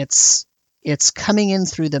 and it's coming in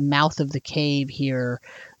through the mouth of the cave here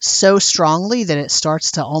so strongly that it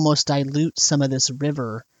starts to almost dilute some of this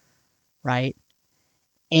river, right?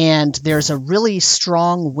 And there's a really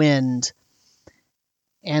strong wind,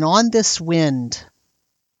 and on this wind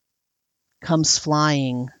comes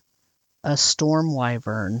flying a storm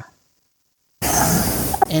wyvern.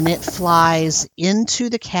 And it flies into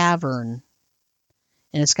the cavern,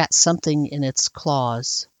 and it's got something in its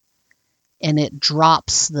claws, and it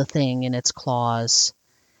drops the thing in its claws.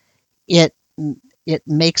 It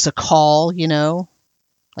makes a call, you know,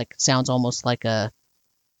 like it sounds almost like a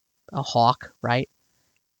hawk, right?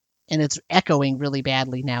 And it's echoing really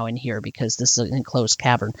badly now in here because this is an enclosed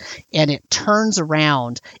cavern. And it turns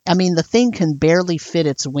around. I mean, the thing can barely fit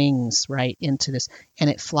its wings, right, into this, and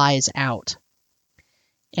it flies out.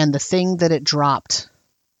 And the thing that it dropped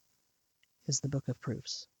is the Book of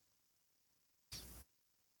Proofs.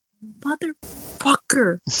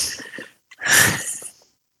 Motherfucker.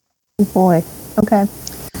 Oh boy. Okay.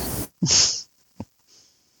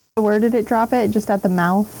 Where did it drop it? Just at the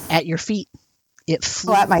mouth? At your feet. It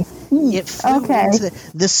flew. Oh, at my feet. It flew okay. into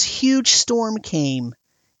this huge storm came,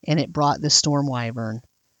 and it brought the storm wyvern,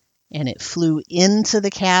 and it flew into the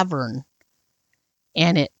cavern,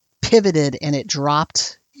 and it pivoted, and it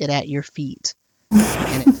dropped it at your feet,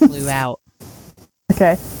 and it flew out.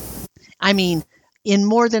 Okay. I mean, in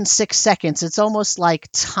more than 6 seconds, it's almost like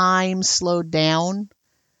time slowed down.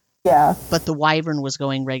 Yeah. But the wyvern was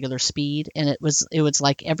going regular speed, and it was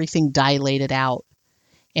like everything dilated out.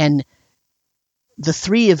 And the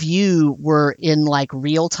three of you were in like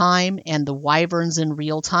real time, and the wyvern's in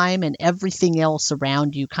real time, and everything else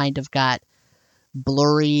around you kind of got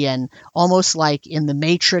blurry, and almost like in the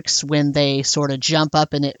Matrix when they sort of jump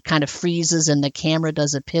up and it kind of freezes and the camera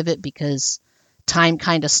does a pivot because time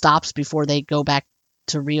kind of stops before they go back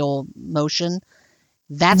to real motion.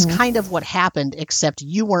 That's kind of what happened, except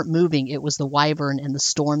you weren't moving. It was the wyvern and the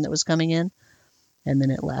storm that was coming in, and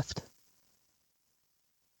then it left.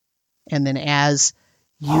 And then as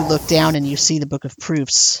you look down and you see the Book of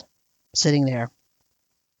Proofs sitting there,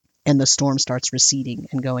 and the storm starts receding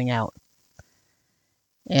and going out.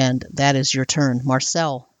 And that is your turn.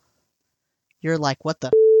 Marcel, you're like, what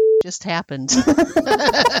the just happened?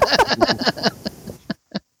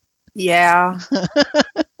 Yeah,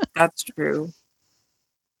 that's true.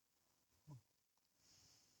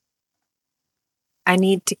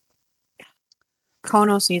 Konos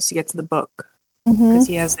needs to get to the book because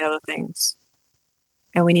he has the other things.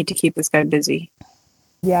 And we need to keep this guy busy.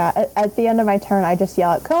 Yeah, at the end of my turn, I just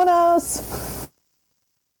yell at Konos.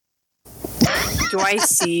 Do I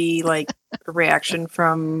see like a reaction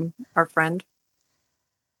from our friend?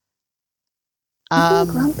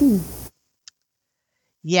 Grumpy.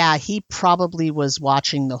 Yeah, he probably was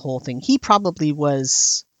watching the whole thing. He probably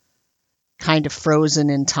was kind of frozen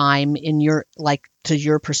in time. To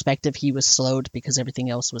your perspective, he was slowed because everything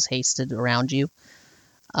else was hasted around you.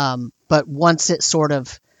 But once it sort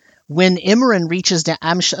of, when Imran reaches down,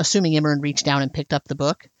 I'm assuming Imran reached down and picked up the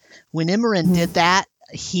book. When Imran did that,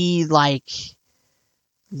 he looked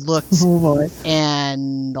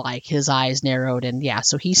and his eyes narrowed, and yeah,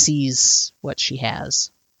 so he sees what she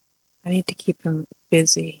has. I need to keep him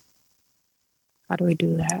busy. How do we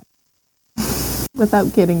do that?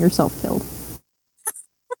 Without getting yourself killed.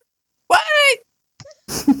 What?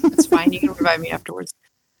 It's fine. You can revive me afterwards.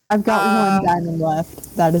 I've got one diamond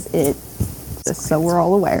left. That is it. Just so we're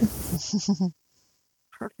all aware.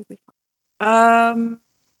 Perfectly fine.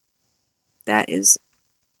 That is...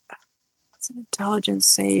 It's an intelligence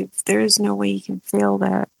save. There is no way you can fail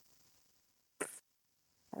that.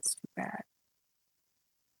 That's too bad.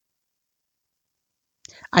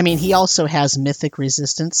 I mean, he also has mythic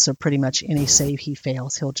resistance, so pretty much any save he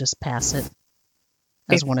fails, he'll just pass it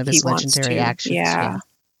as one of his legendary actions. Yeah.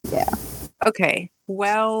 Okay.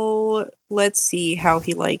 Well, let's see how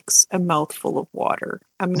he likes a mouthful of water.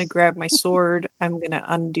 I'm going to grab my sword. I'm going to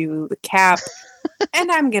undo the cap.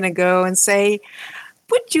 And I'm going to go and say,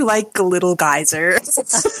 would you like a little geyser?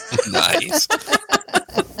 Nice.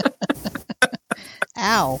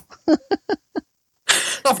 Ow.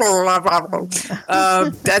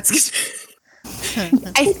 That's.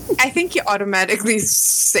 I think he automatically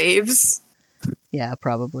saves. Yeah,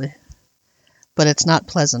 probably. But it's not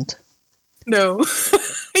pleasant. No,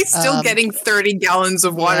 he's still getting 30 gallons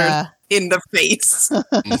of water in the face.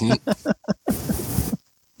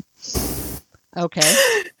 Okay.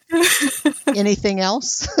 Anything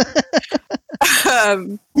else?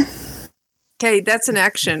 Okay, that's an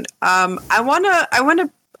action. I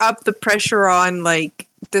wanna up the pressure on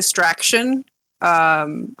distraction.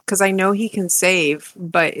 Because I know he can save,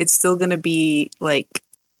 but it's still gonna be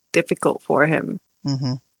difficult for him.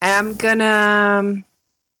 Mm-hmm. I'm gonna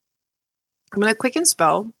quicken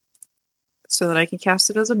spell so that I can cast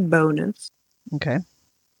it as a bonus. Okay.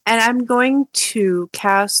 And I'm going to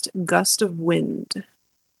cast Gust of Wind.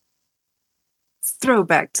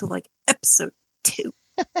 Throwback to episode 2.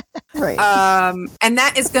 Right. And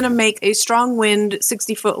that is going to make a strong wind,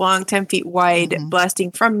 60 foot long, 10 feet wide,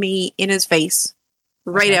 blasting from me in his face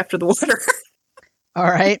right after the water. All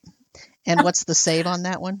right. And what's the save on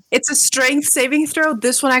that one? It's a strength saving throw.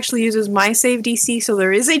 This one actually uses my save DC, so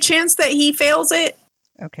there is a chance that he fails it.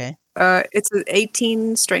 Okay. It's an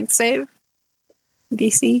 18 strength save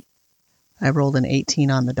DC. I rolled an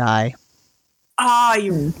 18 on the die. Ah,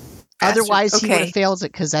 you. Otherwise, he would have failed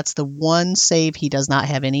it because that's the one save he does not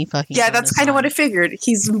have any fucking. Yeah, that's kind of what I figured.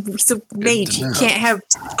 He's a mage. He can't have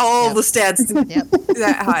all the stats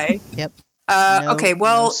that high. Yep. Okay,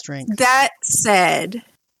 well, that said,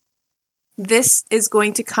 this is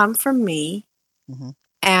going to come from me,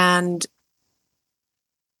 and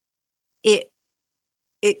it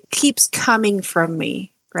keeps coming from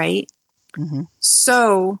me, right? Mm-hmm.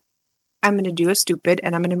 So I'm going to do a stupid,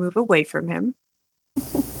 and I'm going to move away from him.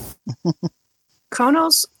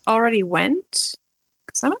 Konos already went?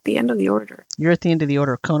 Because I'm at the end of the order. You're at the end of the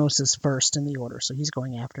order. Konos is first in the order, so he's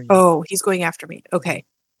going after you. Oh, he's going after me. Okay,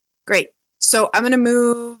 great. So I'm going to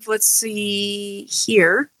move, let's see,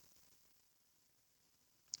 here.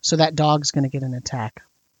 So that dog's going to get an attack.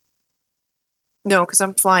 No, because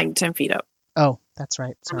I'm flying 10 feet up. Oh, that's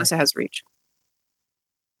right. Sorry. Unless it has reach.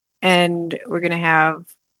 And we're going to have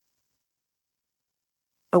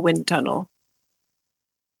a wind tunnel.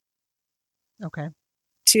 Okay.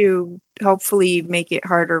 To hopefully make it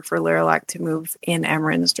harder for Larilac to move in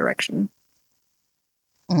Amarin's direction.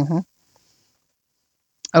 Mm-hmm.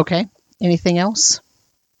 Okay. Anything else?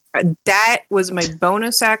 That was my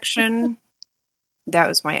bonus action. That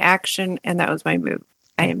was my action, and that was my move.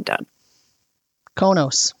 I am done.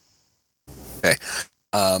 Konos. Okay.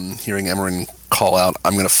 Hearing Amarin call out,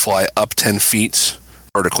 I'm going to fly up 10 feet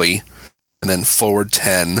vertically, and then forward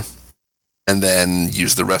 10, and then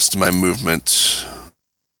use the rest of my movement.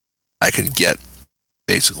 I could get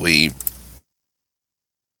basically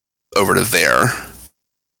over to there.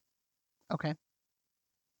 Okay.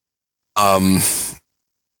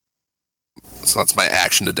 So that's my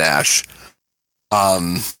action to dash.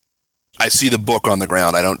 I see the book on the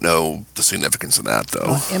ground. I don't know the significance of that,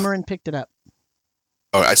 though. Emmerin picked it up.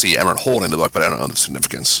 Oh, I see Emmerin holding the book, but I don't know the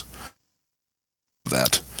significance of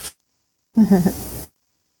that.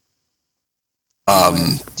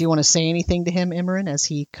 Do you want to say anything to him, Emmerin, as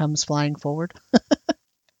he comes flying forward?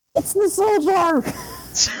 It's the soldier.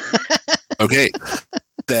 Okay,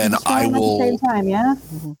 then I will. At the same time, yeah.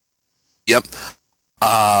 Mm-hmm. Yep.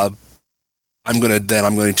 I'm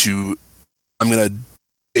gonna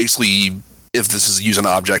basically, if this is use an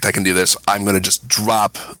object, I can do this. I'm gonna just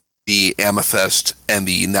drop the amethyst and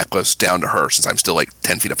the necklace down to her, since I'm still like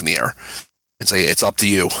 10 feet up in the air, and say, "It's up to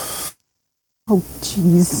you." Oh,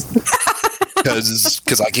 jeez.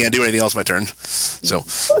 Because I can't do anything else my turn. So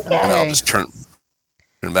Okay. I'll just turn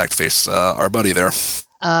back to face our buddy there. Should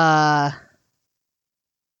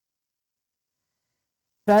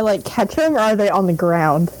I like catch him, or are they on the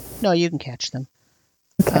ground? No, you can catch them.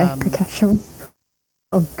 Okay, I catch him.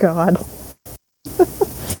 Oh God.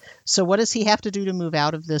 So what does he have to do to move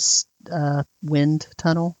out of this wind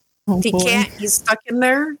tunnel? Oh, He boy. can't. He's stuck in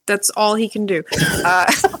there. That's all he can do.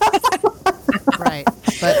 Right.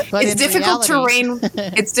 But It's in difficult reality... terrain.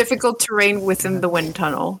 It's difficult terrain within the wind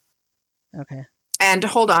tunnel. Okay. And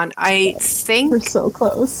hold on, I We're think. so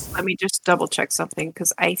close. Let me just double check something,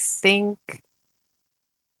 because I think.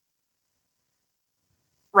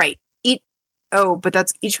 Right. But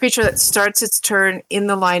that's each creature that starts its turn in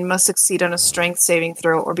the line must succeed on a strength saving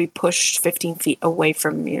throw or be pushed 15 feet away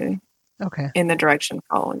from you Okay. in the direction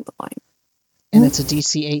following the line. And it's a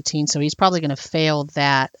DC 18, so he's probably going to fail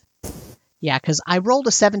that. Yeah, because I rolled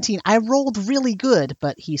a 17. I rolled really good,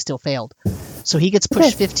 but he still failed. So he gets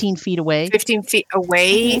pushed 15 feet away. 15 feet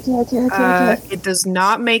away. Okay. It does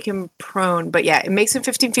not make him prone, but yeah, it makes him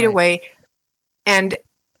 15 feet Right. away. And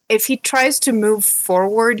if he tries to move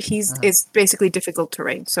forward, it's basically difficult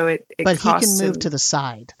terrain. So it But he can costs move him- to the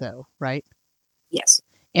side, though, right? Yes.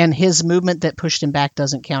 And his movement that pushed him back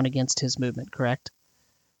doesn't count against his movement, correct?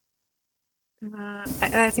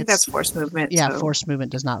 I think that's force movement. Yeah, so. force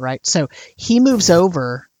movement does not, right? So he moves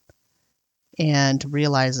over and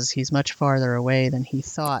realizes he's much farther away than he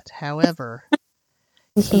thought. However,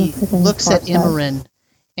 he looks at Imran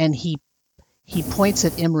and he points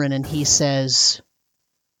at Imran and he says,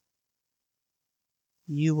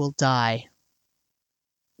 "You will die."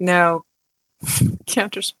 No.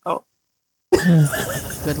 Counterspell.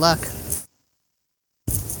 Good luck.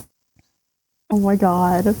 Oh my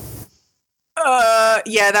God.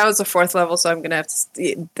 Yeah, that was a 4th level, so I'm gonna have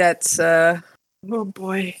to. That's oh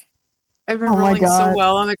boy. I've been Oh my rolling so God.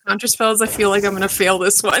 well on the counterspells. I feel like I'm gonna fail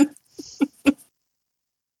this one.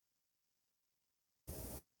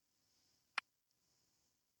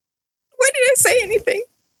 Why did I say anything?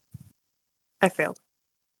 I failed.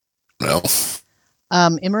 No.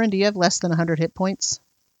 Imran, do you have less than 100 hit points?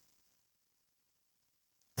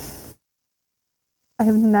 I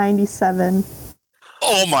have 97.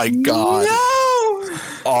 Oh my God. No.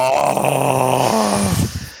 Oh.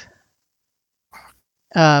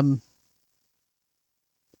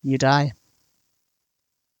 You die.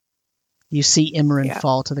 You see Imran Yeah.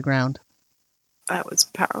 fall to the ground. That was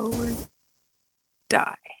power word.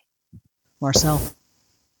 Die. Marcel,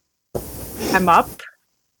 I'm up.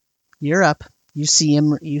 you're up. You see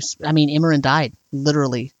Imran died,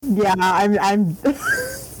 literally. Yeah, I'm I'm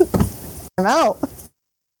out.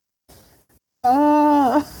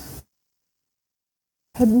 I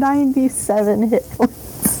had 97 hit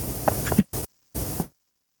points.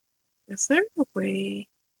 Is there a way?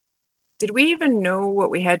 Did we even know what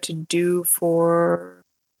we had to do for?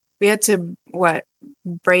 We had to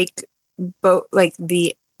break like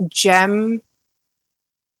the gem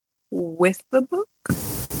with the book?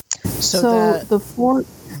 So, the fork.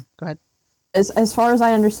 Go ahead. As far as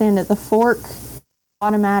I understand it, the fork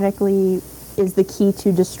automatically is the key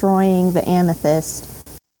to destroying the amethyst,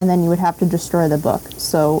 and then you would have to destroy the book.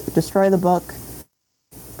 So destroy the book,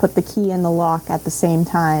 put the key in the lock at the same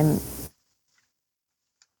time.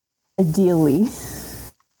 Ideally.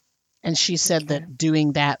 And she said that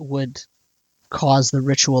doing that would cause the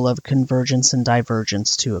ritual of convergence and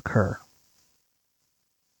divergence to occur.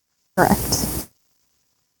 Correct.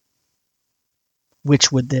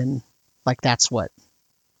 Which would then, that's what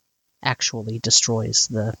actually destroys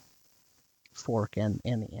the fork and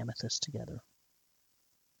the amethyst together.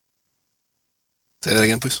 Say that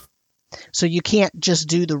again, please. So you can't just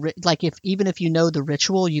do even if you know the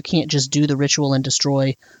ritual, you can't just do the ritual and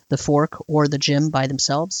destroy the fork or the gem by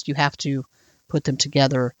themselves. You have to put them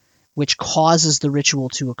together, which causes the ritual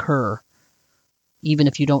to occur. Even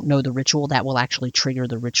if you don't know the ritual, that will actually trigger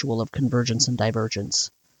the ritual of convergence and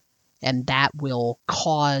divergence. and that will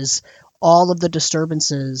cause all of the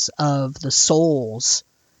disturbances of the souls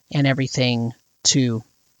and everything to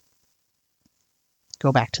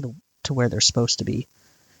go back to where they're supposed to be.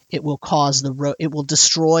 It will cause it will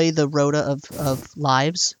destroy the rota of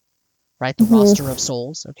lives, right? The roster of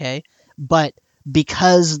souls, okay? But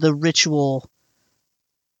because the ritual,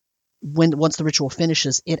 once the ritual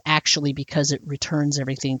finishes, it actually, because it returns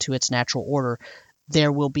everything to its natural order,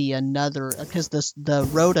 there will be another, because the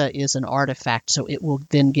rota is an artifact, so it will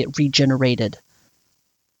then get regenerated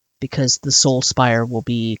because the soul spire will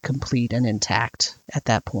be complete and intact at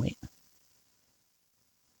that point.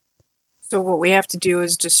 So what we have to do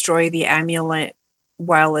is destroy the amulet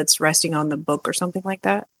while it's resting on the book or something like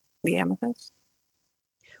that? The amethyst?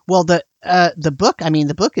 Well, the book,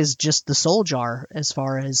 the book is just the soul jar as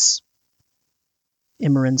far as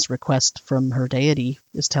Imran's request from her deity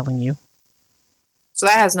is telling you. So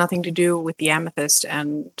that has nothing to do with the amethyst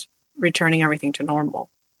and returning everything to normal.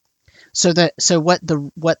 So what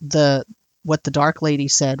the Dark Lady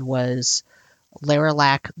said was,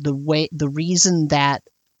 Laralac, the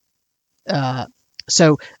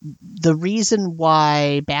reason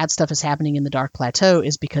why bad stuff is happening in the Dark Plateau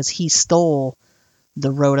is because he stole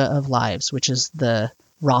the Rota of Lives, which is the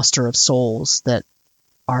roster of souls that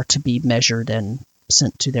are to be measured and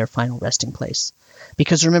sent to their final resting place.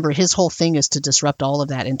 Because remember, his whole thing is to disrupt all of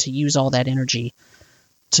that and to use all that energy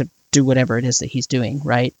to do whatever it is that he's doing,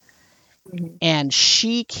 right? Mm-hmm. And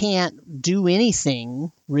she can't do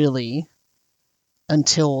anything, really,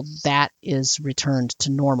 until that is returned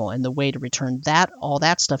to normal. And the way to return all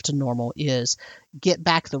that stuff to normal is get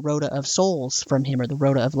back the Rota of Souls from him, or the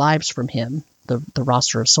Rota of Lives from him, the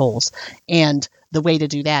roster of souls. And the way to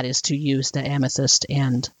do that is to use the amethyst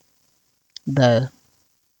and the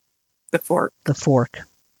fork.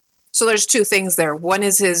 So there's two things there. One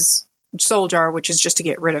is his soul jar, which is just to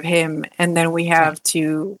get rid of him, and then we have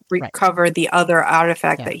to recover the other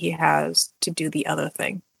artifact that he has to do the other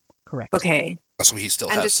thing. Correct. Okay. So he still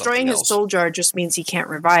and has destroying his soul jar just means he can't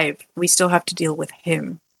revive. We still have to deal with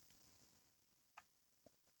him.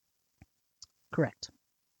 Correct.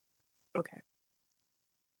 Okay.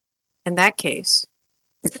 In that case,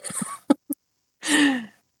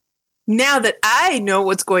 now that I know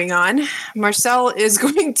what's going on, Marcel is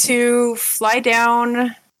going to fly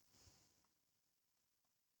down,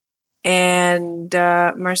 and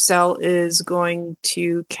Marcel is going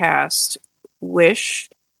to cast Wish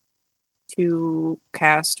to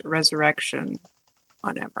cast Resurrection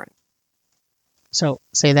on Emran. So,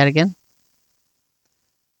 say that again.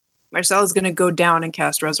 Marcel is going to go down and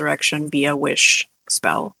cast Resurrection via Wish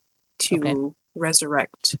spell to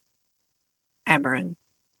resurrect Emran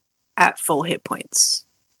at full hit points.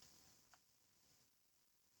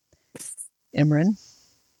 Imran,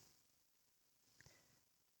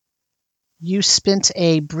 you spent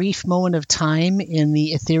a brief moment of time in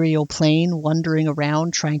the ethereal plane wandering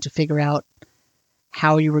around trying to figure out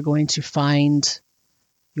how you were going to find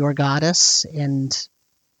your goddess and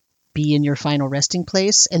be in your final resting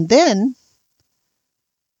place. And then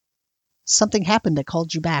something happened that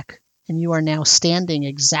called you back, and you are now standing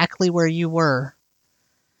exactly where you were.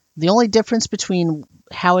 The only difference between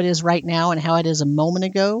how it is right now and how it is a moment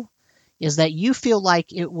ago is that you feel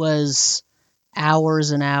like it was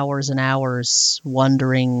hours and hours and hours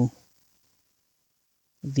wandering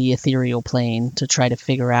the ethereal plane to try to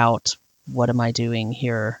figure out, what am I doing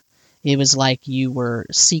here? It was like you were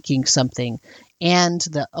seeking something. And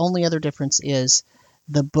the only other difference is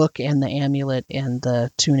the book and the amulet and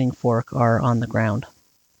the tuning fork are on the ground.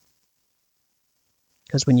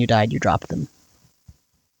 Because when you died, you dropped them.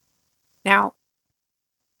 Now,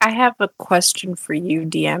 I have a question for you,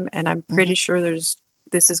 DM, and I'm pretty sure this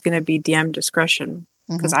is going to be DM discretion,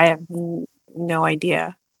 because I have no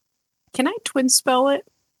idea. Can I twin spell it?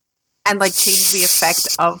 And change the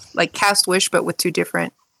effect of cast Wish, but with two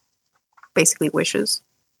different, basically, wishes?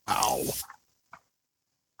 Ow.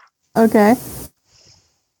 Okay.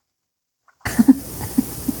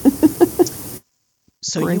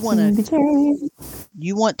 So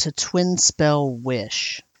you want to twin spell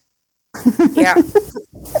Wish. Yeah.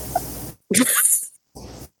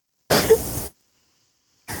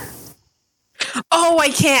 Oh, I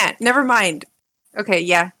can't. Never mind. Okay,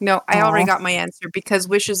 yeah. No, I already got my answer, because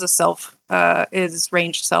Wish is a self, is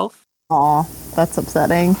ranged self. Aw, that's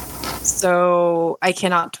upsetting. So I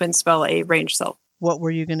cannot twin spell a ranged self. What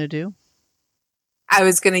were you going to do? I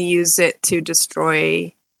was going to use it to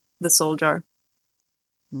destroy the soul jar.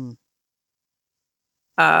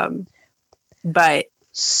 But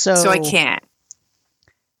so I can't.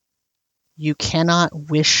 You cannot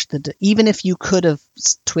wish even if you could have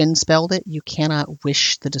twin spelled it, you cannot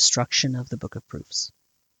wish the destruction of the Book of Proofs.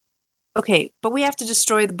 Okay, but we have to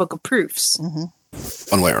destroy the Book of Proofs.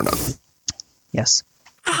 One way or another. Yes.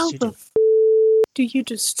 How you the do you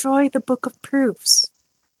destroy the Book of Proofs?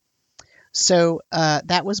 So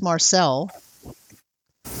that was Marcel.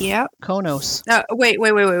 Yeah. Konos.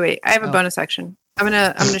 Wait. I have a bonus action. I'm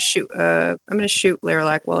gonna shoot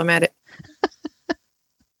Laralac while I'm at it.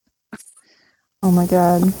 Oh my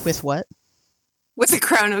god. With what? With a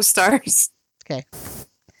crown of stars. Okay.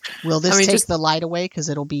 Will this take the light away? Because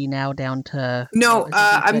it'll be now down to... No,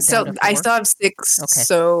 I still have 6. Okay.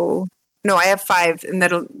 So no, I have 5, and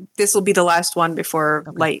this will be the last one before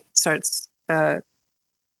light starts. That's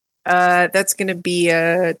gonna be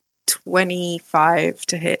a 25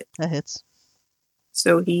 to hit. That hits.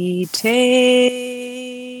 So he takes...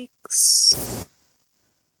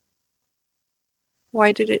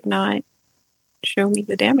 Why did it not show me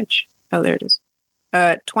the damage? Oh, there it is.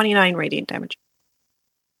 29 radiant damage.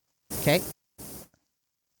 Okay.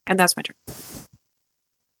 And that's my turn.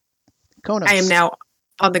 Konos. I am now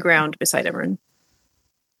on the ground beside Emerin.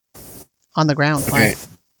 On the ground. Okay.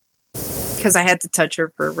 Because I had to touch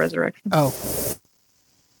her for resurrection. Oh.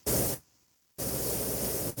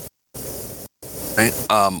 Okay.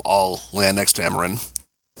 I'll land next to Amarin.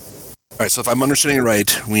 All right. So if I'm understanding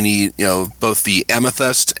right, we need both the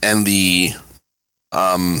amethyst and the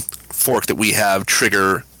fork that we have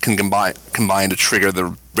can combine to trigger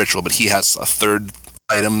the ritual. But he has a third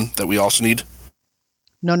item that we also need.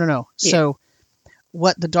 No. Yeah. So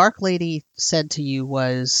what the Dark Lady said to you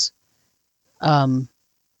was,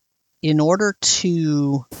 in order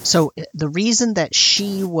to... So the reason that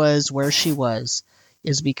she was where she was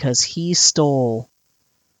is because he stole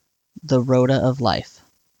the Rhoda of Life.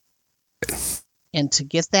 And to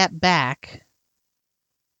get that back,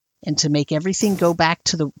 and to make everything go back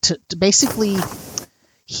to basically,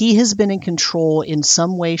 he has been in control in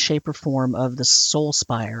some way, shape, or form of the Soul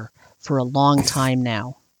Spire for a long time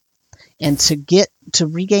now. And to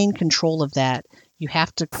regain control of that, you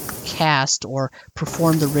have to cast or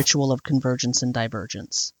perform the ritual of convergence and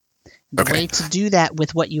divergence. The way to do that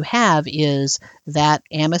with what you have is that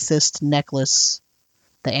amethyst necklace.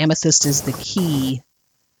 The amethyst is the key,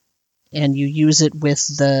 and you use it with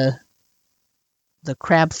the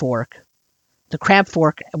crab fork. The crab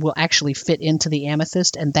fork will actually fit into the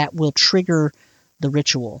amethyst, and that will trigger the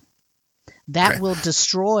ritual. That will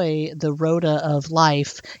destroy the Rhoda of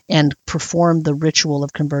Life and perform the ritual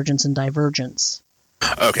of convergence and divergence.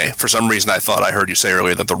 Okay. For some reason, I thought I heard you say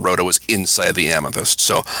earlier that the Rhoda was inside the amethyst.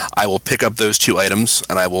 So I will pick up those 2 items,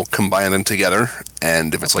 and I will combine them together.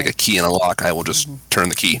 And if it's like a key and a lock, I will just turn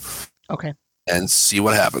the key. Okay. And see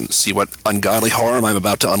what happens. See what ungodly harm I'm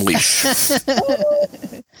about to unleash.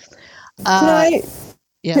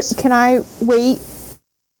 Yes. Can I wait?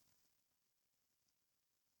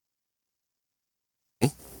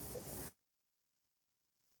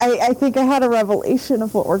 I think I had a revelation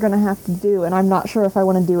of what we're going to have to do, and I'm not sure if I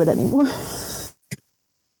want to do it anymore. I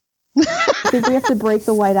think we have to break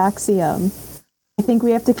the white axiom. I think we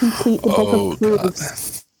have to complete the Book of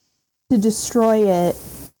Proofs to destroy it,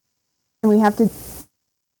 and we have to...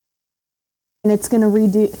 And it's going to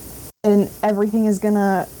redo... And everything is going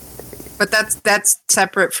to... But that's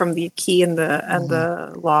separate from the key and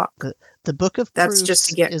the lock. The Book of Proofs just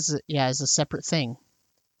to get... is a separate thing.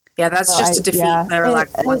 Yeah, that's just to defeat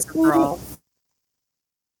Laralac once and for all.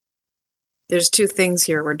 There's 2 things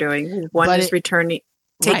here we're doing. One is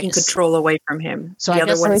taking control away from him. So the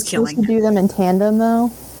other one is killing him. To do them in tandem,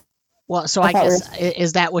 though? Well, so I guess,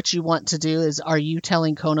 is that what you want to do? Are you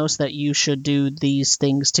telling Konos that you should do these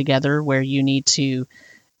things together, where you need to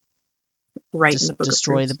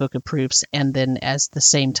destroy the Book of Proofs, and then at the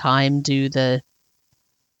same time do the...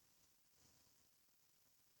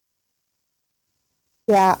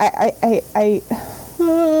 Yeah, I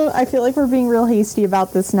feel like we're being real hasty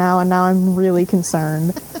about this now, and now I'm really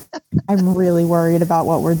concerned. I'm really worried about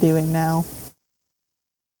what we're doing now.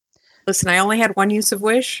 Listen, I only had 1 use of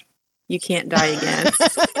wish. You can't die again.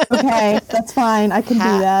 Okay, that's fine. I can do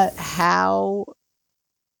that. How?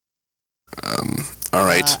 All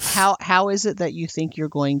right. How is it that you think you're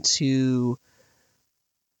going to?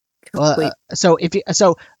 So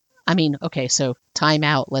time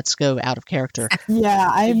out. Let's go out of character.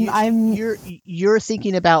 Yeah, You're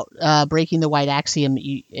thinking about breaking the white axiom,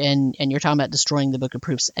 and you're talking about destroying the Book of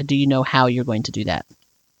Proofs. Do you know how you're going to do that?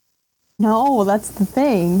 No, that's the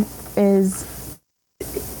thing. Is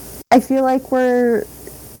I feel like we're...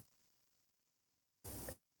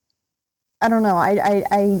 I don't know.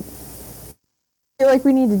 feel like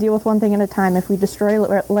we need to deal with one thing at a time. If we destroy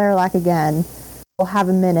Laralac again, we'll have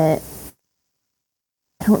a minute.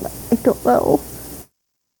 I don't know.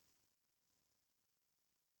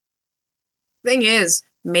 Thing is,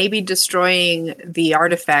 maybe destroying the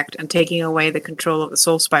artifact and taking away the control of the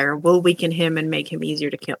Soul Spire will weaken him and make him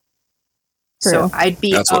easier to kill. True. So I'd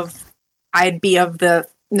be of the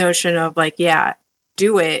notion of like, yeah,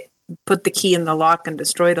 do it, put the key in the lock and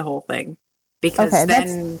destroy the whole thing. Because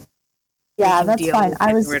then that's fine.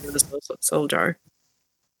 I was rid of the soul jar.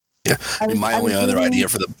 Yeah. My only other idea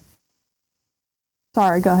for the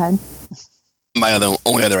Sorry, go ahead. My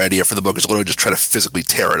only other idea for the book is literally just try to physically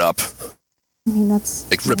tear it up. I mean, that's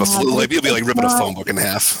like rip it'll be like ripping a phone book in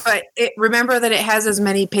half. But remember that it has as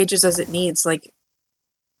many pages as it needs. Like,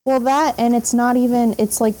 well, that, and it's not even.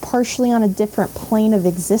 It's like partially on a different plane of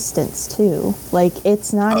existence too. Like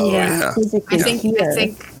it's not even physically here. I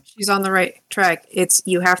think she's on the right track. It's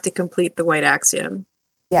you have to complete the White Axiom.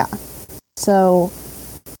 Yeah. So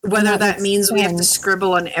whether that means we have to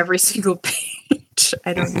scribble on every single page,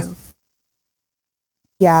 I don't know.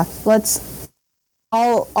 Yeah,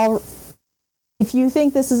 I'll if you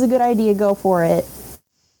think this is a good idea, go for it.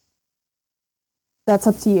 That's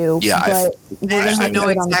up to you. Yeah, but I know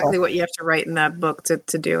exactly what you have to write in that book to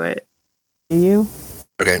do it. Do you?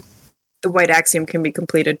 Okay. The White Axiom can be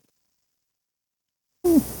completed.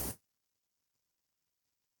 All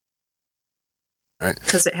right.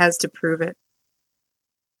 Because it has to prove it.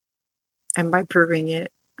 And by proving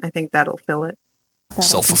it, I think that'll fill it.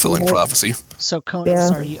 Self-fulfilling prophecy. So,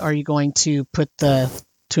 Conos, are you going to put the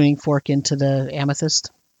tuning fork into the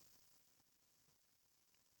amethyst?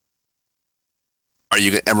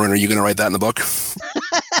 Emran, are you going to write that in the book?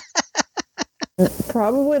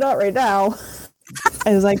 Probably not right now.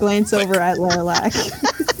 As I glance over at Laralac.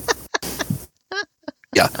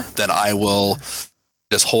 Yeah, then I will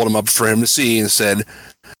just hold him up for him to see and said,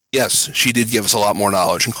 yes, she did give us a lot more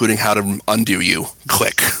knowledge, including how to undo you.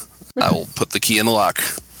 Click. I will put the key in the lock.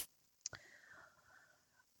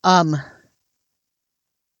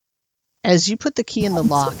 As you put the key in the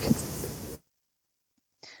lock,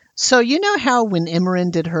 so you know how when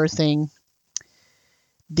Imran did her thing,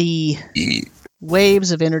 the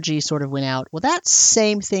waves of energy sort of went out? Well, that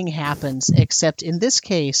same thing happens, except in this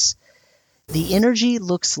case, the energy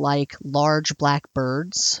looks like large black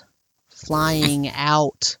birds flying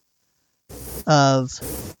out of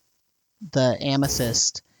the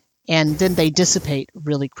amethyst, and then they dissipate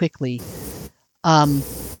really quickly. And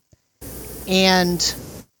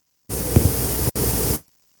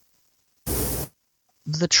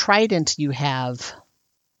the trident you have,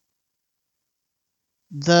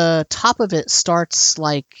 the top of it starts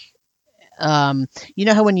like, you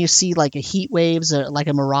know how when you see like a heat waves, like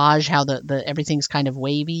a mirage, how the everything's kind of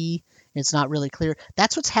wavy, it's not really clear.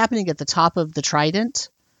 That's what's happening at the top of the trident,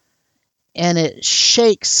 and it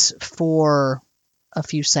shakes for a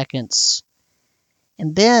few seconds,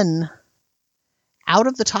 and then out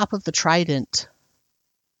of the top of the trident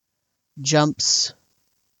jumps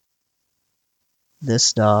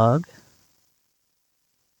this dog,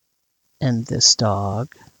 and this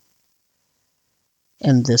dog,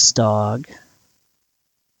 and this dog,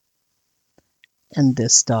 and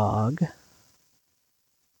this dog,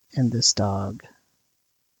 and this dog,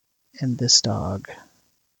 and this dog,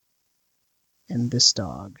 and this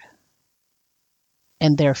dog.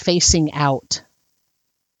 And they're facing out,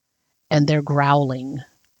 and they're growling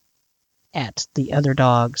at the other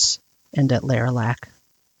dogs and at Laralac.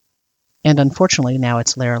 And unfortunately, now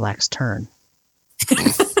it's Laralac's turn.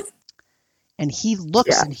 And he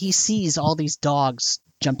looks and he sees all these dogs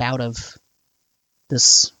jump out of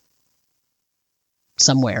this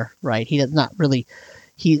somewhere, right? He does not really...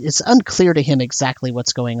 It's unclear to him exactly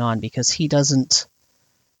what's going on because he doesn't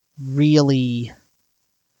really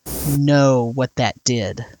know what that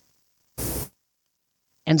did.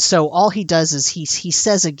 And so all he does is he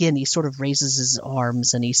says again, he sort of raises his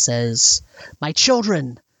arms and he says, "My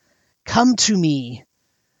children, come to me,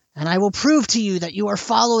 and I will prove to you that you are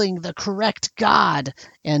following the correct God."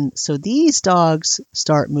 And so these dogs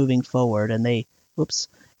start moving forward, and they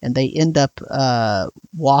end up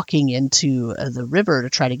walking into the river to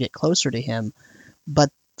try to get closer to him.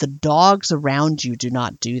 But the dogs around you do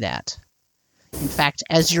not do that. In fact,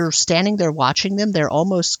 as you're standing there watching them, they're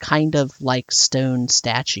almost kind of like stone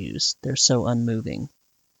statues. They're so unmoving.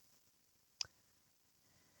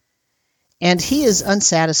 And he is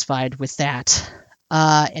unsatisfied with that.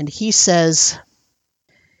 And he says,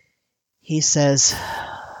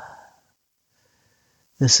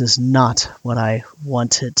 "This is not what I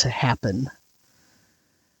wanted to happen.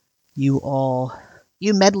 You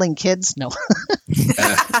meddling kids." No.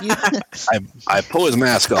 You, I pull his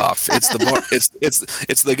mask off. It's the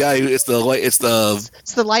guy. It's the it's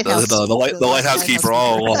the lighthouse. The lighthouse keeper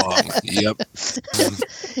all along. Yep.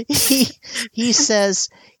 he says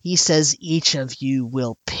each of you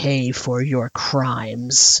will pay for your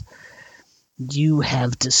crimes. You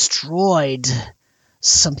have destroyed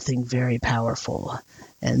something very powerful,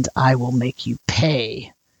 and I will make you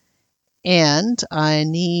pay. And I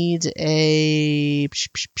need a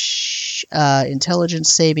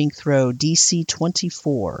intelligence saving throw DC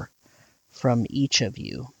 24 from each of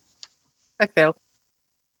you. I failed.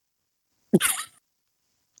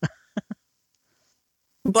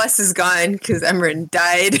 Bless is gone because Emran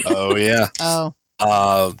died. Oh yeah. Oh.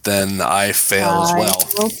 Then I fail as well.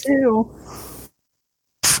 I will too.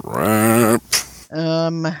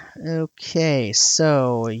 Okay,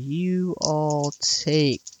 so you all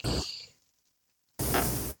take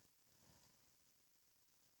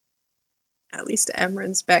At least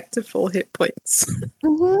Emran's back to full hit points.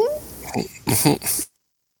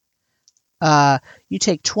 you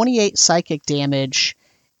take 28 psychic damage,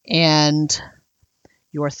 and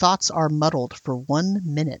your thoughts are muddled for 1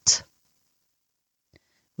 minute.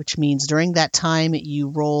 Which means during that time, you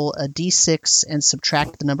roll a d6 and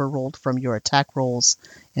subtract the number rolled from your attack rolls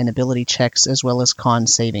and ability checks, as well as con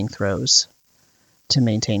saving throws to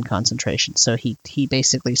maintain concentration. So he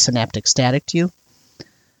basically synaptic staticked you.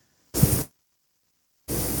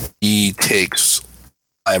 He takes...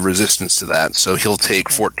 I have resistance to that, so he'll take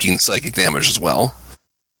 14 psychic damage as well.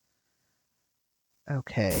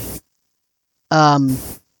 Okay.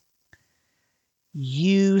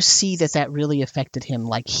 You see that really affected him.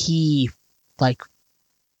 Like, he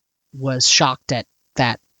was shocked at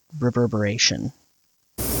that reverberation.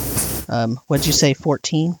 What'd you say,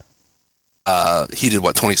 14? He did,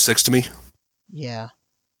 26 to me? Yeah.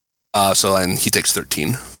 And he takes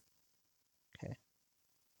 13. Okay.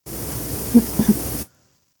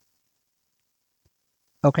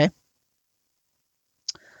 Okay.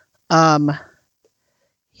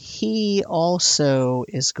 He also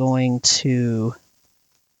is going to...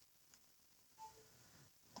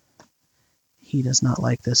 He does not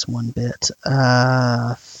like this one bit.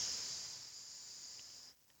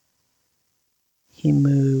 He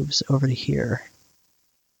moves over to here.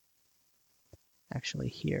 Actually,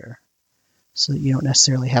 here. So that you don't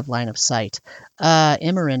necessarily have line of sight.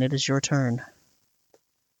 Imran, it is your turn.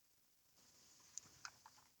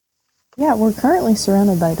 Yeah, we're currently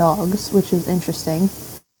surrounded by dogs, which is interesting.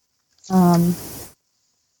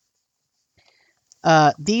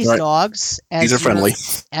 These Right. dogs, These are friendly.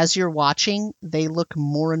 as you're watching, they look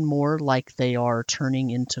more and more like they are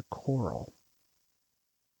turning into coral.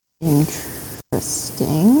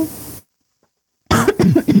 Interesting.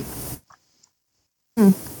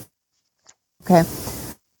 Okay.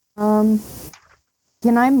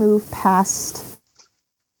 Can I move past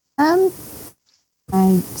them?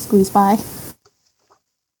 I squeeze by.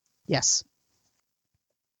 Yes.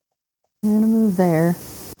 I'm gonna move there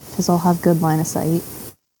because I'll have good line of sight.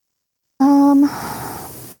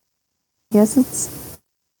 Guess it's.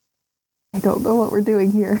 I don't know what we're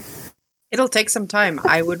doing here. It'll take some time.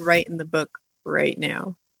 I would write in the book right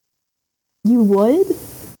now. You would?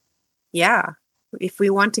 Yeah. If we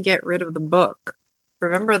want to get rid of the book,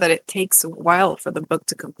 remember that it takes a while for the book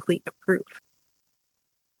to complete a proof.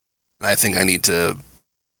 I think I need to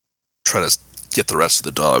try to get the rest of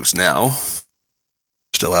the dogs now.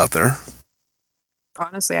 Still out there.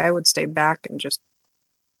 Honestly, I would stay back and just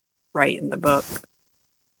write in the book.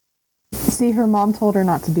 See, her mom told her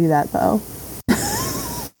not to do that, though.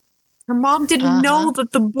 Her mom didn't know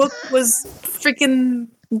that the book was freaking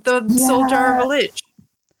the Soul Jar of a Lich.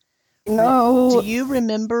 No. Do you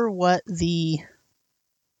remember what the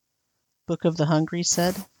Book of the Hungry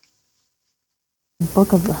said?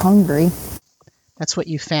 Book of the Hungry. That's what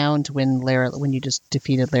you found when you just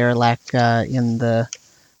defeated Laralac in the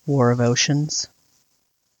War of Oceans.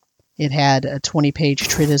 It had a 20-page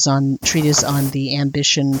treatise on the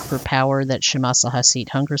ambition for power that Shemasa Hasit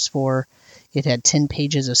hungers for. It had 10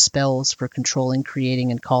 pages of spells for controlling, creating,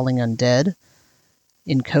 and calling undead,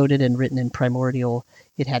 encoded and written in Primordial.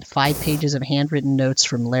 It had 5 pages of handwritten notes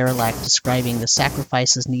from Laralac describing the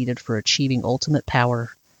sacrifices needed for achieving ultimate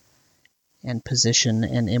power and position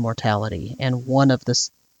and immortality. And one of the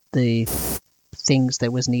things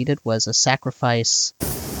that was needed was a sacrifice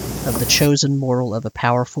of the chosen mortal of a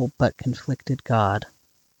powerful but conflicted god.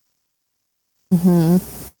 Mm-hmm.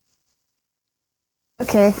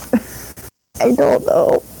 Okay. I don't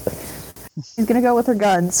know. She's gonna go with her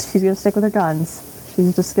guns. She's gonna stick with her guns.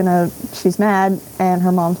 She's mad, and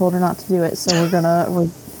her mom told her not to do it, so we're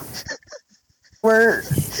We're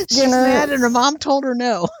She's mad and her mom told her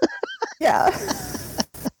no. yeah.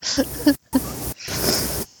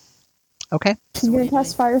 Okay. She's gonna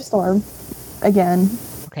cast Firestorm again.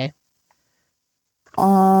 Okay.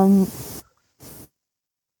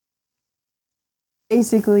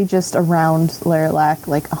 Basically just around Laralac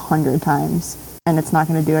like 100 times, and it's not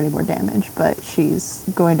going to do any more damage, but she's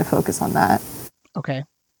going to focus on that. Okay.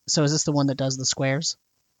 So is this the one that does the squares?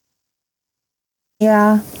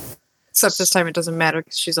 Yeah. Except this time it doesn't matter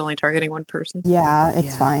because she's only targeting one person. Yeah, it's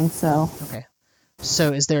Yeah. fine, so. Okay.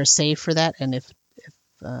 So is there a save for that? And if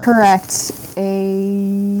Correct.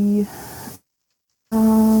 A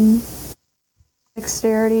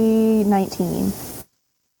dexterity 19.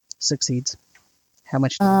 succeeds, how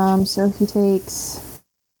much? So he takes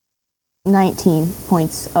 19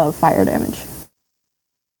 points of fire damage.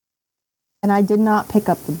 And I did not pick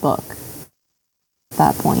up the book at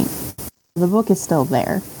that point. The book is still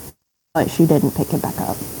there, but she didn't pick it back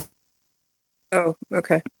up. Oh,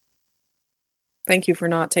 okay. Thank you for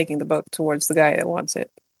not taking the book towards the guy that wants it.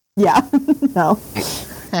 Yeah, no.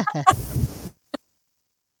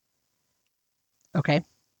 Okay.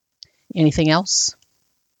 Anything else?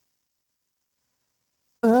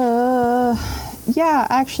 Yeah,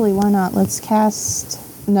 actually, why not? Let's cast.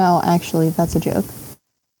 No, actually, that's a joke.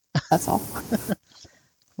 That's all.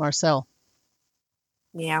 Marcel.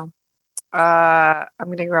 Yeah. I'm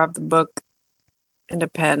gonna grab the book and a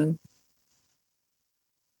pen.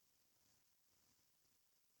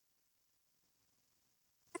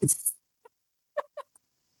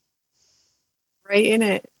 Right in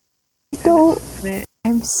it. Don't. In it.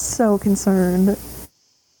 I'm so concerned.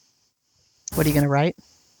 What are you going to write?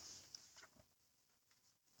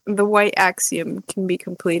 The white axiom can be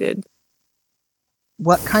completed.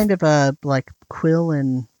 What kind of a quill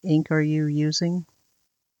and ink are you using?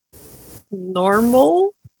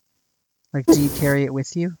 Normal? Like, do you carry it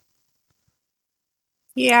with you?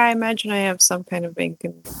 Yeah, I imagine I have some kind of ink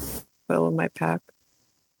and quill in my pack.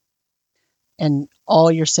 And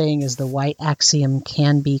all you're saying is the white axiom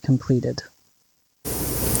can be completed.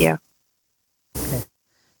 Yeah. Okay.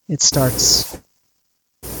 It starts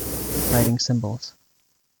writing symbols.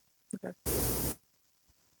 Okay.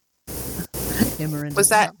 Imran Was does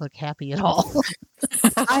that- not look happy at all.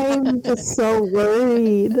 I'm just so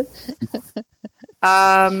worried.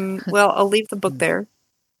 Well, I'll leave the book there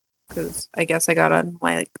because I guess I got on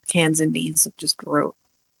my hands and knees and just wrote,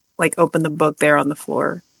 open the book there on the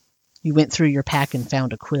floor. You went through your pack and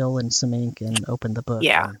found a quill and some ink and opened the book.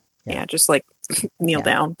 Yeah. and Yeah, just kneel Yeah.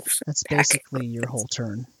 down. That's Pack. basically your whole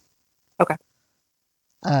turn. Okay.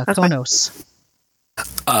 That's fine. Konos.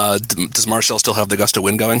 Does Marcel still have the gust of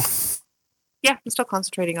wind going? Yeah, I'm still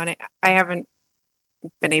concentrating on it. I haven't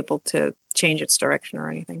been able to change its direction or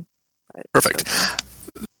anything. But, Perfect.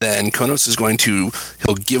 Then Konos is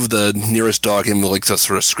he'll give the nearest dog him a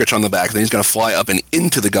sort of scritch on the back, then he's going to fly up and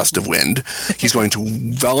into the gust of wind. He's going to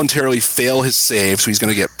voluntarily fail his save, so he's going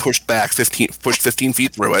to get pushed 15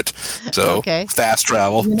 feet through it. So Okay. fast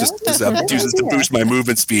travel, just uses to boost my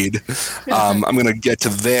movement speed. I'm going to get to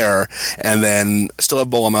there, and then still have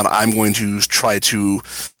Bolam out. I'm going to try to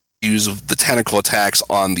use the tentacle attacks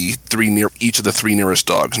on each of the three nearest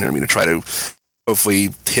dogs near me to try to hopefully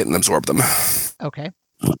hit and absorb them. Okay.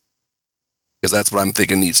 Because that's what I'm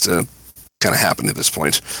thinking needs to kind of happen at this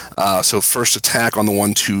point. So first attack on the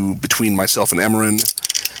 1-2 between myself and Emmerin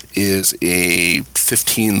is a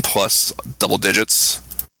 15 plus double digits.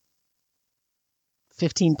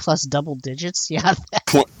 15 plus double digits? Yeah.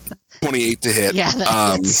 28 to hit. Yeah,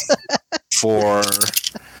 that hits. for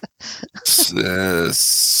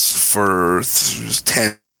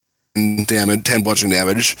 10 damage, 10 bludgeoning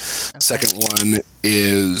damage. Okay. Second one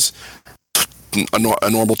is a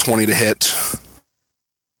normal 20 to hit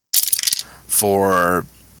for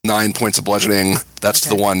 9 points of bludgeoning. That's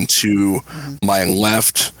Okay. the one to my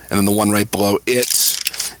left, and then the one right below it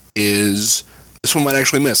is, this one might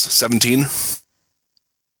actually miss, 17.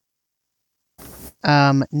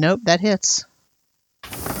 Nope, that hits.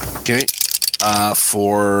 Okay.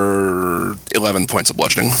 For 11 points of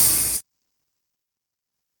bludgeoning.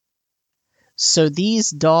 So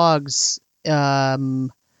these dogs,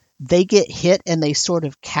 they get hit and they sort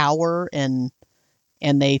of cower and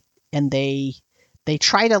they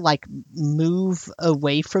try to move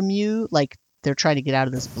away from you, like they're trying to get out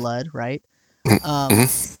of this blood, right?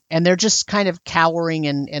 And they're just kind of cowering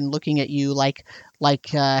and looking at you like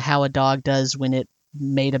how a dog does when it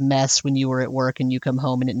made a mess when you were at work and you come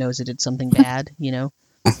home and it knows it did something bad, you know.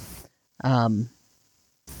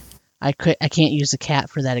 I can't use a cat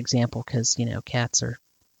for that example because cats are.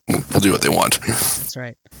 They'll do what they want. That's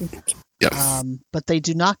right. Yep. But they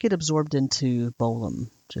do not get absorbed into Bolum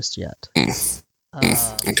just yet. Okay.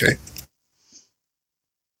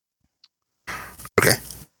 Okay.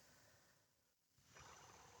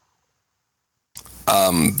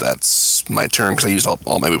 That's my turn because I used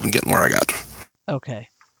all my movement getting where I got. Okay.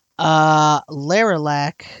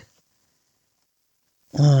 Laralac.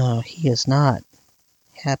 Oh, he is not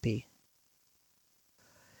happy.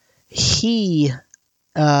 He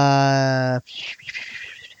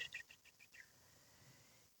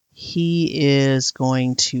is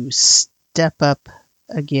going to step up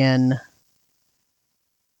again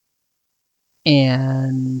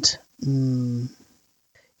and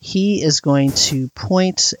he is going to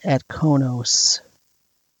point at Konos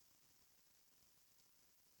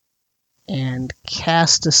and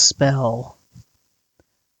cast a spell.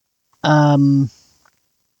 I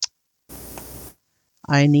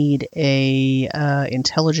need a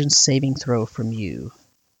intelligence saving throw from you.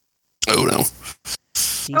 Oh no.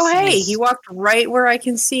 Oh hey, he walked right where I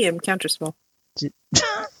can see him. Counterspell.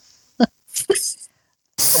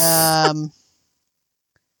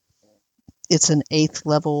 It's an 8th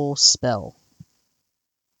level spell.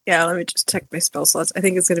 Yeah, let me just check my spell slots. I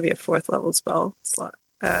think it's going to be a 4th level spell slot.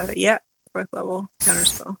 Yeah, 4th level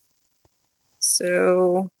counterspell.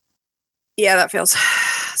 So, yeah, that fails.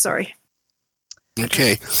 Sorry.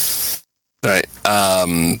 Okay. All right.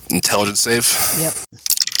 Intelligence save. Yep.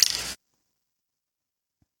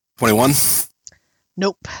 21.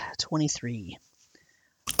 Nope. 23.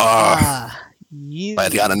 You. If I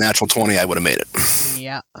had got a natural 20, I would have made it.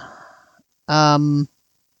 Yeah.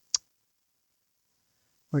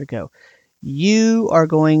 Where'd it go? You are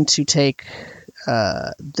going to take.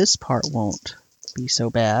 This part won't be so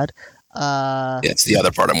bad. Yeah, it's the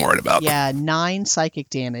other part I'm worried about. Yeah, 9 psychic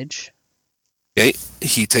damage. Okay,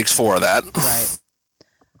 he takes 4 of that.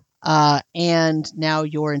 Right. And now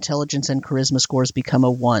your intelligence and charisma scores become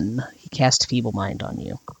a 1. He cast Feeble Mind on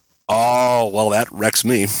you. Oh, well, that wrecks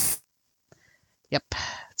me. Yep,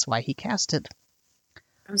 that's why he cast it.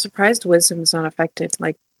 I'm surprised wisdom's not affected.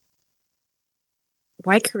 Like,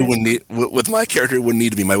 why charisma? With my character, it wouldn't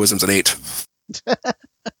need to be. My wisdom's an 8.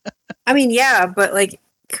 I mean, yeah, but like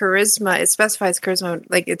charisma, it specifies charisma.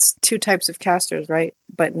 Like, it's 2 types of casters, right?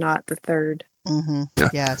 But not the 3rd. Mm-hmm.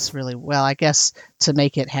 Yeah, it's really well. I guess to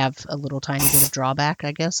make it have a little tiny bit of drawback.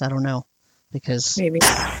 I guess I don't know because maybe.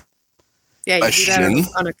 Yeah, you do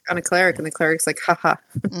that on a cleric, and the cleric's like, haha.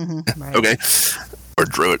 Mm-hmm, right. Okay. Or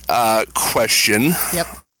druid. Question. Yep.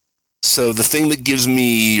 So the thing that gives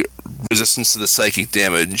me resistance to the psychic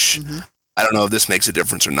damage, I don't know if this makes a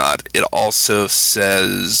difference or not. It also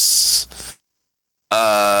says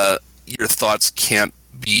your thoughts can't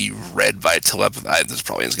be read by telepathy. This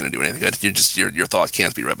probably isn't going to do anything good. Your thoughts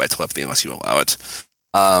can't be read by telepathy unless you allow it.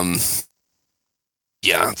 Yeah,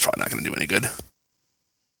 it's probably not going to do any good.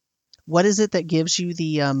 What is it that gives you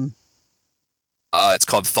the It's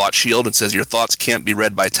called Thought Shield. It says your thoughts can't be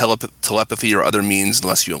read by telepathy or other means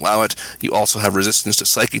unless you allow it. You also have resistance to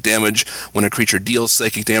psychic damage. When a creature deals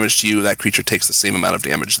psychic damage to you, that creature takes the same amount of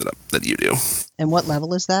damage that you do. And what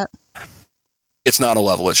level is that? It's not a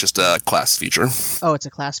level. It's just a class feature. Oh, it's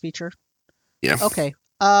a class feature? Yeah. Okay.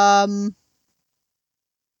 I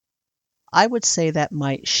would say that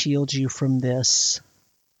might shield you from this.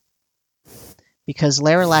 Because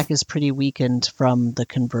Laralac is pretty weakened from the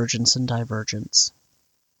convergence and divergence.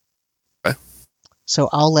 Okay. So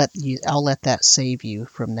I'll let that save you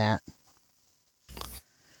from that.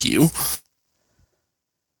 You.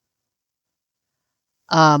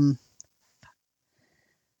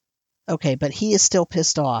 Okay, but he is still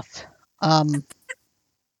pissed off. No,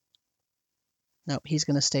 he's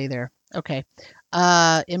gonna stay there. Okay.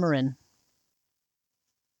 Imran.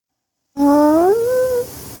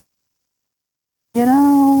 You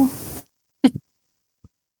know,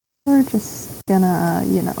 we're just gonna,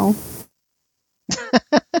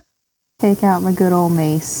 take out my good old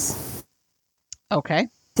mace. Okay.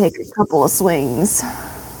 Take a couple of swings.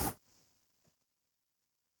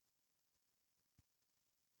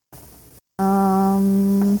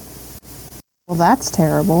 Well, that's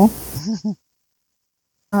terrible.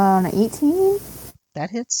 An 18? That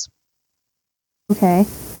hits. Okay.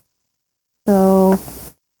 So,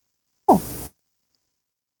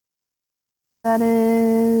 that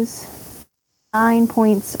is 9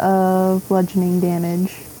 points of bludgeoning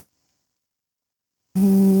damage.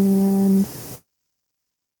 And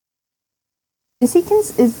is he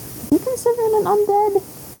considered an undead?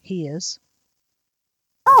 He is.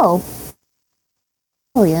 Oh,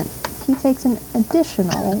 brilliant! He takes an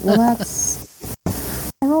additional. Well, that's.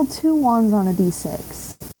 I rolled 2 ones on a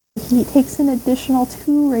d6. He takes an additional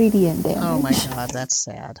 2 radiant damage. Oh my god, that's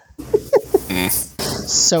sad.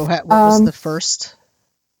 So what was the first?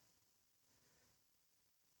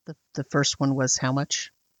 The first one was how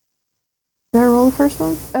much? Did I roll the first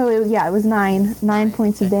one? Oh, it was 9. 9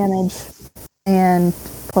 points of damage. And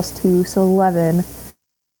plus 2, so 11.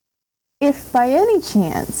 If by any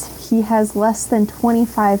chance he has less than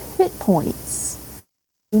 25 hit points,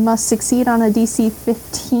 he must succeed on a DC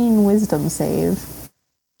 15 wisdom save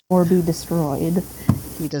or be destroyed.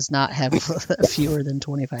 He does not have fewer than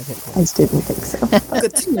 25 hit I points. didn't think so.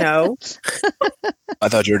 Good to know. I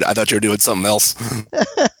thought you were doing something else.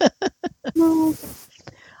 No.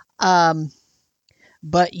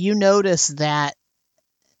 But you notice that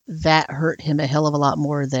hurt him a hell of a lot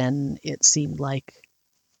more than it seemed like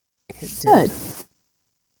it did. Good.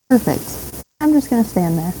 Perfect. I'm just going to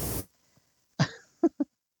stand there.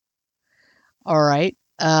 All right.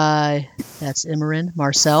 That's Imran.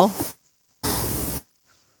 Marcel?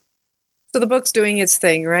 So the book's doing its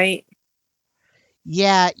thing, right?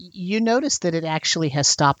 Yeah, you notice that it actually has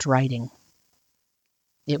stopped writing.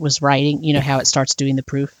 It was writing. You know how it starts doing the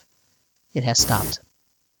proof? It has stopped.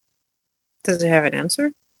 Does it have an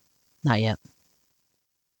answer? Not yet.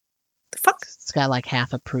 The fuck? It's got like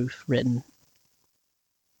half a proof written.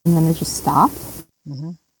 And then it just stopped?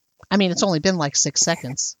 Hmm. I mean, it's only been like 6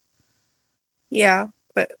 seconds. Yeah,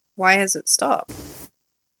 but why has it stopped?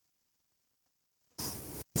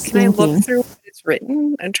 Can I look through what it's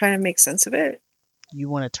written and try to make sense of it? You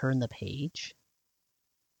want to turn the page?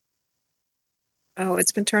 Oh,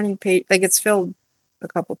 it's been turning page, like it's filled a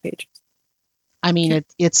couple pages. I mean,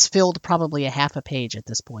 it's filled probably a half a page at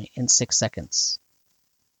this point in 6 seconds.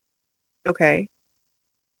 Okay.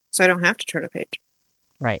 So I don't have to turn a page.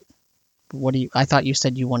 Right. I thought you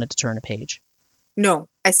said you wanted to turn a page. No,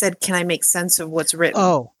 I said, can I make sense of what's written?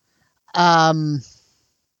 Oh. You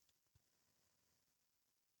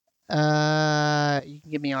can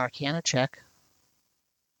give me an Arcana check.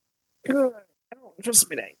 Oh, just a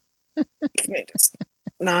minute. Can I just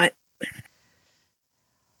not?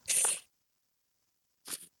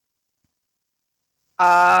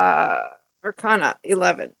 Arcana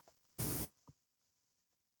 11.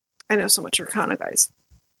 I know so much Arcana, guys.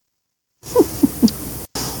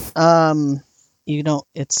 You don't.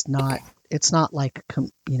 It's not like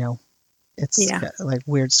it's got like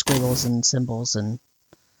weird squiggles and symbols and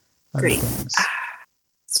other Great. things.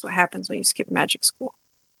 That's what happens when you skip magic school.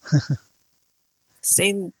 Stay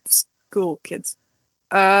in school, kids.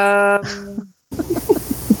 Was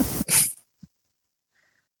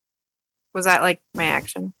that like my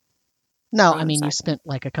action? No, Or I mean, you sorry. spent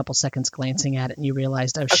like a couple seconds glancing at it and you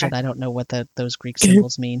realized, oh shit, Okay. I don't know what those Greek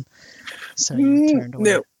symbols mean. So you turned away.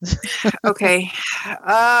 No. Okay.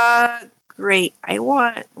 Great. I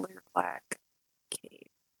want Lair Black Cave.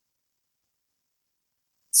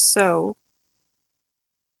 So,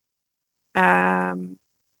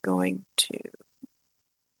 going to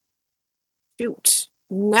shoot.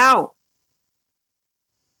 No!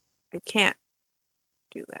 I can't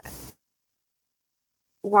do that.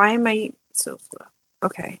 Why am I so slow?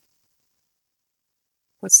 Okay.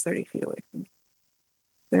 What's 30 feet away from me?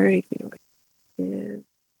 30 feet away. Is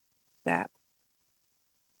that?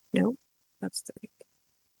 Nope. That's 30 feet.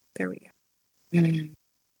 There we go.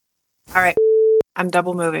 All right. I'm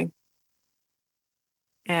double moving.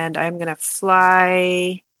 And I'm going to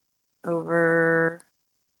fly over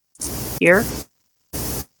here.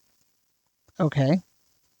 Okay.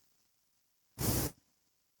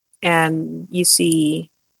 And you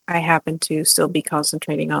see, I happen to still be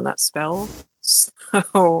concentrating on that spell.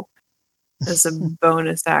 So, as a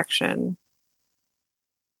bonus action,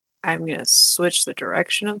 I'm going to switch the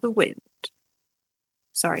direction of the wind.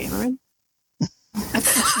 Sorry, Imran.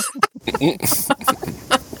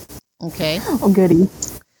 Okay. Oh, goody.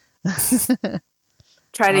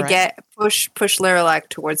 Try to All right. push Laralac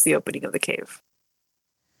towards the opening of the cave.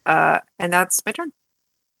 And that's my turn.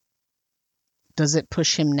 Does it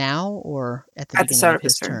push him now or at the At the beginning start of of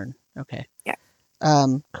his his turn? Okay. Yeah.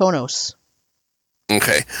 Konos.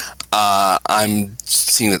 Okay. I'm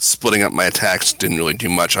seeing that splitting up my attacks didn't really do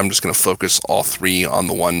much. I'm just going to focus all three on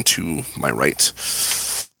the one to my right.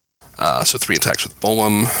 So 3 attacks with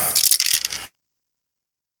Bolum.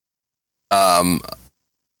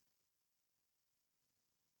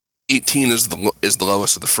 18 is the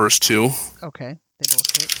lowest of the first 2, Okay. They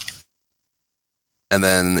both hit. and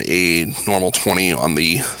then a normal 20 on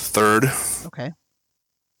the third. Okay.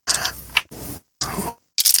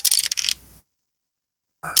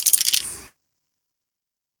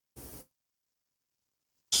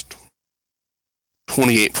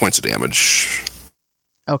 $28 points of damage.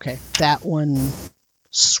 Okay. That one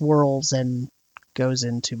swirls and goes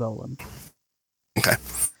into Bolum. Okay.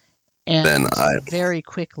 And Then very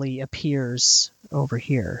quickly appears over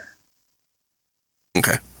here.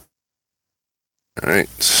 Okay. All right.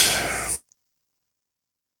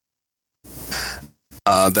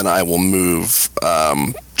 Then I will move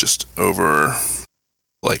just over,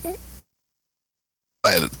 like,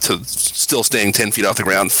 to still staying 10 feet off the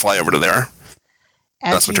ground, fly over to there.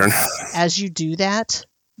 That's my turn. As you do that,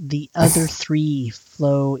 the other three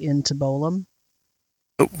flow into Bolum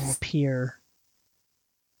and appear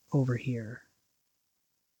over here.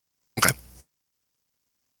 Okay.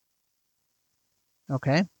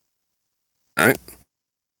 Okay. All right.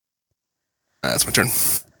 That's my turn.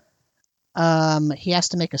 He has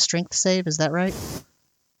to make a strength save, is that right?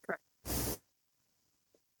 Correct.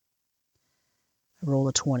 Roll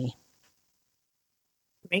a 20.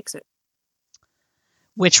 Makes it.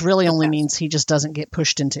 Which really only pass. means he just doesn't get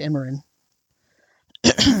pushed into Imran.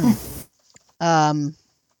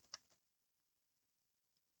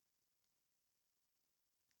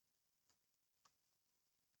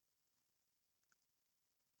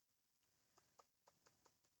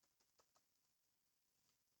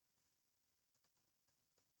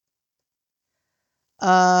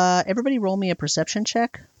 Everybody roll me a perception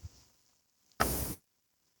check.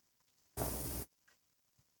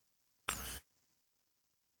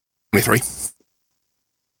 Me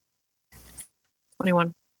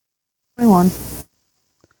 21. 21.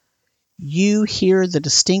 You hear the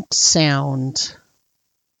distinct sound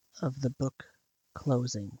of the book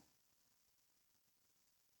closing.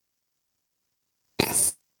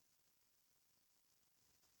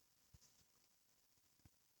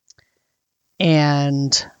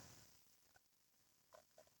 And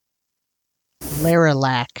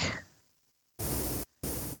Laralac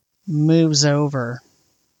moves over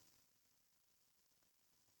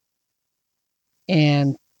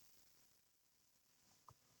and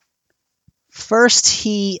first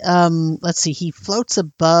he he floats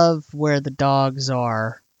above where the dogs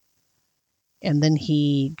are, and then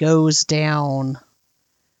he goes down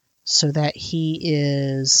so that he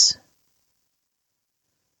is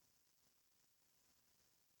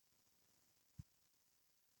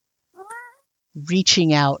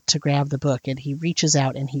reaching out to grab the book, and he reaches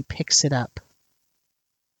out and he picks it up.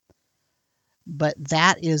 But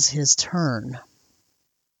that is his turn.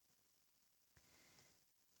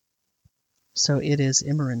 So it is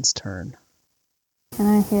Imran's turn. Can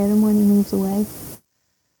I hit him when he moves away?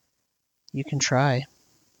 You can try.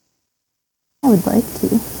 I would like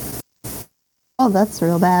to. Oh, that's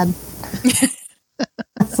real bad.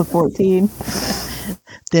 That's a 14.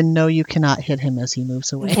 Then no, you cannot hit him as he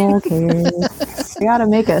moves away. Okay. I gotta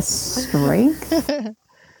make a strength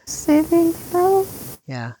saving throw?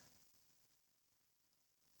 Yeah.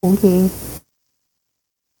 Okay.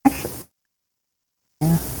 Actually,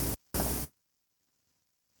 yeah.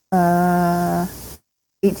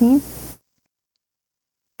 18?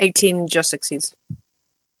 18 just succeeds.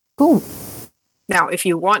 Cool. Now, if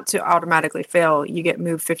you want to automatically fail, you get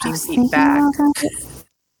moved 15 was feet thinking back. about that.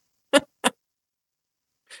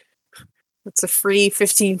 It's a free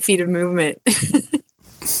 15 feet of movement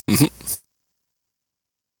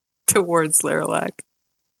towards Laralac.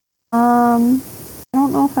 I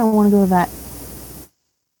don't know if I want to go that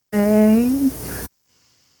way.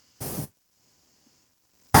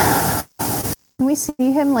 Can we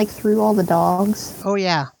see him like through all the dogs? Oh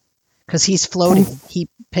yeah, because he's floating. He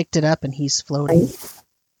picked it up and he's floating.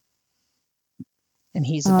 And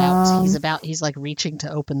he's like reaching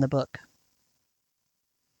to open the book.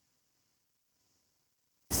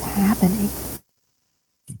 What's happening?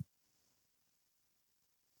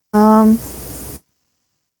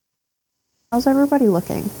 How's everybody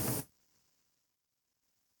looking?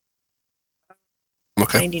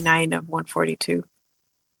 Okay. 99 of 142.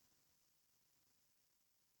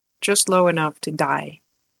 Just low enough to die.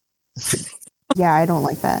 Yeah, I don't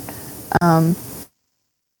like that. I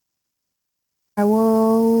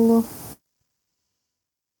will,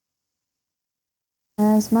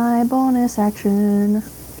 as my bonus action,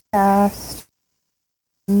 cast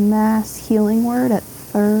Mass Healing Word at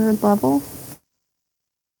 3rd level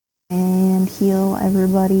and heal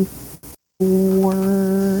everybody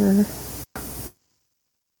for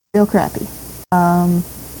real crappy.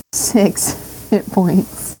 6 hit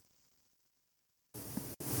points.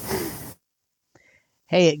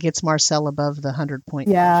 Hey, it gets Marcel above the 100-point.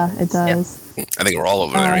 Yeah, it does. I think we're all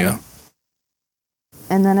over there, yeah.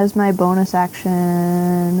 And then as my bonus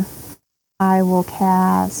action, I will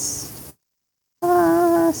cast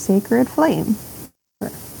Sacred Flame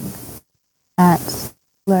at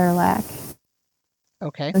Laralac.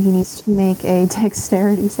 Okay. So he needs to make a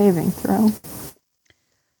dexterity saving throw.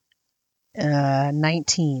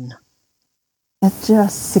 19. That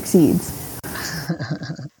just succeeds.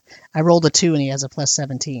 I rolled a 2 and he has a plus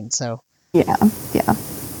 17, so. Yeah.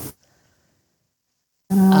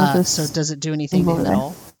 So does it do anything to him at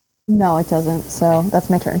all? No, it doesn't. So that's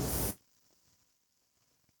my turn.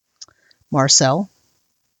 Marcel,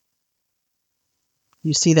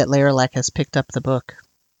 you see that Lairlac has picked up the book.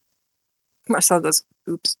 Marcel goes,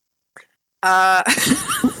 oops.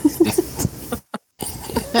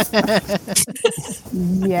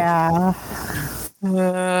 Yeah.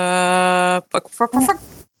 Fuck.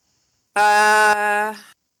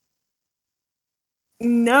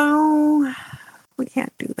 No, we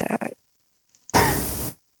can't do that.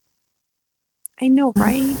 I know,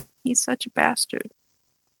 right? He's such a bastard.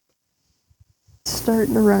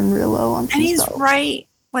 Starting to run real low on some And he's stuff. right,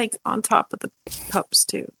 like, on top of the pups,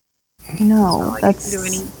 too. No, So, like, that's you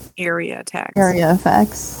can do any area attacks. area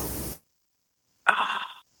effects. Ah,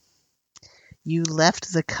 You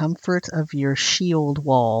left the comfort of your shield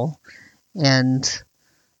wall and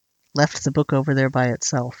left the book over there by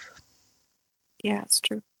itself. yeah, it's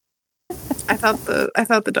true. I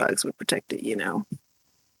thought the dogs would protect it, you know.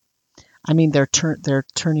 I mean, they're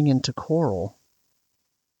turning into coral.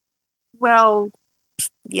 Well,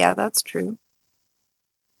 yeah, that's true.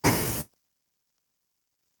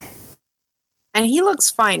 And he looks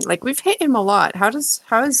fine. Like, we've hit him a lot. How is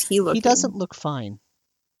he looking? He doesn't look fine.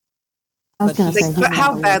 I was But gonna he's- say, Like, he's but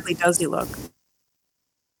how not- badly does he look?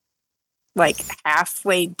 Like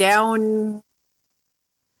halfway down?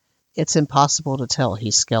 It's impossible to tell.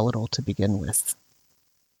 He's skeletal to begin with.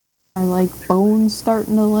 Are like bones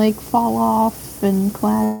starting to like fall off and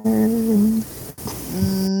clatter? And...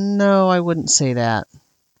 No, I wouldn't say that.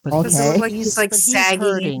 But Okay. Does it look like he's like but sagging?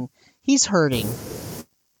 hurting. He's hurting.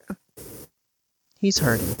 He's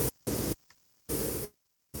hurting.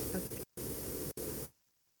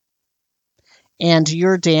 And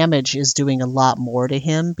your damage is doing a lot more to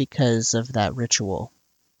him because of that ritual.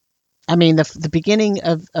 I mean, the beginning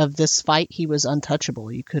of this fight, he was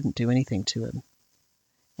untouchable. You couldn't do anything to him.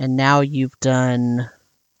 And now you've done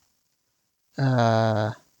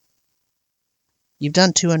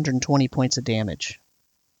 220 points of damage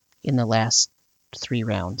in the last 3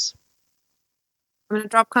 rounds. I'm gonna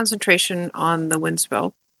drop concentration on the wind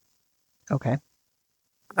spell. Okay.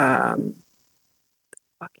 Fuck,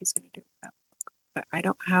 he's gonna do that. But I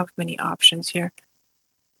don't have many options here.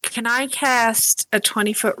 Can I cast a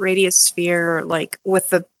 20-foot radius sphere, like with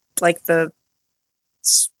the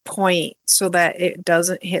point, so that it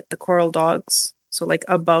doesn't hit the coral dogs? So like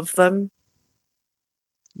above them.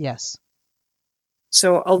 Yes.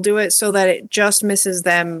 So I'll do it so that it just misses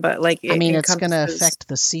them, but like it I mean, it's going to encompasses- affect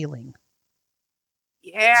the ceiling.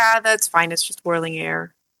 Yeah, that's fine. It's just whirling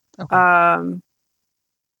air. Okay. I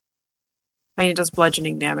mean, it does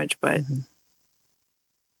bludgeoning damage, but Mhm.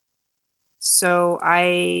 so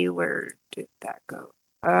where did that go?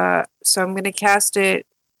 So I'm gonna cast it.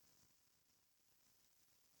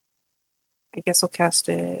 I guess I'll cast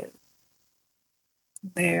it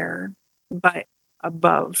there, but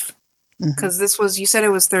above, Mhm. because you said it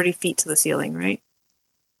was 30 feet to the ceiling, right?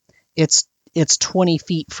 It's 20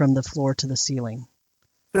 feet from the floor to the ceiling.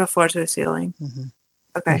 From the floor to the ceiling. Mm-hmm.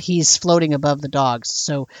 Okay. He's floating above the dogs,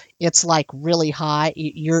 so it's like really high.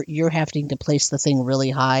 You're having to place the thing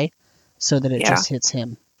really high so that it Yeah. just hits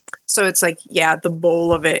him. So it's like, yeah, the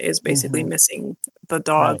bowl of it is basically Mhm. missing the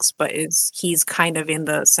dogs, but he's kind of in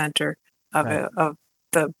the center of Right. of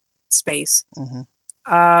the space.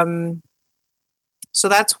 Mm-hmm. So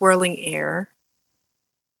that's whirling air.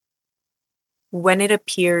 When it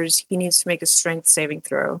appears, he needs to make a strength saving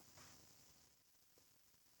throw.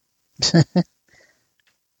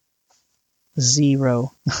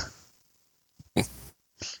 0.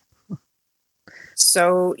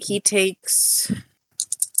 So he takes.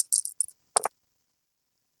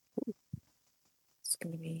 It's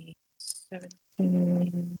going to be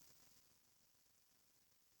 17.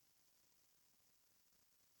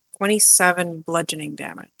 27 bludgeoning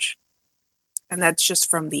damage. And that's just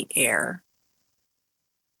from the air.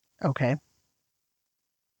 Okay.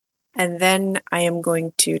 And then I am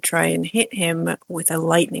going to try and hit him with a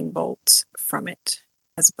lightning bolt from it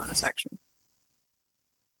as a bonus action.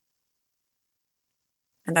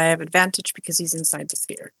 And I have advantage because he's inside the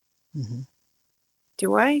sphere. Mm-hmm.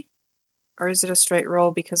 Do I? Or is it a straight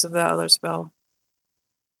roll because of the other spell?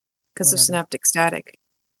 Because of Whatever. Synaptic Static.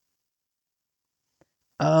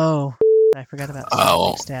 Oh, I forgot about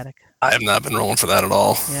Oh. static. I have not been rolling for that at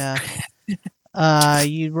all. Yeah.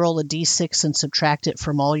 You roll a d6 and subtract it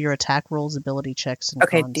from all your attack rolls, ability checks, and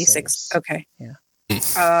Okay, con D6. saves. Okay. Yeah.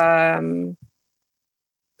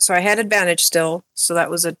 So I had advantage still. So that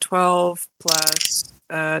was a 12 plus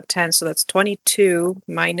 10, so that's 22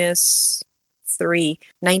 minus 3.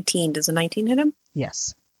 19. Does a 19 hit him?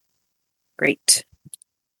 Yes. Great.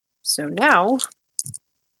 So now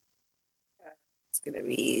it's going to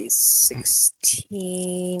be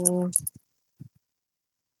 16,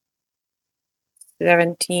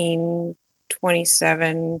 17,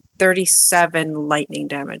 27, 37 lightning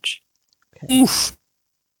damage. Okay. Oof.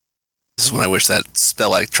 This is when I wish that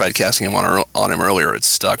spell I tried casting him on him earlier had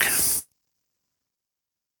stuck.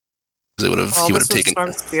 He would have taken.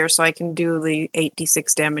 Storm Spear, so I can do the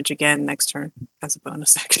 8d6 damage again next turn as a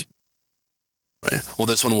bonus action. Right. Well,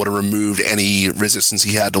 this one would have removed any resistance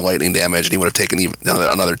he had to lightning damage, and he would have taken even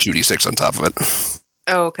another 2d6 on top of it.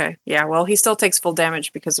 Oh, okay. Yeah, well, he still takes full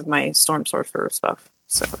damage because of my Storm Sorcerer stuff.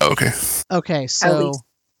 So Okay. Okay, at so least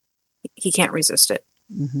he can't resist it.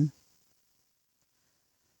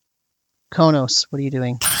 Konos, what are you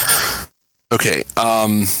doing? Okay.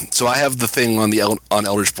 So I have the thing on on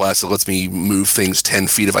Eldritch Blast that lets me move things 10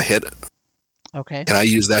 feet if I hit. Okay. Can I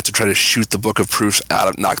use that to try to shoot the Book of Proofs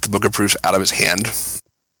knock the Book of Proofs out of his hand?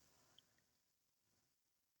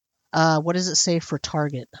 What does it say for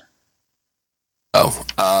target? Oh,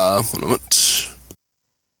 1 moment.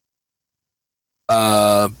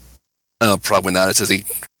 Probably not. It says he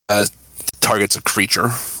targets a creature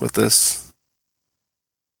with this.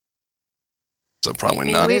 So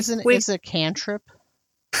probably not. It's a cantrip.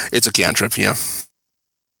 It's a cantrip, yeah.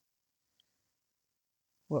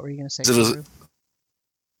 What were you going to say? It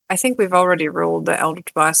I think we've already ruled that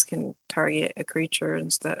Eldritch Blast can target a creature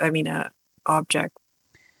instead. I mean, a object.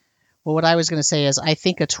 Well, what I was going to say is I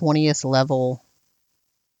think a 20th level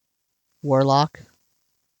warlock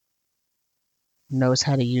knows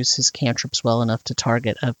how to use his cantrips well enough to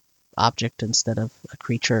target a object instead of a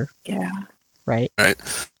creature. Yeah. Right? Right.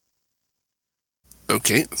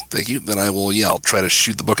 Okay, thank you. Then I'll try to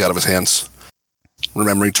shoot the book out of his hands.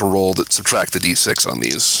 Remembering to subtract the d6 on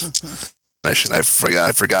these. I've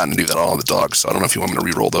forgotten to do that on all the dogs, so I don't know if you want me to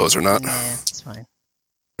re-roll those or not. Yeah, it's fine.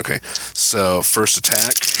 Okay, so first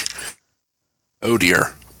attack. Oh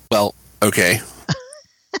dear. Well, okay.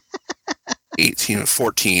 18 and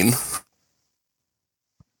 14.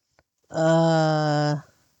 Hold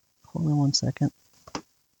on 1 second.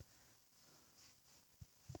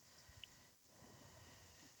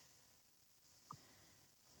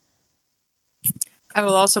 I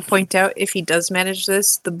will also point out, if he does manage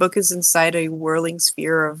this, the book is inside a whirling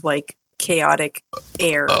sphere of like chaotic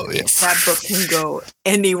air. Oh yeah. That book can go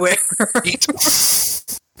anywhere.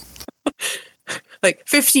 Like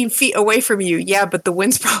 15 feet away from you. Yeah, but the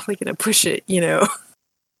wind's probably going to push it, Yeah,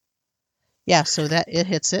 so that it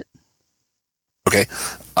hits it. Okay.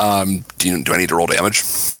 Do I need to roll damage?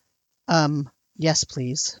 Yes,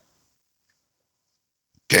 please.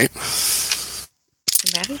 Okay.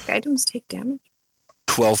 Magic items take damage?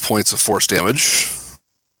 12 points of force damage.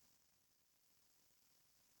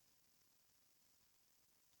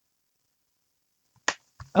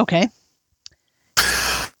 Okay.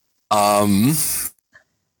 And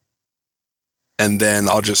then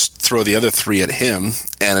I'll just throw the other 3 at him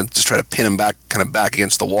and just try to pin him back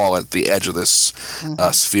against the wall at the edge of this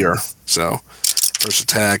sphere. So, first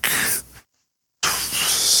attack.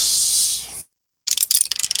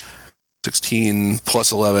 16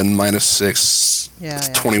 plus 11 minus 6. Yeah.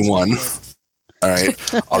 21. All right.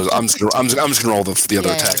 I'm just gonna roll the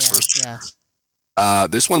other attacks first. Yeah.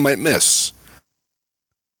 This one might miss.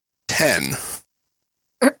 10.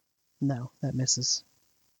 No, that misses.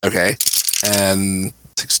 Okay. And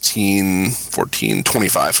 16, 14,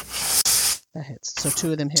 25. That hits. So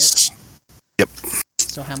 2 of them hit. Yep.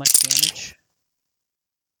 So how much damage?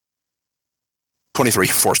 23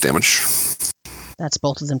 force damage. That's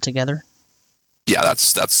both of them together. Yeah,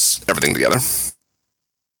 that's everything together.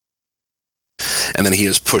 And then he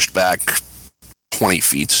is pushed back 20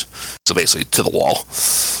 feet. So basically to the wall.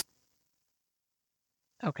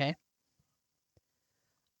 Okay.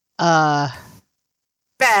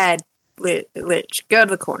 Bad Lich. Go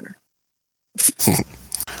to the corner.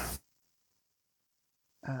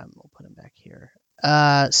 We'll put him back here.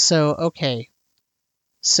 Okay.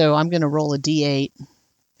 So I'm going to roll a d8,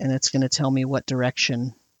 and it's going to tell me what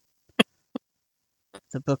direction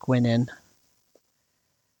the book went in.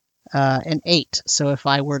 An 8. So if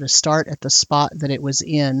I were to start at the spot that it was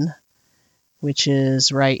in, which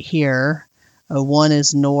is right here, a 1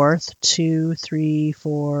 is north, 2, 3,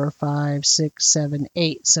 4, 5, 6, 7,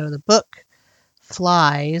 8. So the book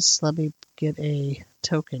flies. Let me get a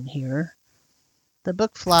token here. The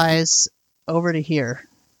book flies over to here.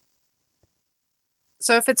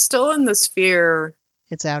 So if it's still in the sphere...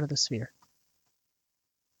 It's out of the sphere.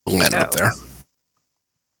 Land up there.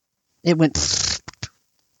 It went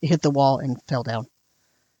It hit the wall and fell down.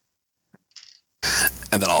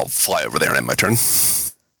 And then I'll fly over there and end my turn.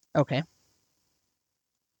 Okay.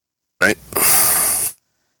 Right.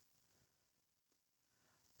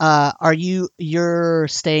 You're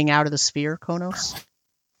staying out of the sphere, Konos?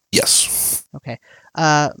 Yes. Okay.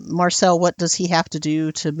 Marcel, what does he have to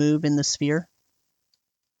do to move in the sphere?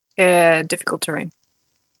 Difficult terrain.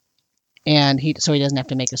 And he doesn't have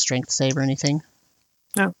to make a strength save or anything?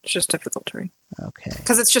 No, it's just difficult terrain. Okay.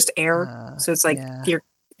 Because it's just air, so it's like yeah. you're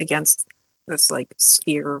against this like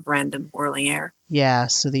sphere of random whirling air. Yeah,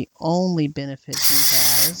 so the only benefit he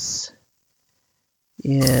has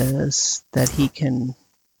is that he can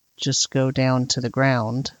just go down to the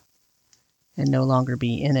ground and no longer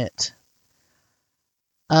be in it.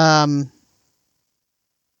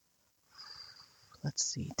 Let's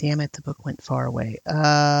see. Damn it, the book went far away.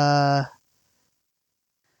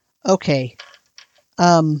 Okay.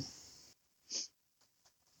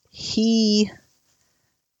 He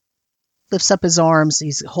lifts up his arms.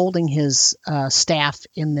 He's holding his staff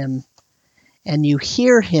in them, and you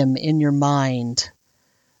hear him in your mind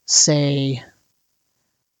say,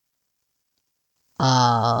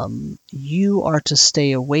 you are to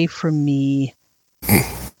stay away from me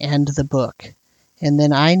and the book. And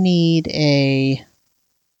then I need a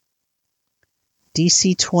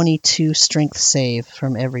DC 22 strength save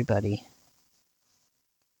from everybody.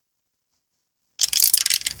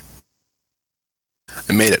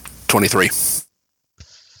 I made it. 23.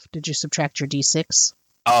 Did you subtract your D6?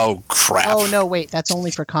 Oh, crap. Oh, no, wait. That's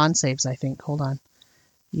only for con saves, I think. Hold on.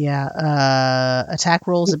 Yeah, attack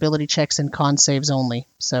rolls, ability checks, and con saves only.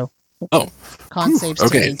 So, con saves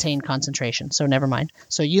to maintain concentration. So, never mind.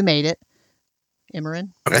 So, you made it. Imran?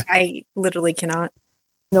 Okay. I literally cannot.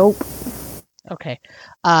 Nope. Okay.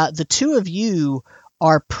 The two of you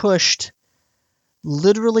are pushed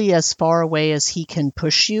literally as far away as he can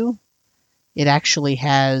push you. It actually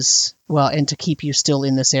has, well, and to keep you still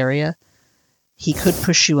in this area, he could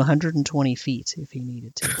push you 120 feet if he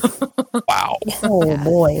needed to. Wow. Oh Yeah,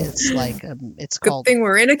 boy. It's like, it's Good called thing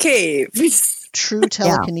we're in a cave. true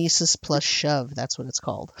telekinesis plus shove. That's what it's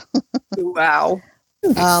called. Wow.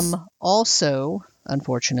 Also,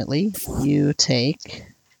 unfortunately, you take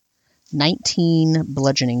 19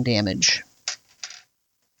 bludgeoning damage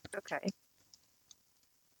Okay.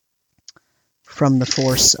 from the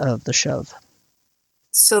force of the shove.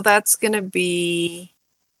 So that's going to be...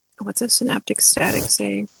 What's a synaptic static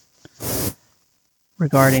save?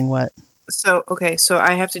 Regarding what? So, okay, so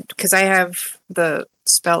I have to... Because I have the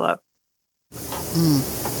spell up.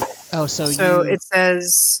 Oh, so you... it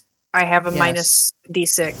says I have a Yes. minus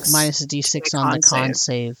D6. minus a d6 on the con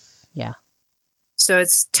save. Yeah. So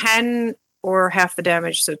it's 10 or half the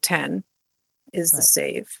damage, so 10 is the Right.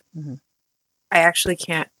 save. Mhm. I actually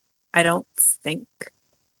can't... I don't think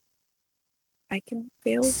I can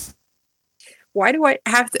fail. Why do I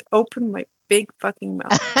have to open my big fucking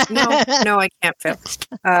mouth? No, I can't fail.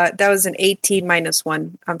 That was an 18 minus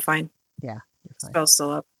 1. I'm fine. Yeah, you're fine. Spell's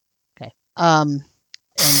still up. And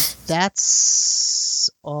that's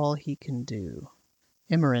all he can do.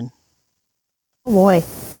 Imran. Oh boy.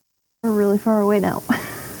 We're really far away now.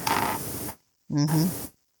 Mm-hmm.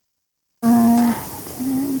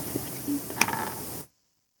 10, 15.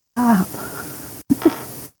 Stop.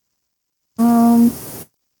 10,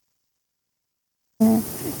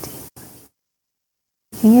 15.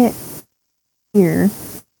 Making it here.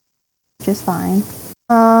 Just fine.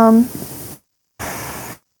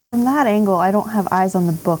 From that angle, I don't have eyes on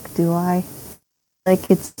the book, do I?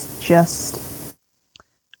 Like, it's just...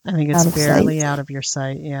 I think it's Out of barely sight. out of your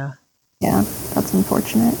sight, yeah. Yeah, that's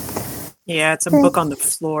unfortunate. Yeah, it's a book on the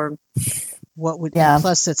floor. What would... Yeah.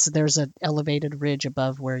 Plus, there's an elevated ridge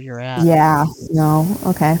above where you're at. Yeah, no,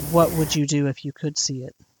 okay. What would you do if you could see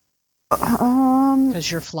it? Am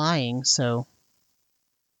Because you're flying, so...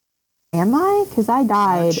 I? Because I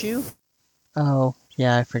died, Aren't you? Oh,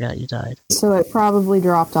 yeah, I forgot you died. so it probably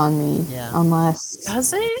dropped on me. Yeah. Unless...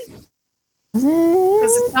 Does it? Does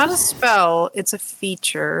Because it? it's not a spell, it's a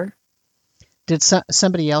feature. Did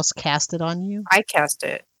somebody else cast it on you? I cast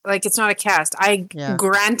it. Like, it's not a cast. I Yeah.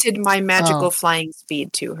 granted my magical Oh. flying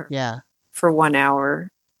speed to her Yeah. for 1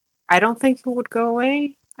 hour. I don't think it would go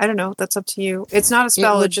away. I don't know. That's up to you. It's not a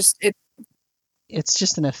spell. would- It It's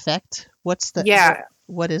just an effect? What's the... yeah.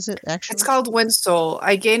 What is it, actually? It's called Wind Soul.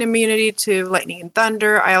 I gain immunity to lightning and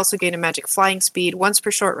thunder. I also gain a magic flying speed. Once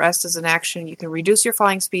per short rest as an action, you can reduce your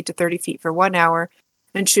flying speed to 30 feet for 1 hour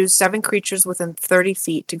and choose 7 creatures within 30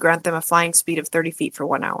 feet to grant them a flying speed of 30 feet for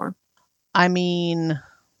 1 hour. I mean...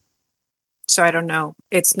 So I don't know.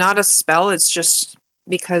 It's not a spell. It's just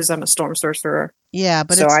because I'm a storm sorcerer. Yeah,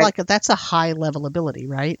 but So that's a high level ability,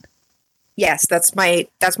 right? Yes, that's my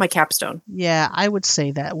capstone. Yeah, I would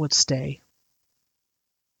say that would stay.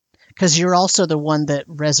 Because you're also the one that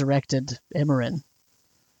resurrected Emmerin.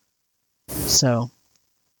 So.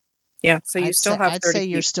 Yeah, so you still have 30 I'd say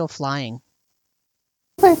you're feet. still flying.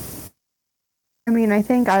 Okay. I mean, I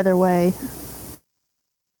think either way.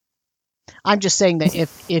 I'm just saying that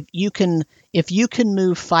if you can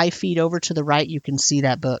move 5 feet over to the right, you can see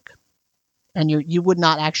that book, and you would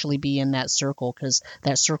not actually be in that circle because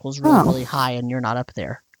that circle's really really high and you're not up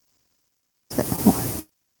there.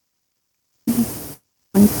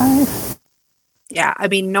 25. Yeah, I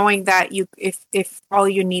mean, knowing that if all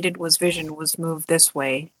you needed was vision was move this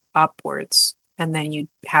way upwards, and then you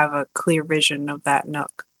have a clear vision of that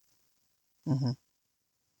nook. Mm-hmm.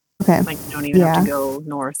 Okay. Like you don't even have to go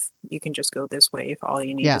north. You can just go this way if all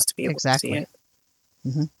you need is to be able to see it.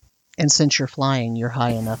 Mm-hmm. And since you're flying, you're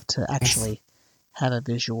high enough to actually have a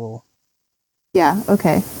visual. Yeah.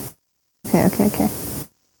 Okay. Okay.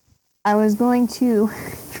 I was going to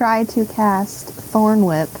try to cast Thorn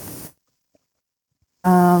Whip.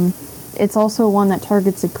 It's also one that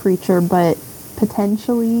targets a creature, but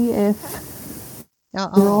potentially if you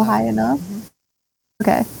roll high enough. Mm-hmm.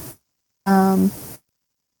 Okay.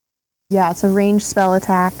 Yeah, it's a ranged spell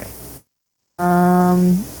attack.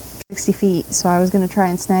 60 feet. So I was going to try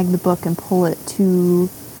and snag the book and pull it to.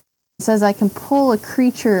 It says I can pull a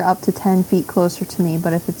creature up to 10 feet closer to me,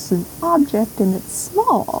 but if it's an object and it's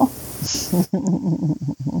small,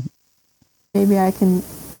 maybe I can.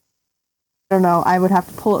 I don't know. I would have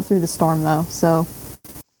to pull it through the storm though. So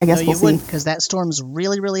I guess we'll see. Wouldn't, because that storm's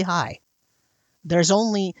really really high. There's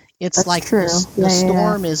only That's like true. The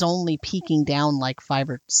storm is only peaking down like 5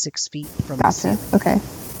 or 6 feet from the sea. Okay.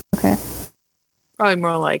 Probably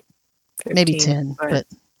more like 15, maybe 10, but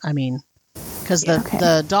I mean, because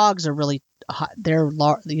the dogs are really high, they're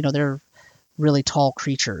really tall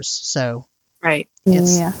creatures, so right.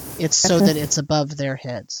 It's so that it's above their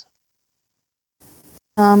heads.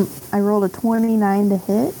 I rolled a 29 to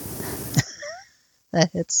hit. That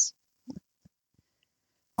hits.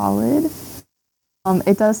 Solid.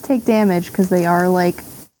 It does take damage because they are like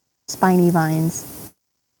spiny vines.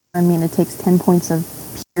 I mean, it takes 10 points of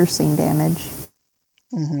piercing damage.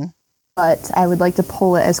 Mm-hmm. But I would like to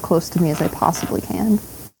pull it as close to me as I possibly can.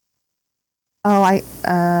 Oh, I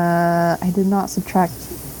did not subtract.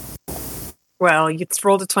 Well, you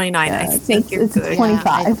rolled a 29. Yeah, I think you're good. 25.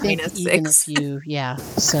 Yeah, I think Minus even 6. if you,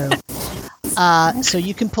 so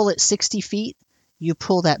you can pull it 60 feet. You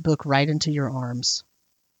pull that book right into your arms.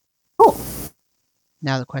 Oh.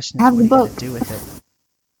 Now the question is, what are you going to do with it?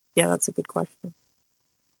 Yeah, that's a good question.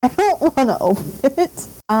 I don't want to open it.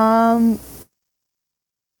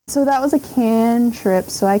 So that was a cantrip,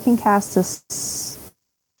 so I can cast a.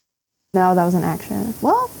 No, that was an action.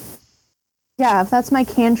 Well, yeah, if that's my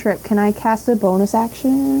cantrip, can I cast a bonus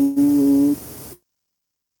action?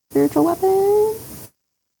 Spiritual weapon?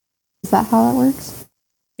 Is that how that works?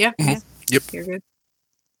 Yeah. Mm-hmm. Yep. You're good.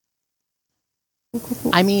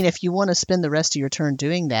 I mean, if you want to spend the rest of your turn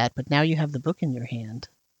doing that, but now you have the book in your hand.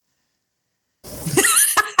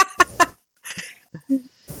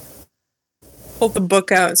 Hold the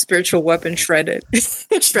book out, spiritual weapon, shred it.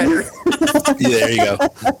 Shredder. Yeah, there you go.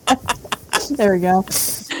 There we go.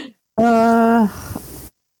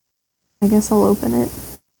 I guess I'll open it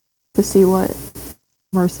to see what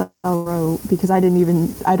Marcel wrote, because I don't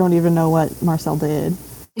even know what Marcel did.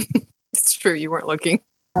 It's true, you weren't looking.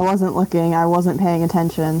 I wasn't looking, I wasn't paying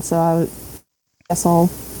attention, so I guess I'll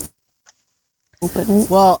open it.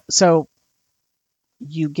 Well, so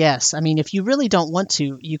you guess. I mean, if you really don't want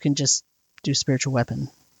to, you can just do spiritual weapon.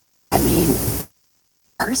 I mean,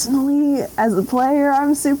 personally, as a player,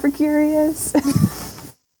 I'm super curious.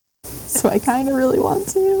 So I kind of really want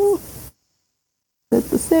to. But at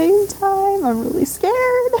the same time, I'm really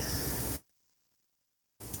scared.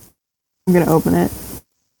 I'm going to open it.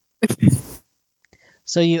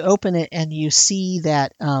 So you open it and you see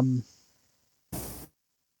that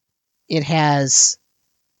it has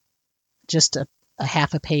just a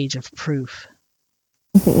half a page of proof.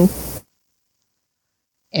 Okay.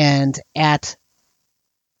 And at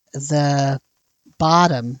the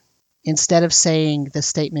bottom, instead of saying the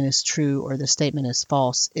statement is true or the statement is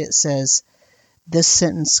false, it says this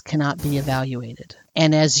sentence cannot be evaluated.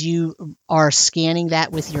 And as you are scanning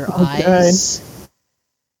that with your eyes,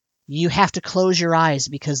 you have to close your eyes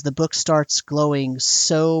because the book starts glowing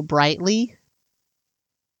so brightly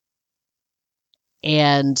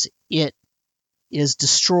and it is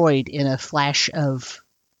destroyed in a flash of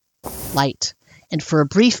light. And for a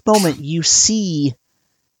brief moment, you see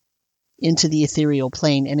into the ethereal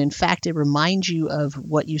plane. And in fact, it reminds you of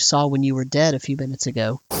what you saw when you were dead a few minutes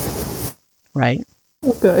ago. Right?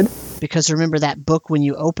 Oh, good. Because remember that book, when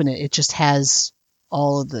you open it, it just has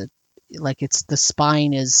all of the, like, it's the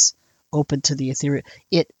spine is open to the ethereal.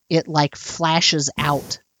 It like flashes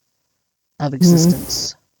out of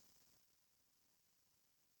existence.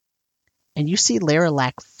 And you see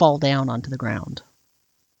Laralac fall down onto the ground.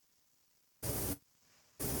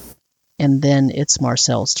 And then it's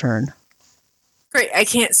Marcel's turn. Great. I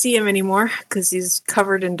can't see him anymore because he's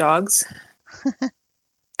covered in dogs.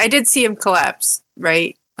 I did see him collapse,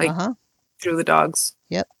 right? Like through the dogs.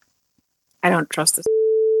 Yep. I don't trust this.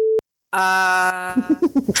 That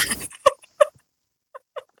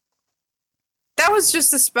was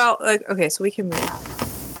just a spell. Like, okay, so we can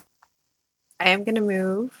move. I am going to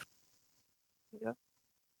move.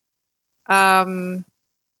 I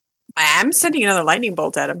am sending another lightning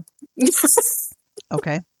bolt at him.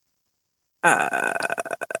 Okay.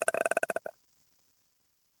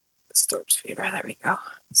 Storm's Fever. There we go.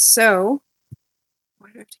 So,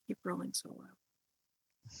 why do I have to keep rolling so low?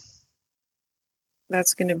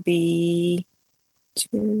 That's going to be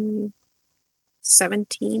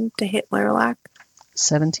 17 to hit Laralac.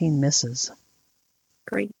 17 misses.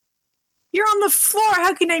 Great. You're on the floor.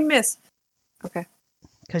 How can I miss? Okay.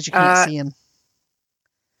 Because you can't see him.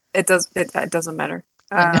 It doesn't matter.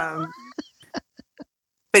 But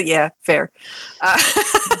yeah, fair.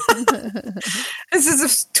 This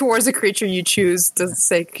is towards a creature you choose. Doesn't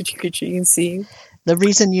say creature you can see. The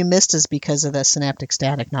reason you missed is because of the synaptic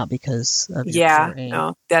static, not because of your aim.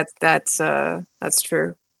 No, that's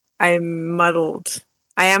true. I'm muddled.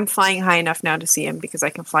 I am flying high enough now to see him because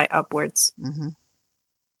I can fly upwards. Mm-hmm.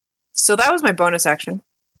 So that was my bonus action.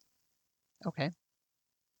 Okay.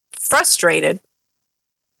 Frustrated,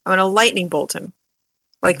 I'm gonna lightning bolt him,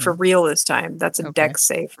 like for real this time. That's a dex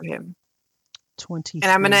save for him. 20.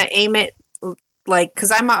 And I'm gonna aim it like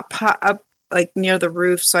because I'm up like near the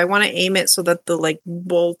roof, so I want to aim it so that the like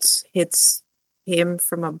bolt hits him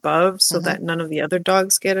from above, so that none of the other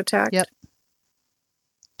dogs get attacked. Yep.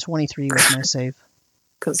 23 was my save.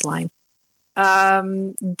 Cause line.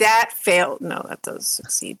 That failed. No, that does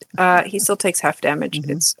succeed. He still takes half damage.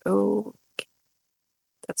 It's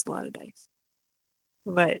that's a lot of dice.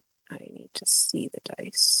 But I need to see the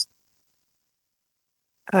dice.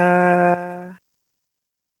 All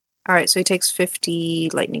right, so he takes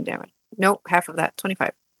 50 lightning damage. Nope, half of that,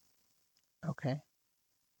 25. Okay.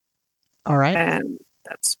 All right. And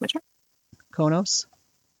that's my turn. Konos.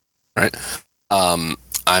 All right. I'm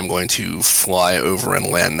going to fly over and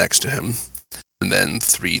land next to him. And then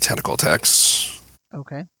 3 tentacle attacks.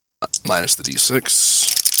 Okay. Minus the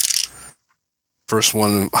d6. First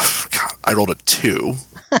one, God, I rolled a 2.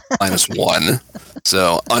 Minus 1.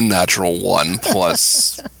 So unnatural 1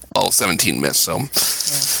 plus, 17 miss. So,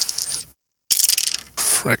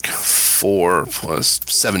 frick, 4 plus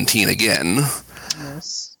 17 again.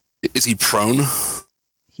 Yes. Is he prone?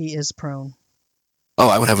 He is prone. Oh,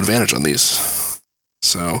 I would have advantage on these.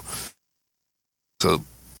 So, all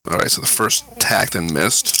right. So the first attack then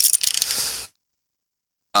missed.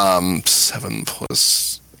 7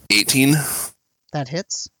 plus 18. That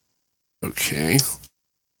hits. Okay. And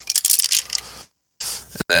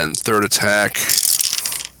then third attack.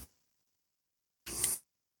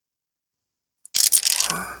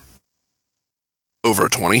 Over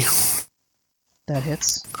 20. That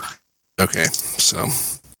hits. Okay, so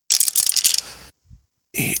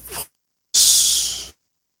 8 plus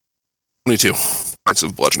 22 points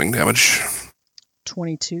of bludgeoning damage.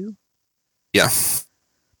 22. Yeah.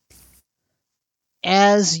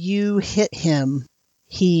 As you hit him,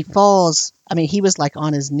 he falls. I mean, he was like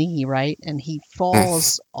on his knee, right? And he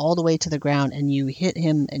falls all the way to the ground, and you hit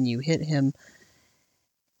him, and you hit him.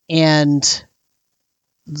 And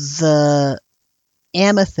the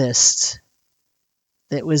amethyst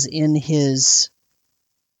that was in his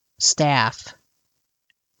staff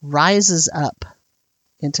rises up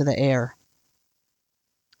into the air,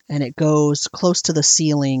 and it goes close to the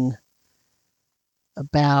ceiling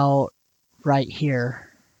about right here,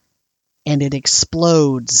 and it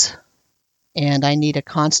explodes, and I need a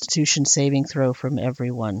Constitution saving throw from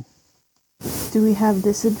everyone. Do we have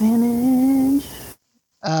disadvantage?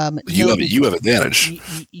 You have advantage.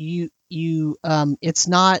 It's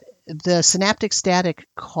not, the synaptic static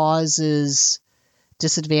causes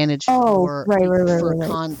disadvantage for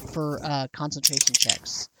concentration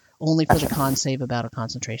checks. Only for the con save about a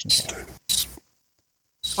concentration check.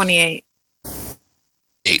 28.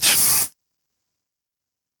 8.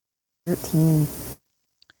 13.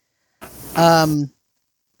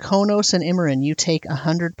 Konos and Imran, you take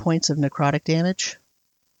 100 points of necrotic damage.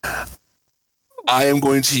 I am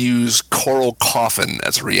going to use Coral Coffin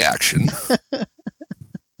as a reaction.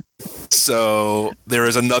 So there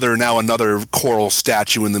is another coral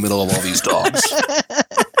statue in the middle of all these dogs.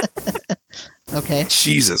 Okay.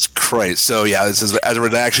 Jesus Christ. So yeah, this is as a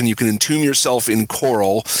reaction, you can entomb yourself in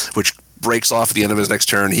coral, which breaks off at the end of his next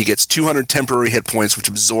turn. He gets 200 temporary hit points, which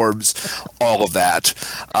absorbs all of that.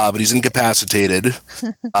 But he's incapacitated.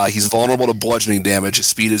 He's vulnerable to bludgeoning damage. His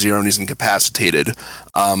speed is 0 and he's incapacitated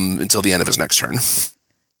until the end of his next turn.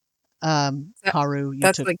 Karu,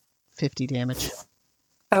 you took 50 damage.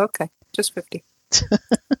 Oh, okay. Just 50.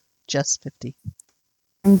 Just 50.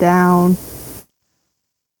 I'm down.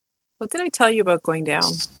 What did I tell you about going down?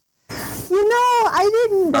 You know, I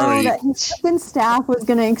didn't know Sorry. that his fucking staff was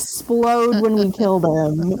going to explode when we killed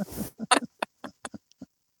him.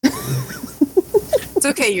 It's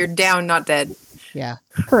okay, you're down, not dead. Yeah.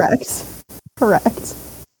 Correct.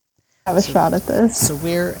 Have a shot at this. So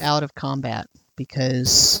we're out of combat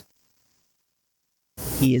because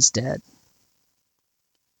he is dead.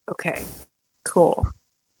 Okay, cool.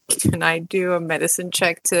 Can I do a medicine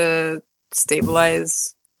check to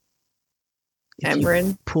stabilize If you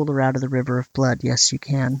Emran? pull her out of the river of blood, yes, you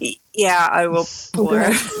can. Yeah, I will pull her.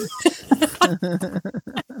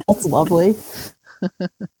 That's lovely.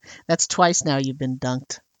 That's twice now you've been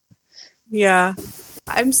dunked. Yeah.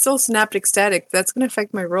 I'm still synaptic static. That's going to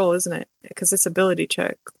affect my roll, isn't it? Because it's ability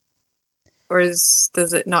check. Or does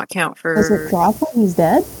it not count for... Does it drop when he's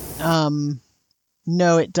dead?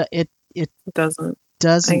 No, it doesn't.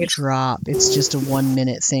 doesn't drop. It's just a 1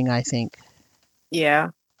 minute thing, I think. Yeah.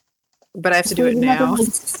 But I have to do it We have now.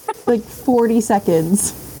 like 40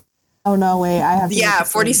 seconds. Oh no, wait, I have to. Yeah,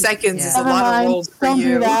 40 seconds is a Never lot mind. of rolls for Don't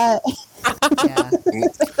you. do that. Yeah.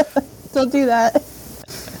 Don't do that.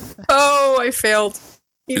 Oh, I failed.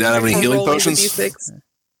 You don't have any healing Rolling the potions? D6.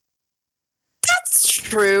 That's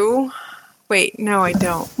true. Wait, no, I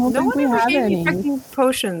don't. I don't No think one we ever have gave me any. fucking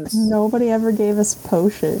potions. Nobody ever gave us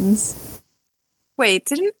potions. Wait,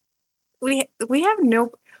 didn't we have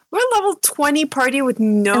no... We're a level 20 party with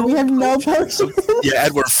no And we have no potions. potions. Yeah,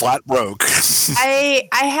 Edward flat broke. I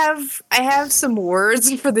have some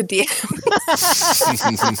words for the DM.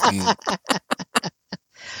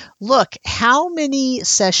 Look, how many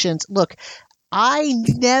sessions? Look, I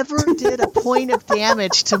never did a point of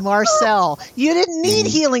damage to Marcel. You didn't need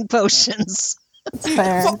healing potions. That's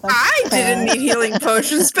fair. Well, That's I fair. didn't need healing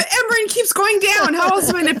potions, but Emberin keeps going down. How else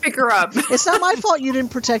am I going to pick her up? It's not my fault you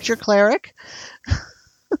didn't protect your cleric.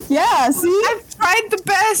 Yeah, see? I've tried the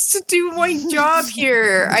best to do my job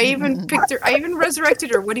here. I even picked her. I even resurrected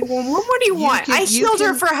her. What do you want? What do you want? can- I you healed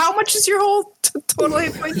her can- for how much is your whole total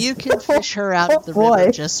hit points? You can fish her out of the Oh, boy.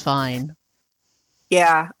 river just fine.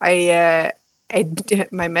 Yeah, I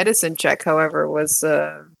did, my medicine check, however, was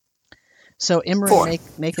So Imran, 4.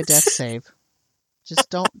 make a death save. Just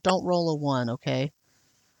don't roll a 1, okay?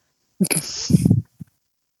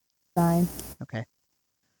 Fine. Okay.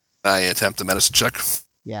 I attempt a medicine check.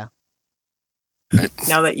 Yeah.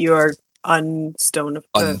 now that you are unstone of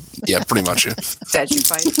Yeah, pretty much. Yeah.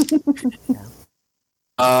 statuified.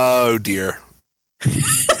 Oh dear.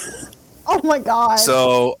 Oh my god.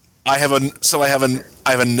 So I have a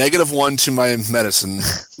 -1 to my medicine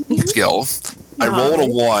skill. I rolled a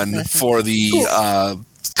 1 for the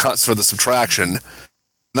subtraction,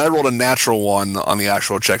 and I rolled a natural 1 on the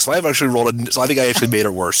actual check. So I have actually rolled so I think I actually made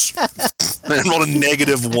it worse. I rolled a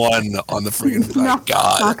 -1 on the freaking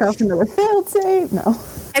God. Knock off another failed save? No.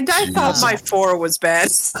 And I thought my 4 was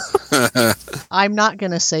bad. I'm not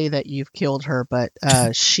going to say that you've killed her, but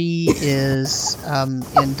she is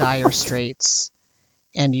in dire straits,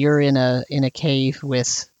 and you're in a cave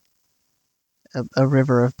with a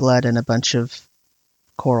river of blood and a bunch of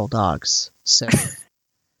coral dogs. So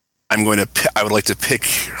I would like to pick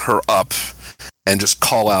her up and just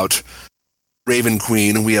call out, Raven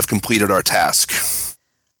Queen, we have completed our task.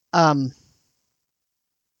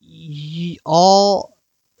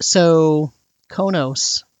 So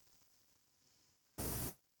Konos,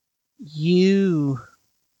 you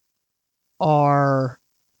are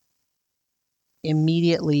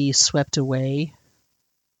immediately swept away.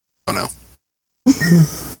 Oh no.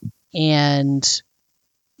 And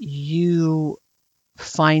you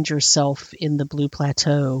find yourself in the Blue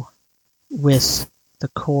Plateau with the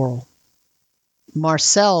coral.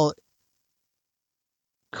 Marcel,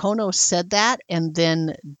 Konos said that and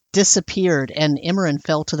then disappeared, and Imran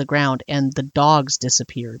fell to the ground, and the dogs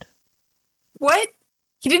disappeared. What?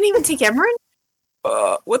 He didn't even take Emberin?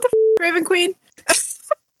 What the Raven Queen?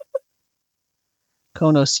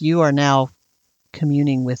 Konos, you are now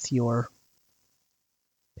communing with your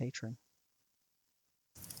patron.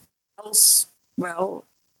 Well,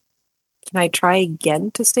 Can I try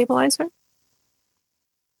again to stabilize her?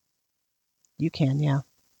 You can, yeah. I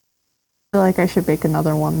feel like I should make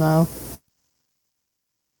another one, though.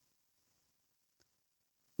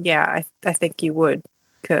 Yeah, I think you would,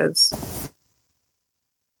 because...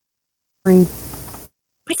 3.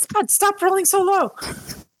 My God, stop rolling so low!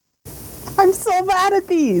 I'm so bad at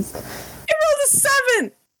these. I rolled a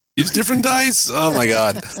 7! Use different dice. Oh my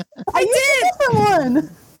god. I used a different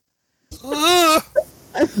one. Ah.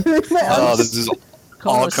 I'm doing my Oh, own. this is all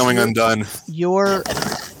Kronos, coming you're- undone. You're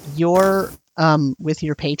with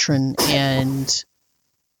your patron, and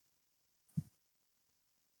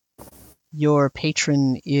your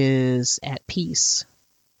patron is at peace.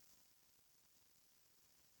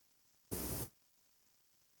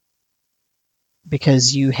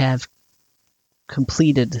 Because you have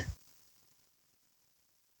completed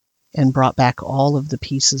and brought back all of the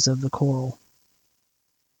pieces of the coral.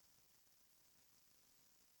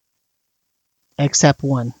 Except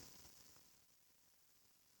one.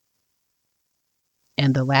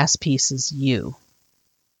 And the last piece is you.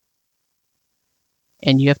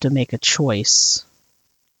 And you have to make a choice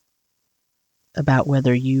about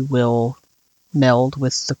whether you will meld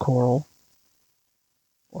with the coral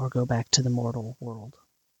or go back to the mortal world.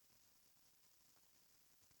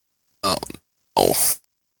 Oh.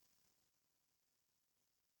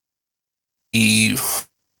 He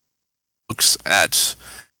looks at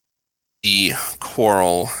the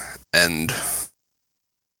coral and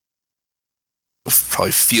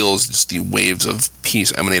probably feels just the waves of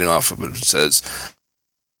peace emanating off of it. It says,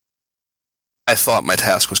 I thought my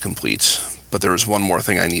task was complete, but there was one more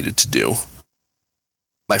thing I needed to do.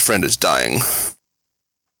 My friend is dying.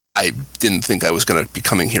 I didn't think I was going to be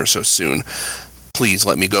coming here so soon. Please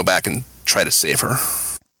let me go back and try to save her.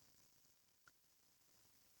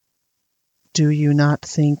 Do you not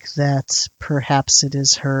think that perhaps it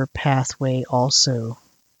is her pathway also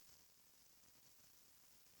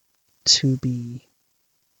to be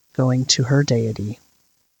going to her deity?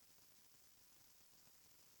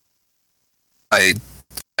 I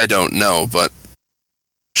don't know, but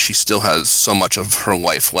she still has so much of her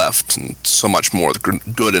life left and so much more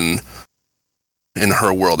good in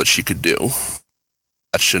her world that she could do.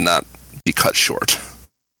 That should not be cut short.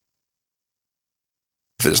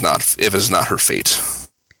 If it is not her fate.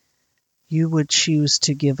 You would choose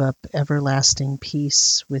to give up everlasting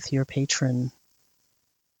peace with your patron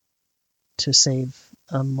to save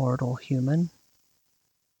a mortal human?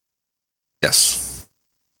 Yes.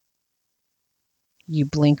 You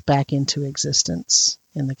blink back into existence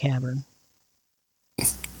in the cavern.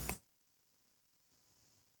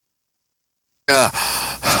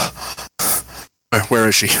 Where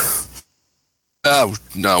is she? Oh,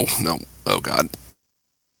 no. Oh, God.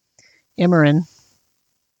 Imran,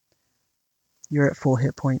 you're at full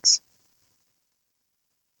hit points.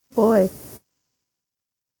 Boy.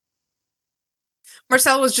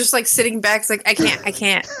 Marcel was just like sitting back. It's like, I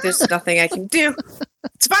can't. There's nothing I can do.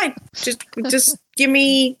 It's fine. Just give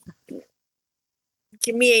me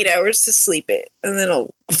 8 hours to sleep it, and then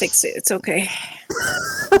I'll fix it. It's okay.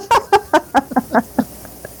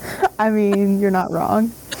 I mean, you're not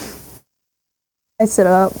wrong. I sit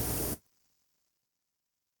up.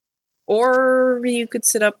 Or you could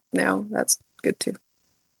sit up now. That's good too.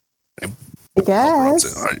 I guess.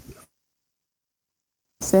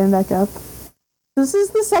 Stand back up. This is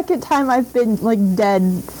the second time I've been, like,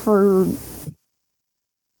 dead for,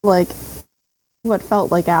 like, what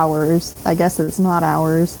felt like hours. I guess it's not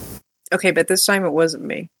hours. Okay, but this time it wasn't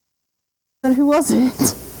me. Then who was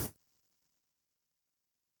it?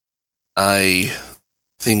 I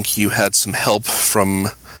think you had some help from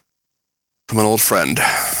an old friend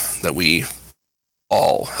that we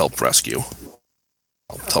all helped rescue.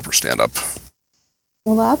 I'll help her stand up.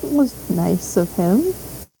 Well, that was nice of him.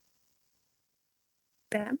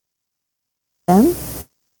 Bam. Them?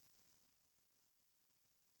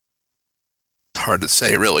 It's hard to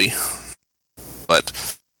say, really.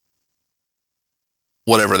 But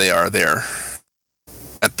whatever they are, they're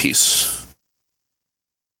at peace.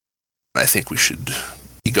 I think we should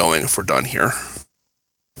be going if we're done here.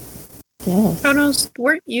 Yes. Kronos,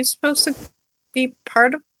 weren't you supposed to be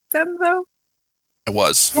part of them, though? I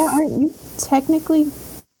was. Yeah, aren't you technically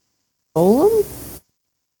Golem?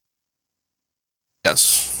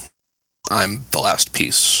 Yes. I'm the last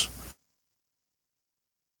piece.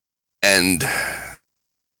 And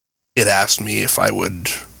it asked me if I would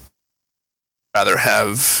rather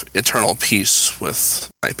have eternal peace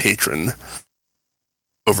with my patron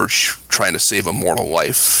over trying to save a mortal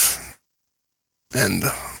life. And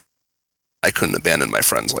I couldn't abandon my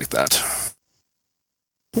friends like that.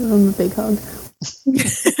 Give him a big hug.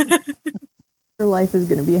 Your life is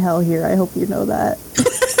going to be hell here. I hope you know that.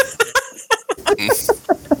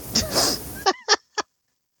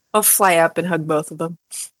 I'll fly up and hug both of them.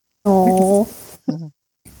 Oh.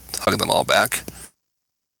 Hug them all back.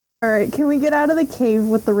 All right, can we get out of the cave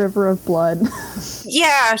with the river of blood?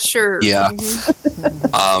 Yeah, sure. Yeah.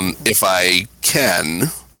 Mhm. If I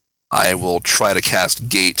can, I will try to cast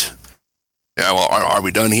Gate. Yeah, well, are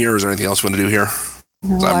we done here? Is there anything else we want to do here?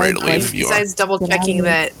 No, I'm ready to I- leave. You are. Besides double Get out of checking here.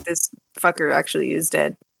 that this fucker actually is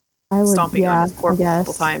dead. I would, Stomping yeah, on his corpse I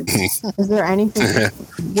multiple guess. times. Is there anything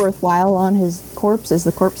worthwhile on his corpse? Is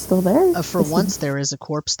the corpse still there? For Is he- once, there is a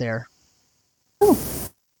corpse there.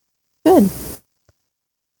 Good.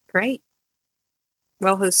 Great.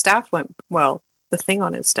 Well, his staff went. Well, the thing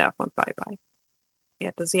on his staff went bye-bye.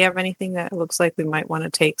 Yeah, does he have anything that looks like we might want to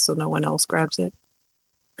take so no one else grabs it?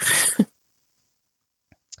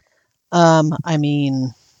 I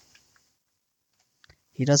mean,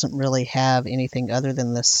 he doesn't really have anything other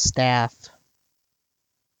than the staff,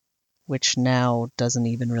 which now doesn't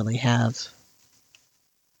even really have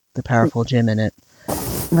the powerful gem in it.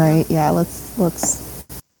 Right. Yeah. Let's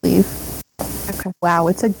leave. Okay. Wow,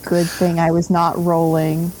 it's a good thing I was not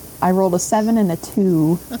rolling. I rolled a 7 and a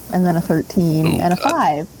 2, and then a 13 Oh, and a God.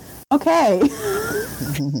 5. Okay.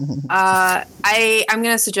 I'm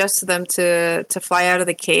gonna suggest to them to fly out of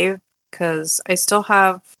the cave because I still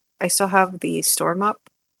have the storm up.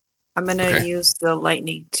 I'm gonna Okay. use the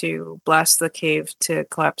lightning to blast the cave to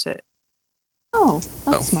collapse it. Oh, that's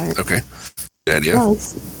Oh, smart. okay. Good idea. Well,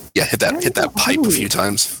 it's, Yeah, hit that pipe a few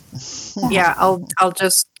times. Yeah, I'll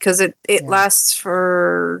just because it Yeah. lasts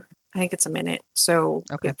for I think it's a minute, so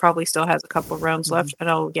Okay. it probably still has a couple of rounds Mhm. left, and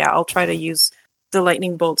I'll try to use the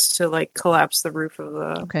lightning bolts to like collapse the roof of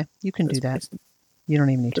the Okay, you can this do that. place. You don't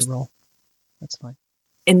even need to Just- roll. That's fine.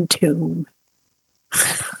 Entomb.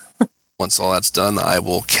 Once all that's done, I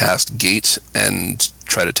will cast Gate and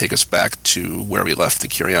try to take us back to where we left the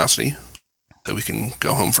Curiosity, so we can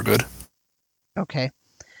go home for good. Okay.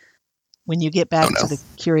 When you get back Oh, no. to the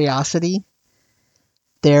Curiosity,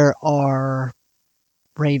 there are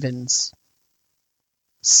ravens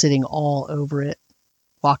sitting all over it,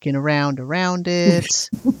 walking around it,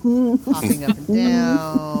 hopping up and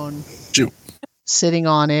down, Shoot. sitting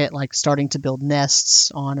on it, like starting to build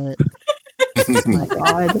nests on it. oh my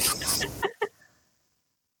god.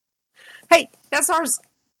 Hey, that's ours.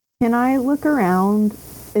 Can I look around?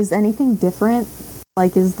 Is anything different?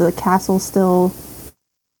 Like, is the castle still...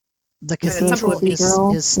 The Yeah, the cathedral temple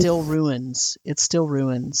cathedral. is still ruins. It's still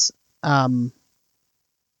ruins.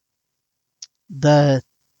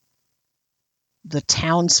 The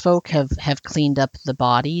townsfolk have cleaned up the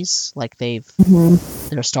bodies, like they're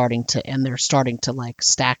starting to like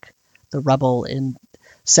stack the rubble and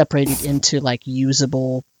separate it into like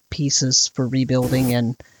usable pieces for rebuilding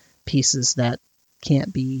and pieces that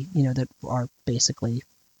can't be, that are basically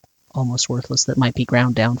almost worthless, that might be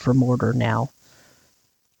ground down for mortar now.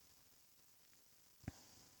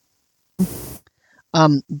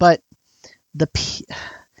 But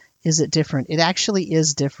is it different? It actually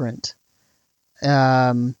is different.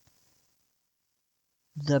 The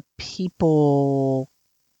people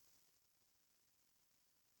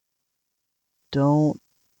don't.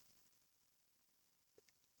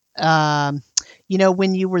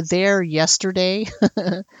 When you were there yesterday,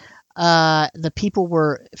 the people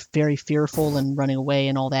were very fearful and running away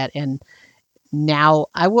and all that, and now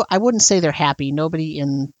I wouldn't say they're happy. Nobody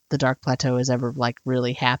in the Dark Plateau is ever like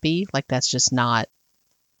really happy. Like that's just not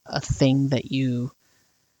a thing that you.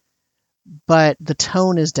 But the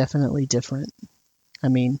tone is definitely different. I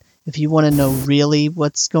mean, if you want to know really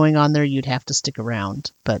what's going on there, you'd have to stick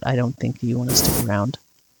around. But I don't think you want to stick around.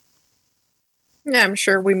 Yeah, I'm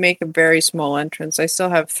sure we make a very small entrance. I still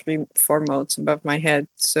have 3-4 motes above my head,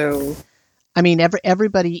 so I mean,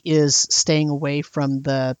 everybody is staying away from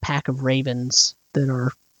the pack of ravens that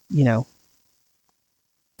are,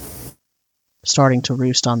 starting to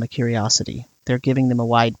roost on the Curiosity. They're giving them a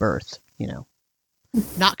wide berth,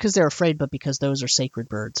 Not because they're afraid, but because those are sacred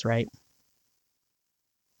birds, right?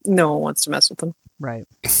 no one wants to mess with them. Right.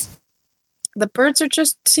 The birds are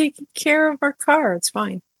just taking care of our car. It's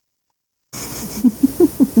fine.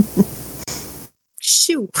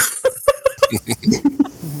 Shoo.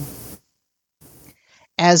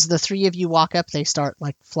 As the three of you walk up, they start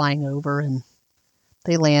like flying over and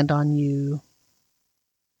they land on you.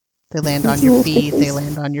 They land on your feet. They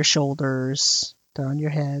land on your shoulders. They're on your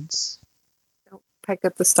heads. Peck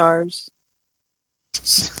at the stars.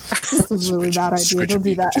 This is a really bad idea. Scritch Don't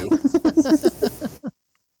do beak, that. too.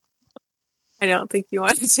 I don't think you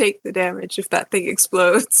want to take the damage if that thing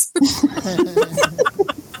explodes.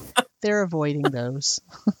 they're avoiding those.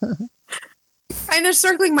 And they're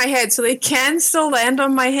circling my head, so they can still land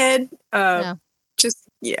on my head. Yeah.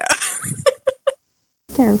 Yeah.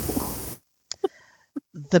 Careful.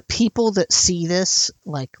 The people that see this,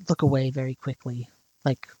 like, look away very quickly.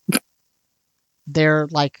 Like, they're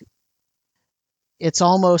like, it's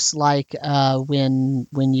almost like when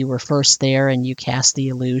you were first there and you cast the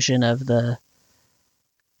illusion of the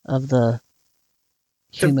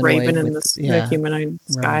humanoid raven in with- the humanoid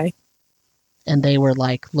sky. Right. And they were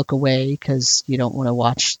like, look away because you don't want to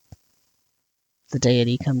watch the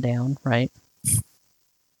deity come down, right?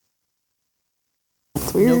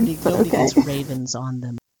 It's weird, Nobody but okay. gets ravens on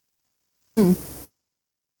them.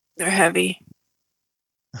 They're heavy.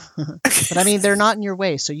 But I mean, they're not in your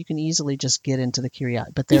way, so you can easily just get into the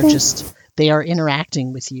curiosity. But they're Mhm. they are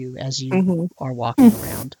interacting with you as you Mhm. are walking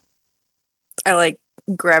around. I like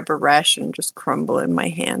grab a ration, just crumble in my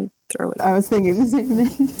hand, throw it out. I was thinking the same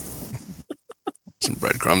thing. Some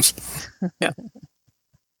breadcrumbs. I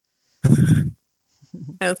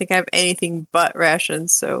don't think I have anything but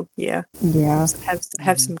rations, so yeah, Yeah.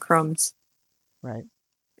 have some crumbs. Right.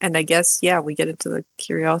 And I guess we get into the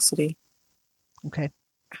curiosity. Okay.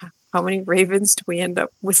 How many ravens do we end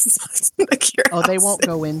up with? In the curiosity? Oh, they won't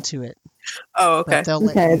go into it. Oh, okay. But they'll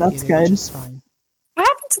let Okay, you that's get in good. just fine. What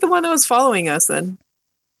happened to the one that was following us then?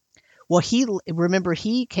 Well,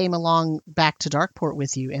 he came along back to Darkport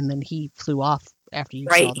with you, and then he flew off after you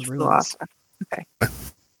saw Right, the he flew ruins. off. Okay.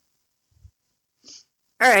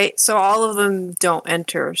 All right, so all of them don't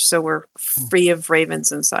enter, so we're free of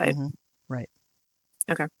ravens inside. Mhm. Right.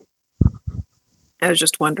 Okay. I was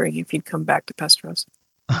just wondering if you'd come back to Pesteros.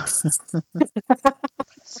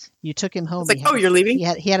 You took him home. It's like, He had you're leaving?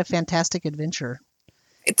 He had a fantastic adventure.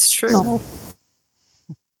 It's true. No.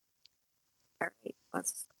 All right,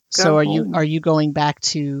 let's go So home. are you going back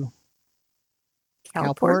to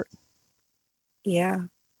Calport? Yeah.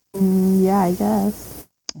 Yeah, I guess.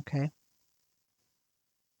 Okay.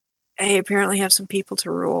 I apparently have some people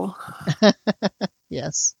to rule.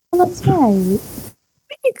 Yes. Well, that's right.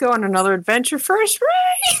 We could go on another adventure first,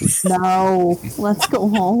 right? No, let's go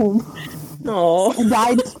home. No.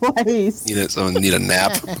 I died twice. Need a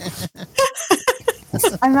nap.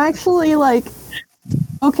 I'm actually like,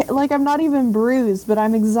 okay, like I'm not even bruised, but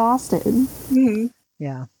I'm exhausted. Mm-hmm.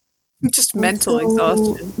 Yeah. Just mental So,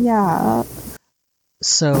 exhaustion. Yeah.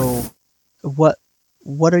 So, what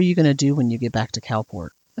are you going to do when you get back to Calport?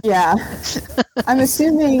 Yeah. I'm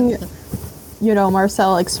assuming,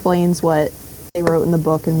 Marcel explains what they wrote in the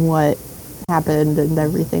book and what happened and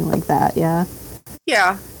everything like that, yeah?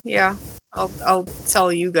 Yeah. I'll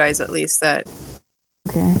tell you guys at least that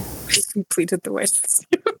Okay. we completed the White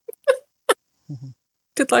Mhm.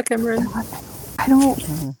 Good luck, Emran. I don't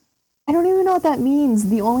Mhm. even know what that means.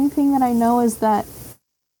 The only thing that I know is that,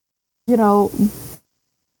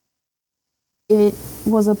 it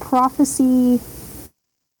was a prophecy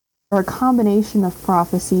or a combination of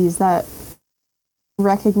prophecies that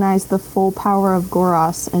recognized the full power of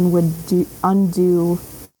Goros and would undo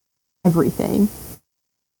everything.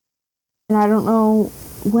 And I don't know,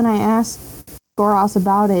 when I asked Goros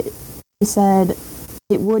about it, he said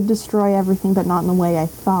it would destroy everything, but not in the way I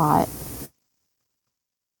thought.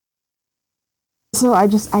 So I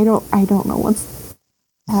don't know what's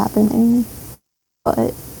happening,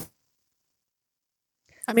 but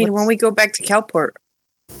I mean, when we go back to Calport,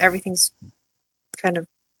 everything's kind of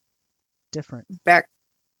Different. back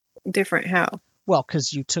different. How? Well,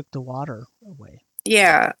 because you took the water away.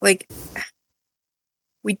 Yeah, like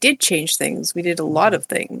we did change things. We did a lot of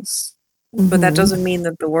things, but that Mhm. doesn't mean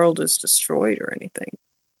that the world is destroyed or anything.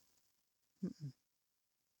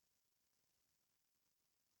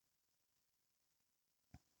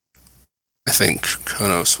 I think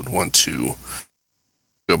Konos would want to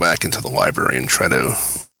go back into the library and try to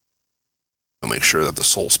make sure that the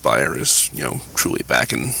Soul Spire is, truly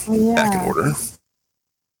back in order.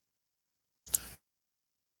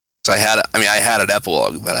 So I had an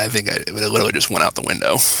epilogue, but I think it literally just went out the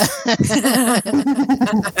window.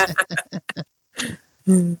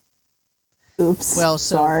 Oops. Well,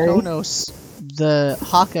 so sorry. Konos, the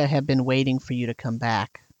Haka have been waiting for you to come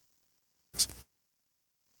back.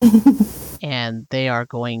 And they are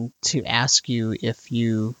going to ask you if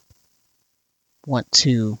you want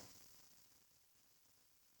to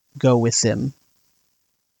go with them.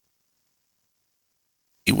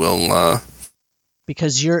 He will,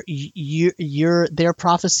 Because their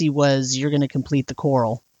prophecy was you're going to complete the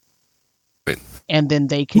coral. Right. And then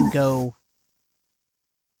they can go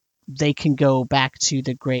back to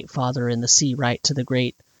the Great Father in the Sea, right? To the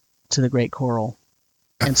great coral.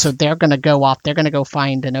 And so they're going to go off. They're going to go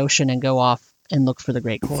find an ocean and go off and look for the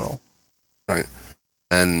Great Coral. Right.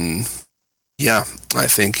 And yeah, I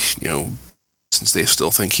think, since they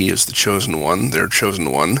still think he is the chosen one, their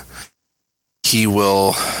chosen one, he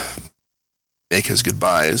will make his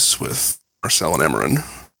goodbyes with Marcel and Emmerin.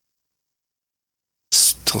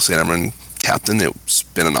 He'll say, Emmerin, Captain, it's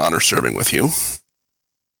been an honor serving with you.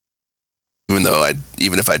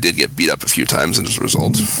 Even if I did get beat up a few times as a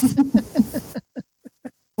result.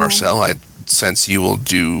 Marcel, I sense you will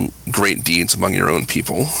do great deeds among your own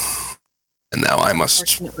people. And now I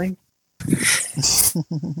must... Unfortunately.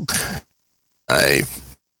 I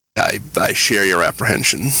share your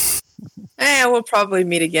apprehension. We'll probably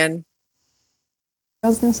meet again. I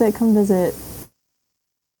was gonna say, come visit.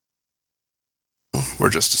 We're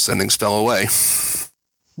just a sending spell away.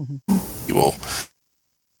 You will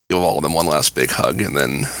give all of them one last big hug and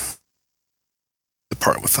then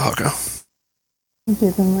depart with the haka.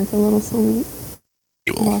 Give him like a little salute.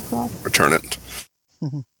 He will Walk off. return it.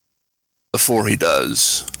 Before he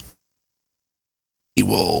does, he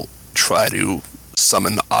will try to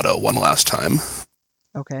summon Otto one last time.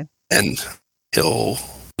 Okay. And he'll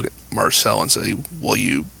look at Marcel and say, will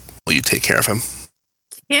you take care of him?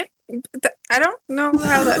 I don't know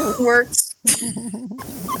how that works.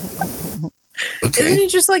 Okay. Isn't he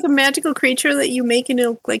just like a magical creature that you make and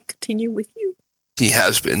it'll like continue with you? He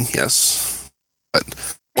has been, yes. But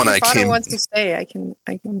when if I Otto came, wants to stay, I can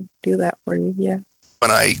do that for you. Yeah.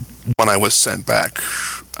 when I was sent back,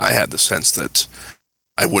 I had the sense that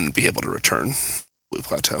I wouldn't be able to return Blue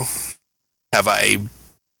Plateau. Have I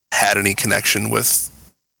had any connection with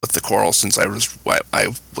the coral since I was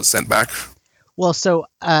sent back? Well, so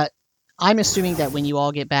I'm assuming that when you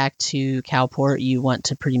all get back to Cowport, you want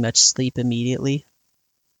to pretty much sleep immediately.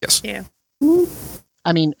 Yes. Yeah.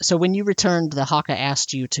 I mean, so when you returned, the Haka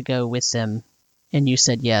asked you to go with them, and you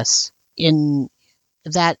said yes. In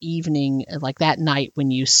that evening, like that night when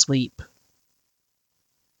you sleep,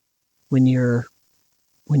 when you're,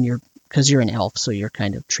 because you're an elf, so you're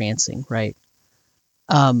kind of trancing, right?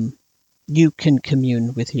 You can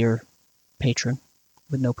commune with your patron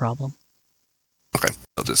with no problem. Okay.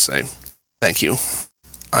 I'll just say, thank you.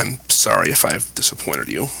 I'm sorry if I've disappointed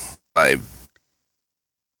you.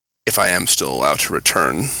 If I am still allowed to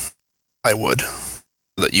return, I would,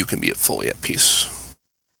 so that you can be fully at peace.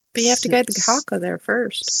 But you have to guide the Haka there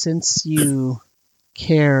first. Since you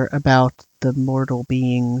care about the mortal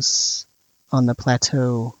beings on the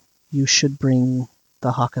plateau, you should bring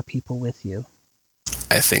the Haka people with you.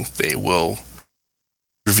 I think they will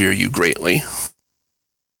revere you greatly.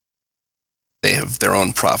 They have their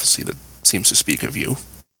own prophecy that seems to speak of you.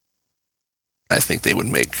 I think they would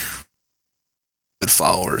make good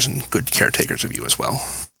followers and good caretakers of you as well.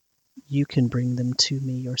 You can bring them to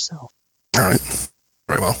me yourself. All right.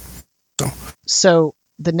 Very well. So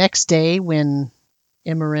the next day when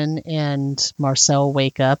Emmerin and Marcel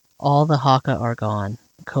wake up, all the Haka are gone.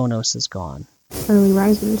 Konos is gone. Early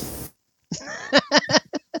risers.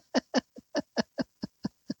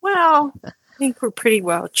 Well, I think we're pretty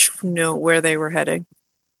well know where they were heading.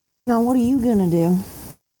 Now, what are you gonna do?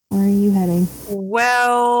 Where are you heading?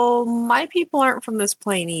 Well, my people aren't from this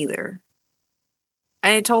plane either. I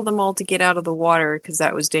had told them all to get out of the water because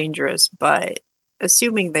that was dangerous, but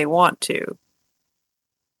assuming they want to,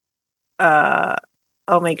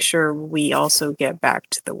 I'll make sure we also get back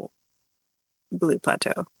to the Blue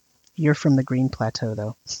Plateau. You're from the Green Plateau,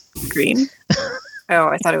 though. Green? Oh,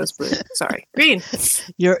 I thought it was blue. Sorry. Green.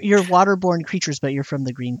 You're waterborne creatures, but you're from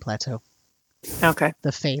the Green Plateau, Okay.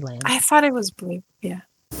 the Feyland. I thought it was blue. Yeah.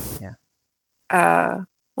 Yeah.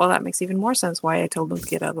 Well, that makes even more sense why I told them to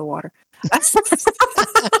get out of the water.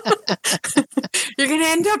 You're going to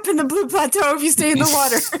end up in the Blue Plateau if you stay in the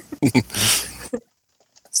water.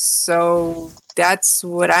 So that's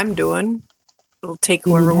what I'm doing. It'll take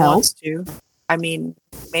You need whoever help? wants to. I mean,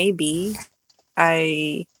 maybe.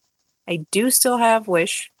 I do still have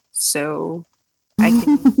Wish, so I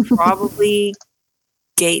can probably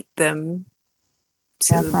gate them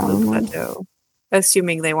to Yeah, the probably. Blue Plateau,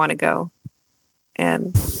 assuming they want to go.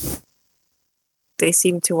 And they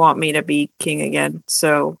seem to want me to be king again.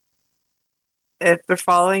 So if they're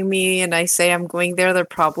following me and I say I'm going there, they're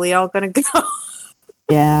probably all going to go.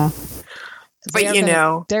 Yeah. But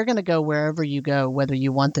they're going to go wherever you go, whether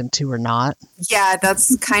you want them to or not. Yeah,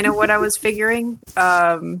 that's kind of what I was figuring.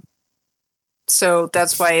 So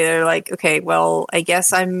that's why they're like, okay, well, I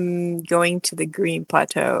guess I'm going to the Green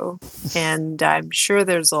Plateau, and I'm sure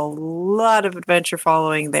there's a lot of adventure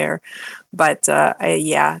following there. But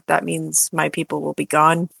yeah, that means my people will be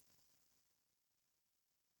gone.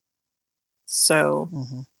 So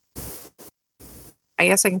I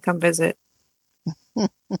guess I can come visit.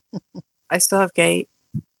 I still have Gate.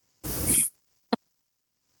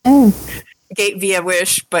 Gate via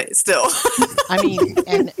wish, but still. I mean,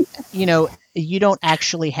 and you don't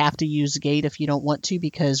actually have to use gate if you don't want to,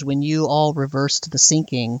 because when you all reversed the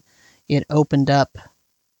sinking, it opened up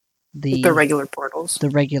the regular portals, the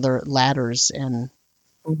regular ladders, and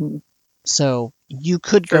mm-hmm. so you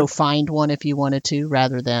could go find one if you wanted to,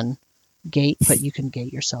 rather than gate, but you can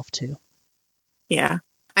gate yourself too. Yeah,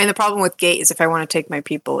 and the problem with gate is if I want to take my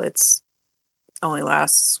people, it's only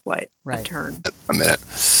lasts a turn, a minute.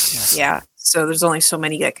 Yeah, so there's only so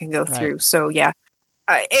many that can go through. So yeah,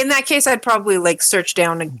 in that case, I'd probably like search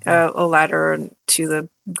down a ladder to the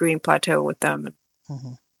Green Plateau with them.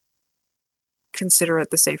 Mm-hmm. Consider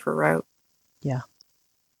it the safer route. Yeah.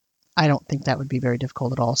 I don't think that would be very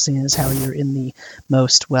difficult at all, seeing as how you're in the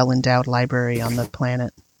most well-endowed library on the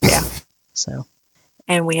planet. Yeah. So.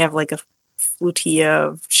 And we have like a flotilla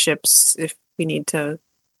of ships if we need to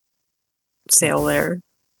sail there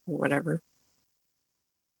or whatever.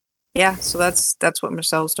 Yeah, so that's what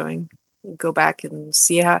Marcel's doing. Go back and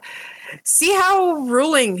see how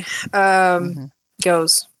ruling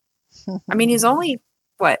goes. I mean, he's only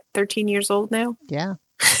 13 years old now? Yeah.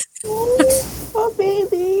 Oh,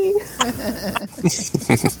 baby.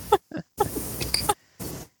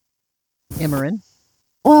 Imran?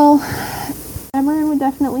 Well, Imran would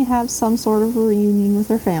definitely have some sort of a reunion with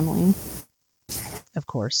her family. Of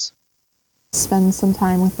course. Spend some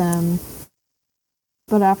time with them.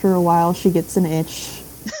 But after a while, she gets an itch.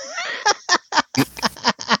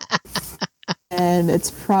 And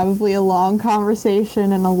it's probably a long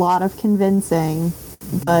conversation and a lot of convincing.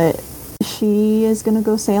 But she is going to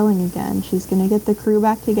go sailing again. She's going to get the crew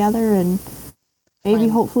back together and maybe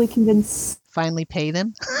hopefully convince... Finally pay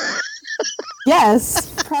them?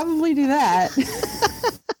 Yes, probably do that.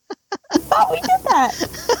 I thought we did that.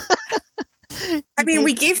 I mean,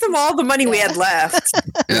 we gave them all the money we had left.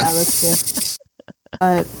 Yeah, that's true.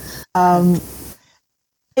 But,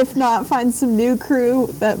 if not, find some new crew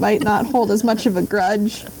that might not hold as much of a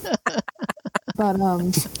grudge. But,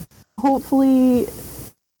 hopefully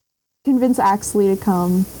convince Axley to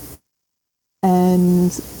come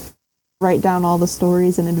and write down all the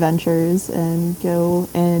stories and adventures and go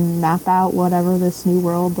and map out whatever this new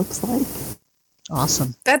world looks like.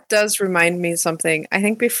 Awesome. That does remind me of something. I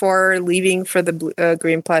think before leaving for the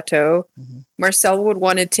Green Plateau, Marcel would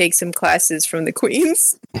want to take some classes from the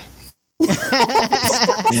Queens. Ruling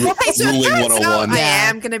 101. I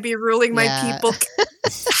am going to be ruling my people.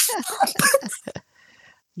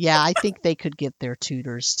 Yeah, I think they could get their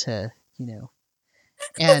tutors to,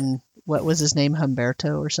 and what was his name?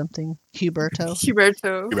 Humberto or something? Hubertus.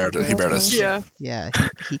 Yeah. Yeah,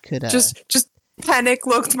 he could. Just panic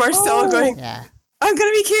looked Marcel going, yeah. I'm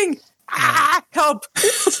going to be king. Ah, help.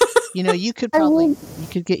 You could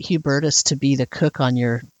get Hubertus to be the cook on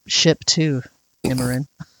your ship too, Imran.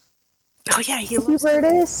 Oh yeah,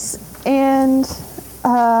 Hubertus and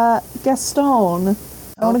Gaston.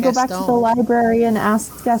 I want to go back to the library and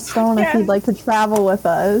ask Gaston if he'd like to travel with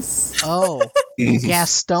us. Oh,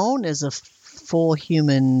 Gaston is a full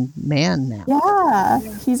human man now. Yeah,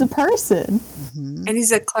 he's a person. Mm-hmm. And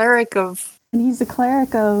he's a cleric of...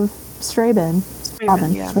 Straben.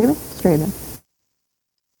 Straben.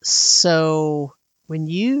 So, when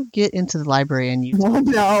you get into the library and you...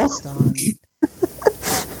 Gaston,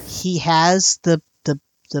 he has the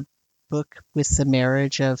book with the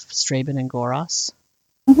marriage of Straben and Goros.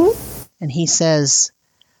 Mm-hmm. And he says,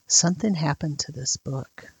 something happened to this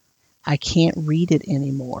book. I can't read it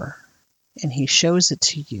anymore. And he shows it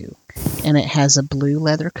to you. And it has a blue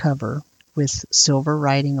leather cover with silver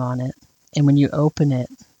writing on it. And when you open it,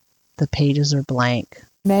 the pages are blank.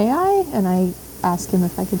 May I? And I ask him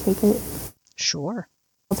if I could take it. Sure.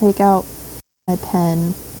 I'll take out my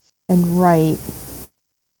pen and write,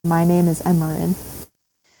 my name is Imran,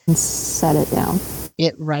 and set it down.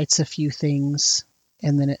 It writes a few things,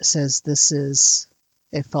 and then it says, this is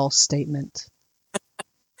a false statement.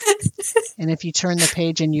 And if you turn the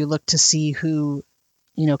page and you look to see who,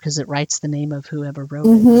 because it writes the name of whoever wrote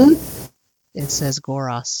it, it says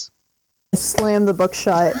Goros. I slam the book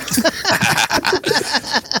shut.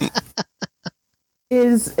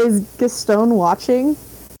 Is Gaston watching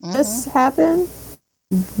this happen?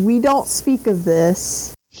 We don't speak of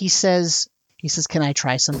this. He says, can I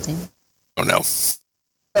try something? Oh no.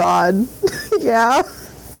 God. Yeah.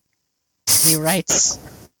 He writes,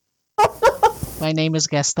 my name is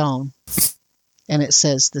Gaston. And it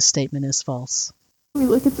says the statement is false. Let me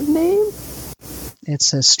look at the name. It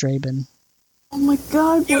says Straben. Oh my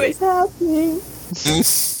God, what is happening?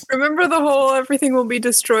 Remember the whole everything will be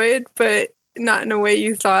destroyed, but not in a way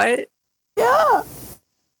you thought? Yeah.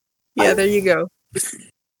 Yeah, there you go.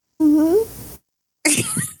 Mm-hmm.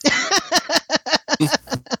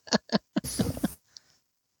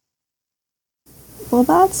 Well,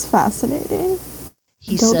 that's fascinating.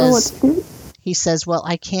 He Don't know what says, to do. he says, well,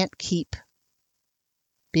 I can't keep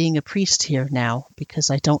being a priest here now because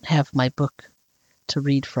I don't have my book to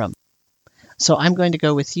read from. So I'm going to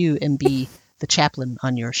go with you and be the chaplain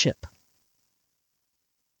on your ship.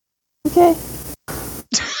 Okay.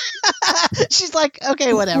 She's like,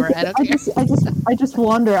 okay, whatever. I don't care. I just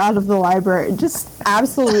wander out of the library, just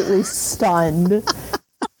absolutely stunned.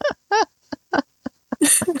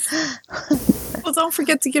 Well, don't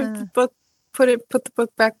forget to give the book, put the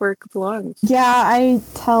book back where it belongs. Yeah, I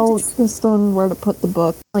tell the stone where to put the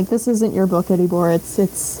book. Like, this isn't your book anymore. It's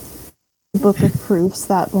the book of proofs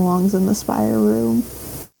that belongs in the spire room.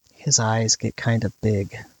 His eyes get kind of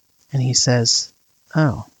big, and he says,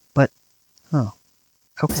 okay.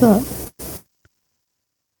 So,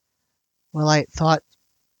 Well, I thought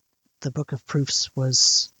the Book of Proofs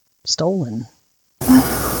was stolen.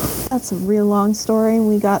 that's a real long story, and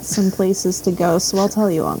we got some places to go, so I'll tell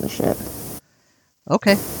you on the ship.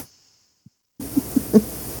 Okay.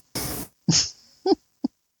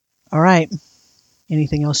 All right.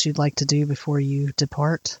 Anything else you'd like to do before you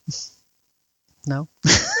depart? No?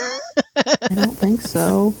 I don't think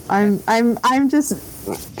so. I'm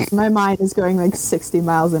just, my mind is going like 60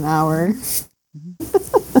 miles an hour.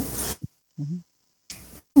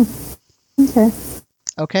 Okay.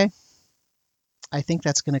 Okay. I think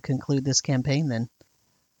that's going to conclude this campaign then.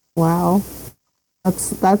 Wow.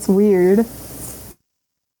 That's weird.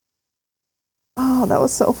 Oh, that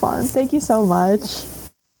was so fun. Thank you so much.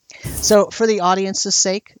 So, for the audience's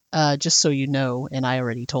sake, just so you know, and I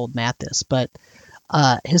already told Matt this, but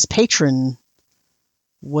his patron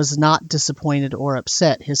was not disappointed or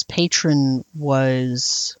upset. His patron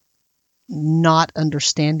was not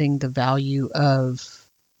understanding the value of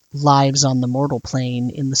lives on the mortal plane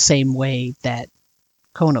in the same way that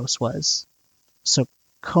Konos was. So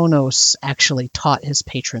Konos actually taught his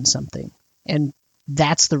patron something. And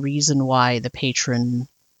that's the reason why the patron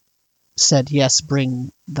said, yes,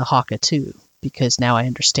 bring the Haka too, because now I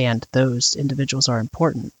understand those individuals are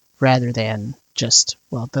important rather than just,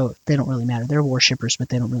 well, though they don't really matter. They're worshippers, but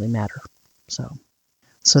they don't really matter. So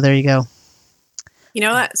there you go. You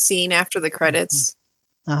know that scene after the credits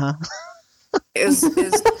Uh-huh. is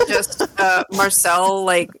just Marcel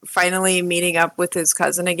like finally meeting up with his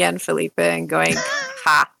cousin again, Felipe, and going,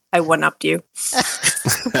 "Ha! I one-upped you."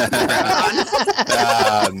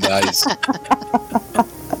 Nice.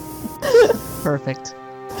 Perfect.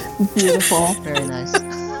 Beautiful. Very nice.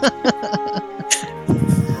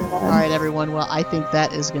 All right, everyone. Well, I think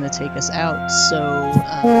that is going to take us out. So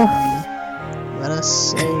let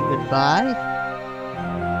us say goodbye.